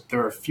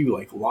are a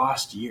few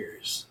lost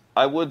years.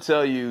 I would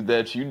tell you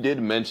that you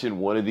did mention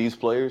one of these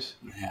players.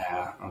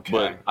 Yeah, okay.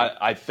 But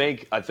I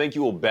think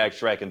you will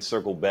backtrack and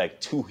circle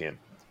back to him.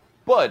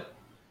 But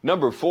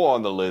number 4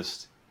 on the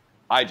list,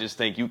 I just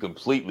think you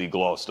completely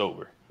glossed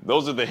over.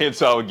 Those are the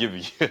hints I would give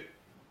you.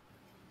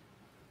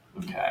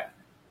 Okay.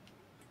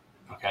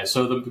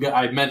 So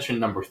I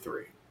mentioned number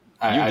 3.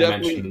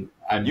 You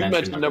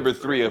mentioned number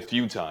 3 a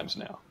few times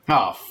now.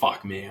 Oh,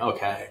 fuck me.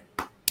 Okay.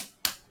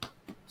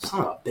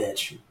 Son of a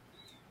bitch.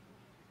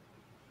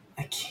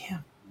 I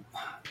can't.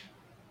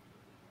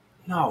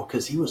 No,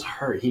 because he was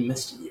hurt. He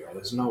missed a year.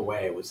 There's no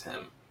way it was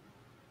him.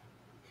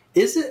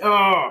 Is it?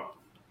 Oh.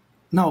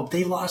 No,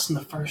 they lost in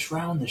the first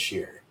round this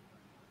year.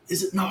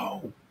 Is it?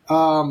 No.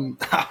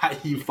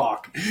 You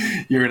fuck.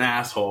 You're an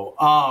asshole.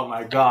 Oh,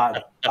 my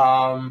God.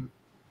 I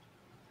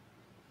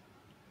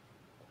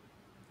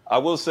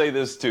will say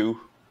this too.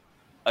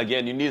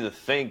 Again, you need to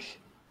think.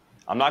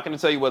 I'm not going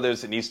to tell you whether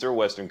it's an East or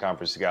Western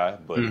Conference guy,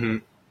 but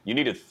you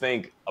need to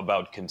think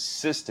about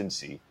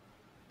consistency.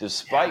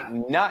 Despite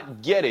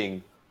not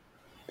getting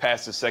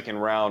past the second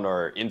round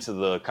or into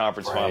the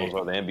conference finals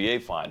or the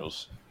NBA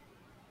finals,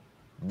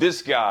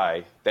 this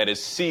guy that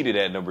is seated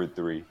at number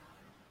 3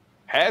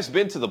 has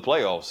been to the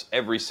playoffs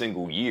every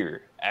single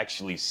year,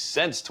 actually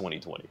since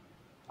 2020.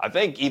 I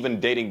think even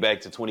dating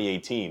back to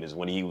 2018 is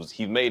when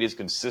he made his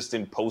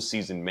consistent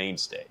postseason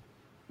mainstay,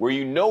 where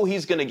you know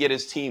he's going to get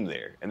his team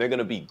there and they're going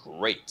to be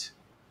great.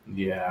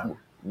 Yeah.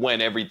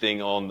 When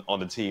everything on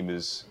the team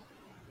is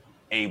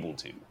able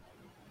to,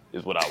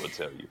 is what I would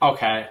tell you.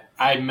 Okay,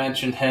 I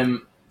mentioned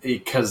him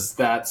because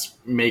that's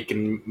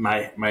making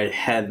my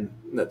head,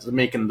 that's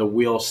making the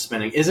wheels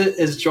spinning.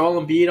 Is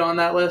Joel Embiid on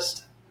that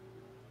list?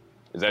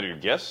 Is that your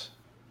guess?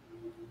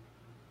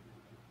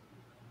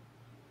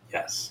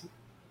 Yes.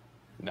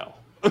 No.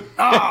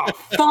 Oh,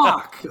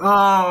 fuck.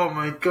 Oh,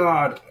 my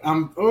God.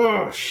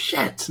 Oh,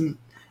 shit.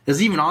 Is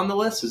he even on the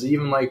list? Is he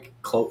even, like,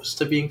 close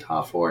to being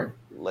top 4?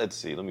 Let's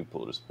see. Let me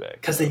pull this back.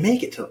 Because they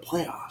make it to the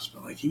playoffs,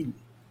 but, like,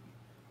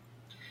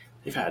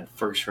 they've had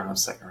first round,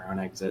 second round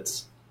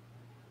exits.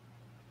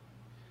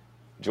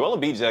 Joel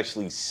Embiid's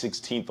actually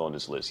 16th on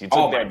this list. You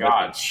took my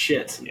God.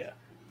 Shit. Yeah.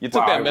 You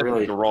took that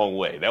method the wrong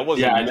way. That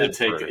wasn't. Yeah, I did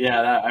take it.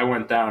 Yeah, I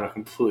went down a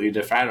completely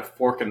different. I had a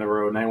fork in the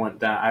road, and I went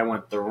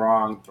the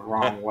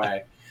wrong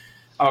way.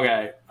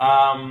 Okay.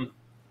 One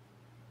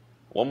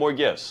more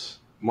guess.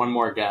 One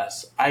more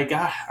guess.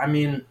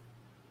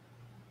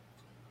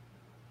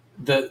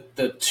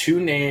 The two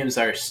names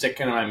that are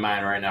sticking in my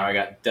mind right now, I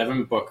got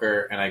Devin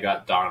Booker and I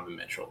got Donovan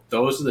Mitchell.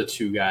 Those are the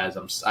two guys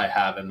I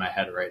have in my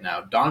head right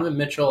now. Donovan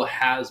Mitchell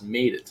has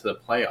made it to the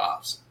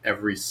playoffs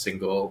every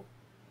single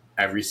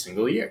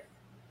year.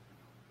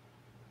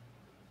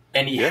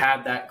 And he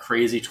had that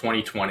crazy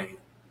 2020.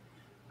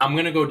 I'm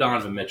gonna go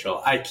Donovan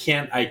Mitchell. I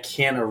can't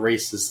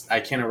erase this. I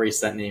can't erase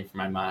that name from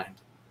my mind.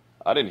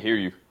 I didn't hear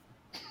you.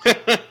 Fuck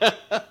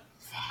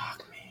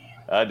me.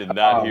 I did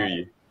not hear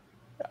you.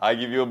 I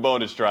give you a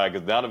bonus try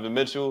because Donovan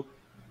Mitchell,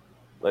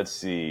 let's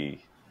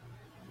see,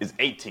 is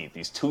 18th.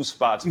 He's 2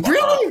 spots behind.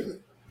 Really?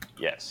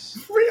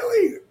 Yes.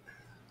 Really?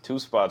 2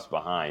 spots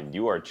behind.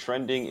 You are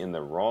trending in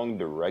the wrong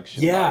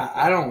direction. Yeah,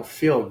 I don't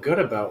feel good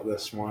about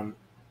this one.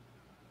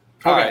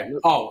 Okay. Right.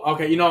 Oh,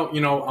 okay. You know,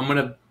 I'm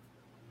gonna.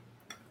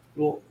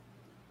 Well,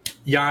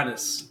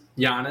 Giannis.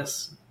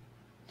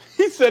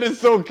 He said it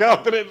so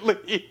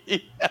confidently.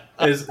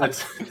 It's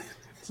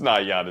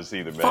not Giannis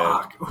either, man.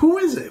 Fuck. Who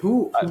is it?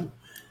 Who?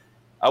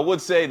 I would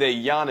say that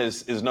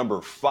Giannis is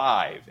number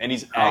 5, and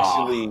he's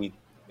actually,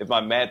 if my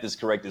math is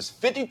correct, is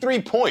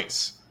 53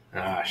 points.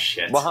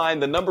 Shit.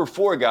 Behind the number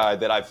 4 guy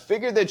that I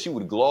figured that you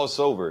would gloss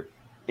over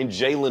in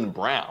Jaylen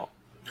Brown.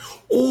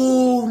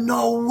 Oh,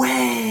 no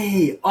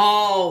way.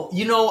 Oh,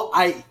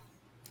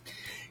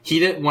 he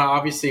didn't. Well,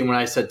 obviously, when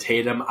I said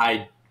Tatum,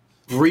 I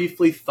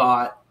briefly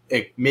thought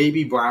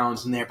maybe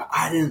Brown's in there, but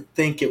I didn't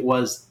think it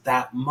was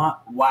that much.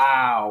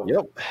 Wow.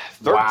 Yep.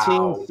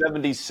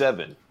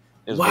 1377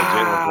 is what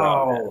Jaylen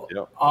Brown had.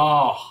 Yep.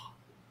 Oh,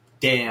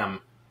 damn.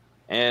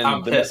 And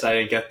I'm pissed I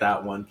didn't get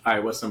that one. All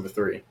right, what's number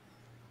 3?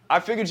 I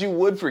figured you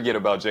would forget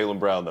about Jaylen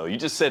Brown, though. You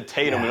just said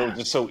Tatum, and it was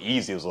just so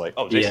easy. It was like,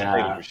 Jason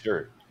Tatum for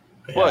sure.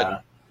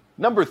 But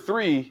number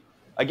 3,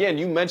 again,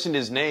 you mentioned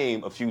his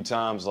name a few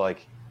times,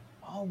 like,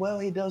 oh, well,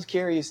 he does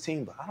carry his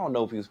team, but I don't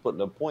know if he was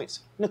putting up points.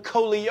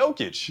 Nikola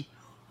Jokic.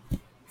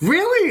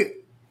 Really?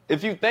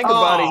 If you think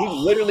about it, he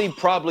literally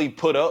probably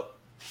put up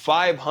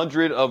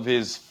 500 of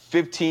his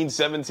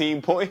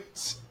 17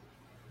 points.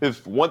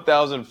 His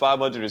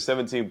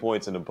 1,517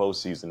 points in the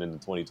postseason in the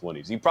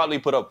 2020s. He probably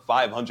put up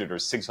 500 or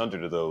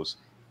 600 of those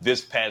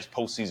this past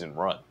postseason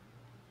run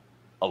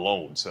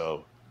alone.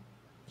 So,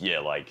 yeah,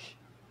 like,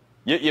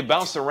 you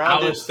bounce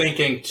around. I was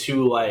thinking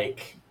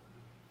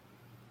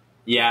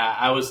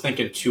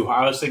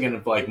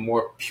of like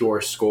more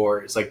pure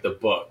scores, like the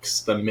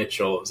Books, the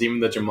Mitchells, even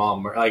the Jamal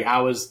Murray. Like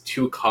I was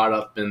too caught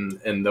up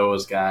in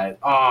those guys.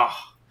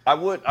 I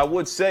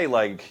would say,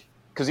 like,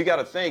 because you got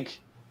to think,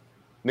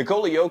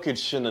 Nikola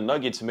Jokic and the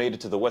Nuggets made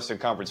it to the Western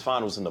Conference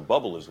Finals in the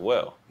bubble as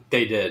well.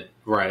 They did,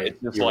 right?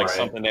 It's like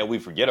something that we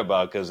forget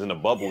about because in the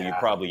bubble you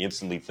probably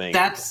instantly think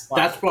that's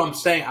what I'm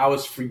saying. I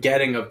was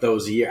forgetting of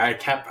those years.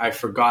 I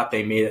forgot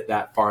they made it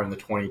that far in the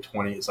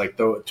 2020s. Like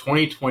the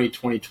 2020,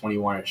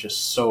 2021, it's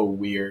just so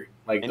weird.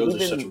 Like those are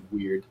such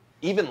weird.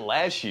 Even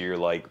last year,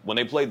 like when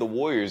they played the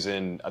Warriors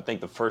in I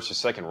think the first or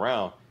second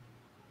round,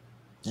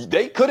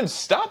 they couldn't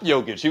stop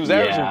Jokic. He was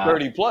averaging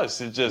 30 plus.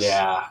 It's just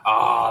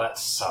that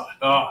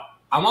sucked.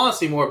 I'm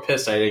honestly more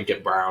pissed I didn't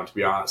get Brown, to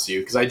be honest with you,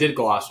 because I did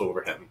gloss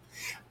over him.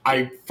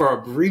 I, for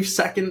a brief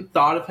second,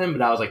 thought of him,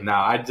 but I was like,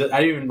 I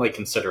didn't even, like,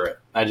 consider it.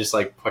 I just,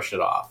 like, pushed it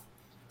off.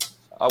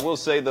 I will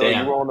say, though,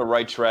 you were on the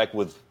right track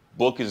with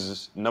Book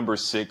is number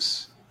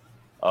 6,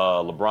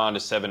 LeBron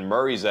is 7,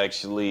 Murray's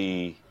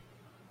actually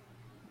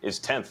is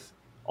 10th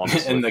on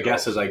this And the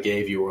guesses I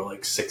gave you were,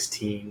 like,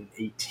 16,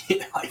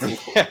 18.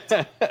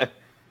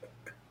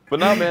 But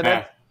no,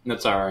 man,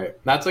 That's all right.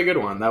 That's a good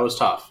one. That was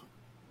tough.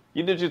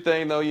 you did your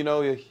thing, though. You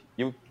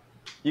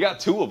got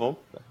 2 of them.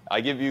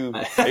 I give you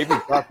maybe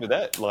props for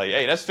that. Like,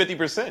 hey, that's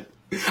 50%.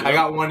 I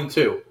got 1 and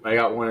 2.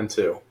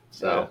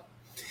 So,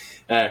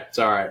 it's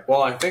all right.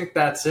 Well, I think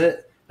that's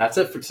it. That's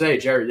it for today.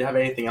 Jerry, do you have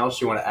anything else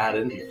you want to add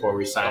in before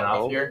we sign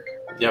off here?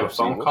 Do you have a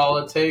phone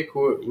call to take?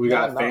 We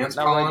got fans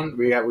calling.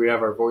 Right. We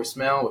have our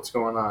voicemail. What's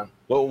going on?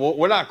 Well,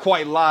 we're not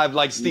quite live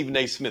like Stephen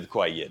A. Smith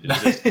quite yet.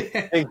 Not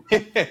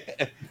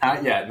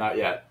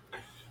yet.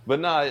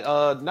 But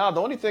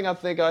the only thing I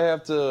think I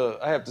have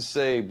to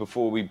say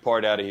before we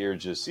part out of here,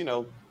 just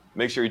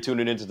make sure you're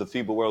tuning into the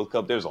FIBA World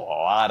Cup. There's a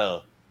lot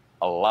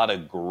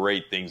of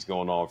great things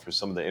going on for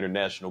some of the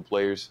international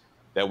players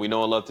that we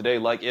know and love today,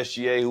 like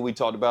SGA, who we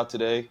talked about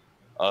today.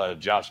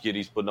 Josh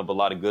Giddey's putting up a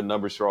lot of good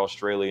numbers for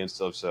Australia and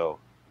stuff. So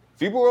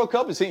FIBA World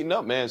Cup is heating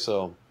up, man.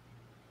 So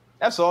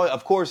that's all.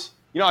 Of course,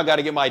 I got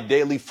to get my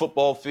daily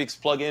football fix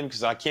plug in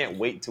because I can't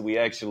wait till we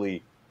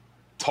actually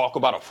talk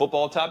about a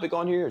football topic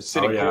on here.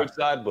 Sitting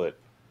courtside, but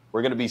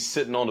we're going to be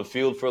sitting on the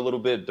field for a little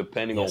bit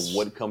depending on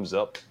what comes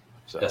up.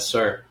 So. Yes,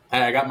 sir.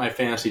 Hey, I got my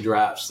fantasy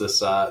drafts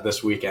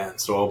this weekend,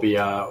 so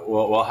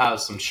we'll have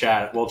some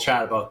chat. We'll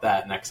chat about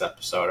that next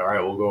episode. All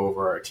right, we'll go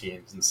over our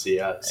teams and see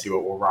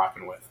what we're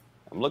rocking with.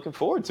 I'm looking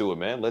forward to it,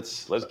 man.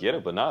 Let's get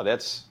it. But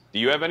do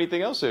you have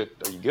anything else? Or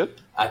are you good?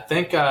 I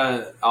think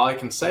all I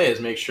can say is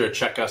make sure to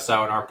check us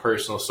out on our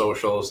personal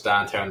socials.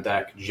 Downtown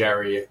Deck,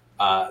 Jerry.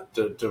 It's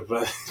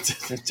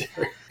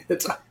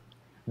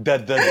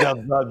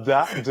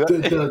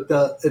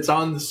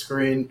on the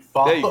screen.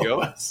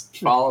 Follow us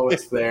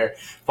there.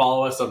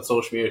 Follow us on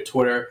social media,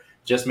 Twitter.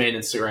 Just made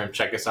Instagram.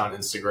 Check us out on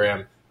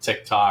Instagram,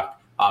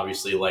 TikTok.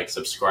 Obviously,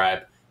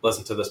 subscribe.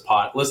 Listen to this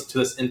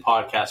in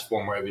podcast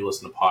form wherever you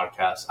listen to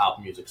podcasts,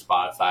 Apple Music,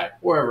 Spotify,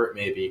 wherever it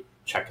may be.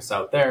 Check us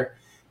out there,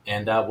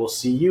 and we'll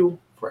see you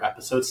for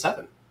episode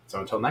 7. So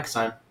until next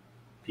time,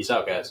 peace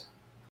out, guys.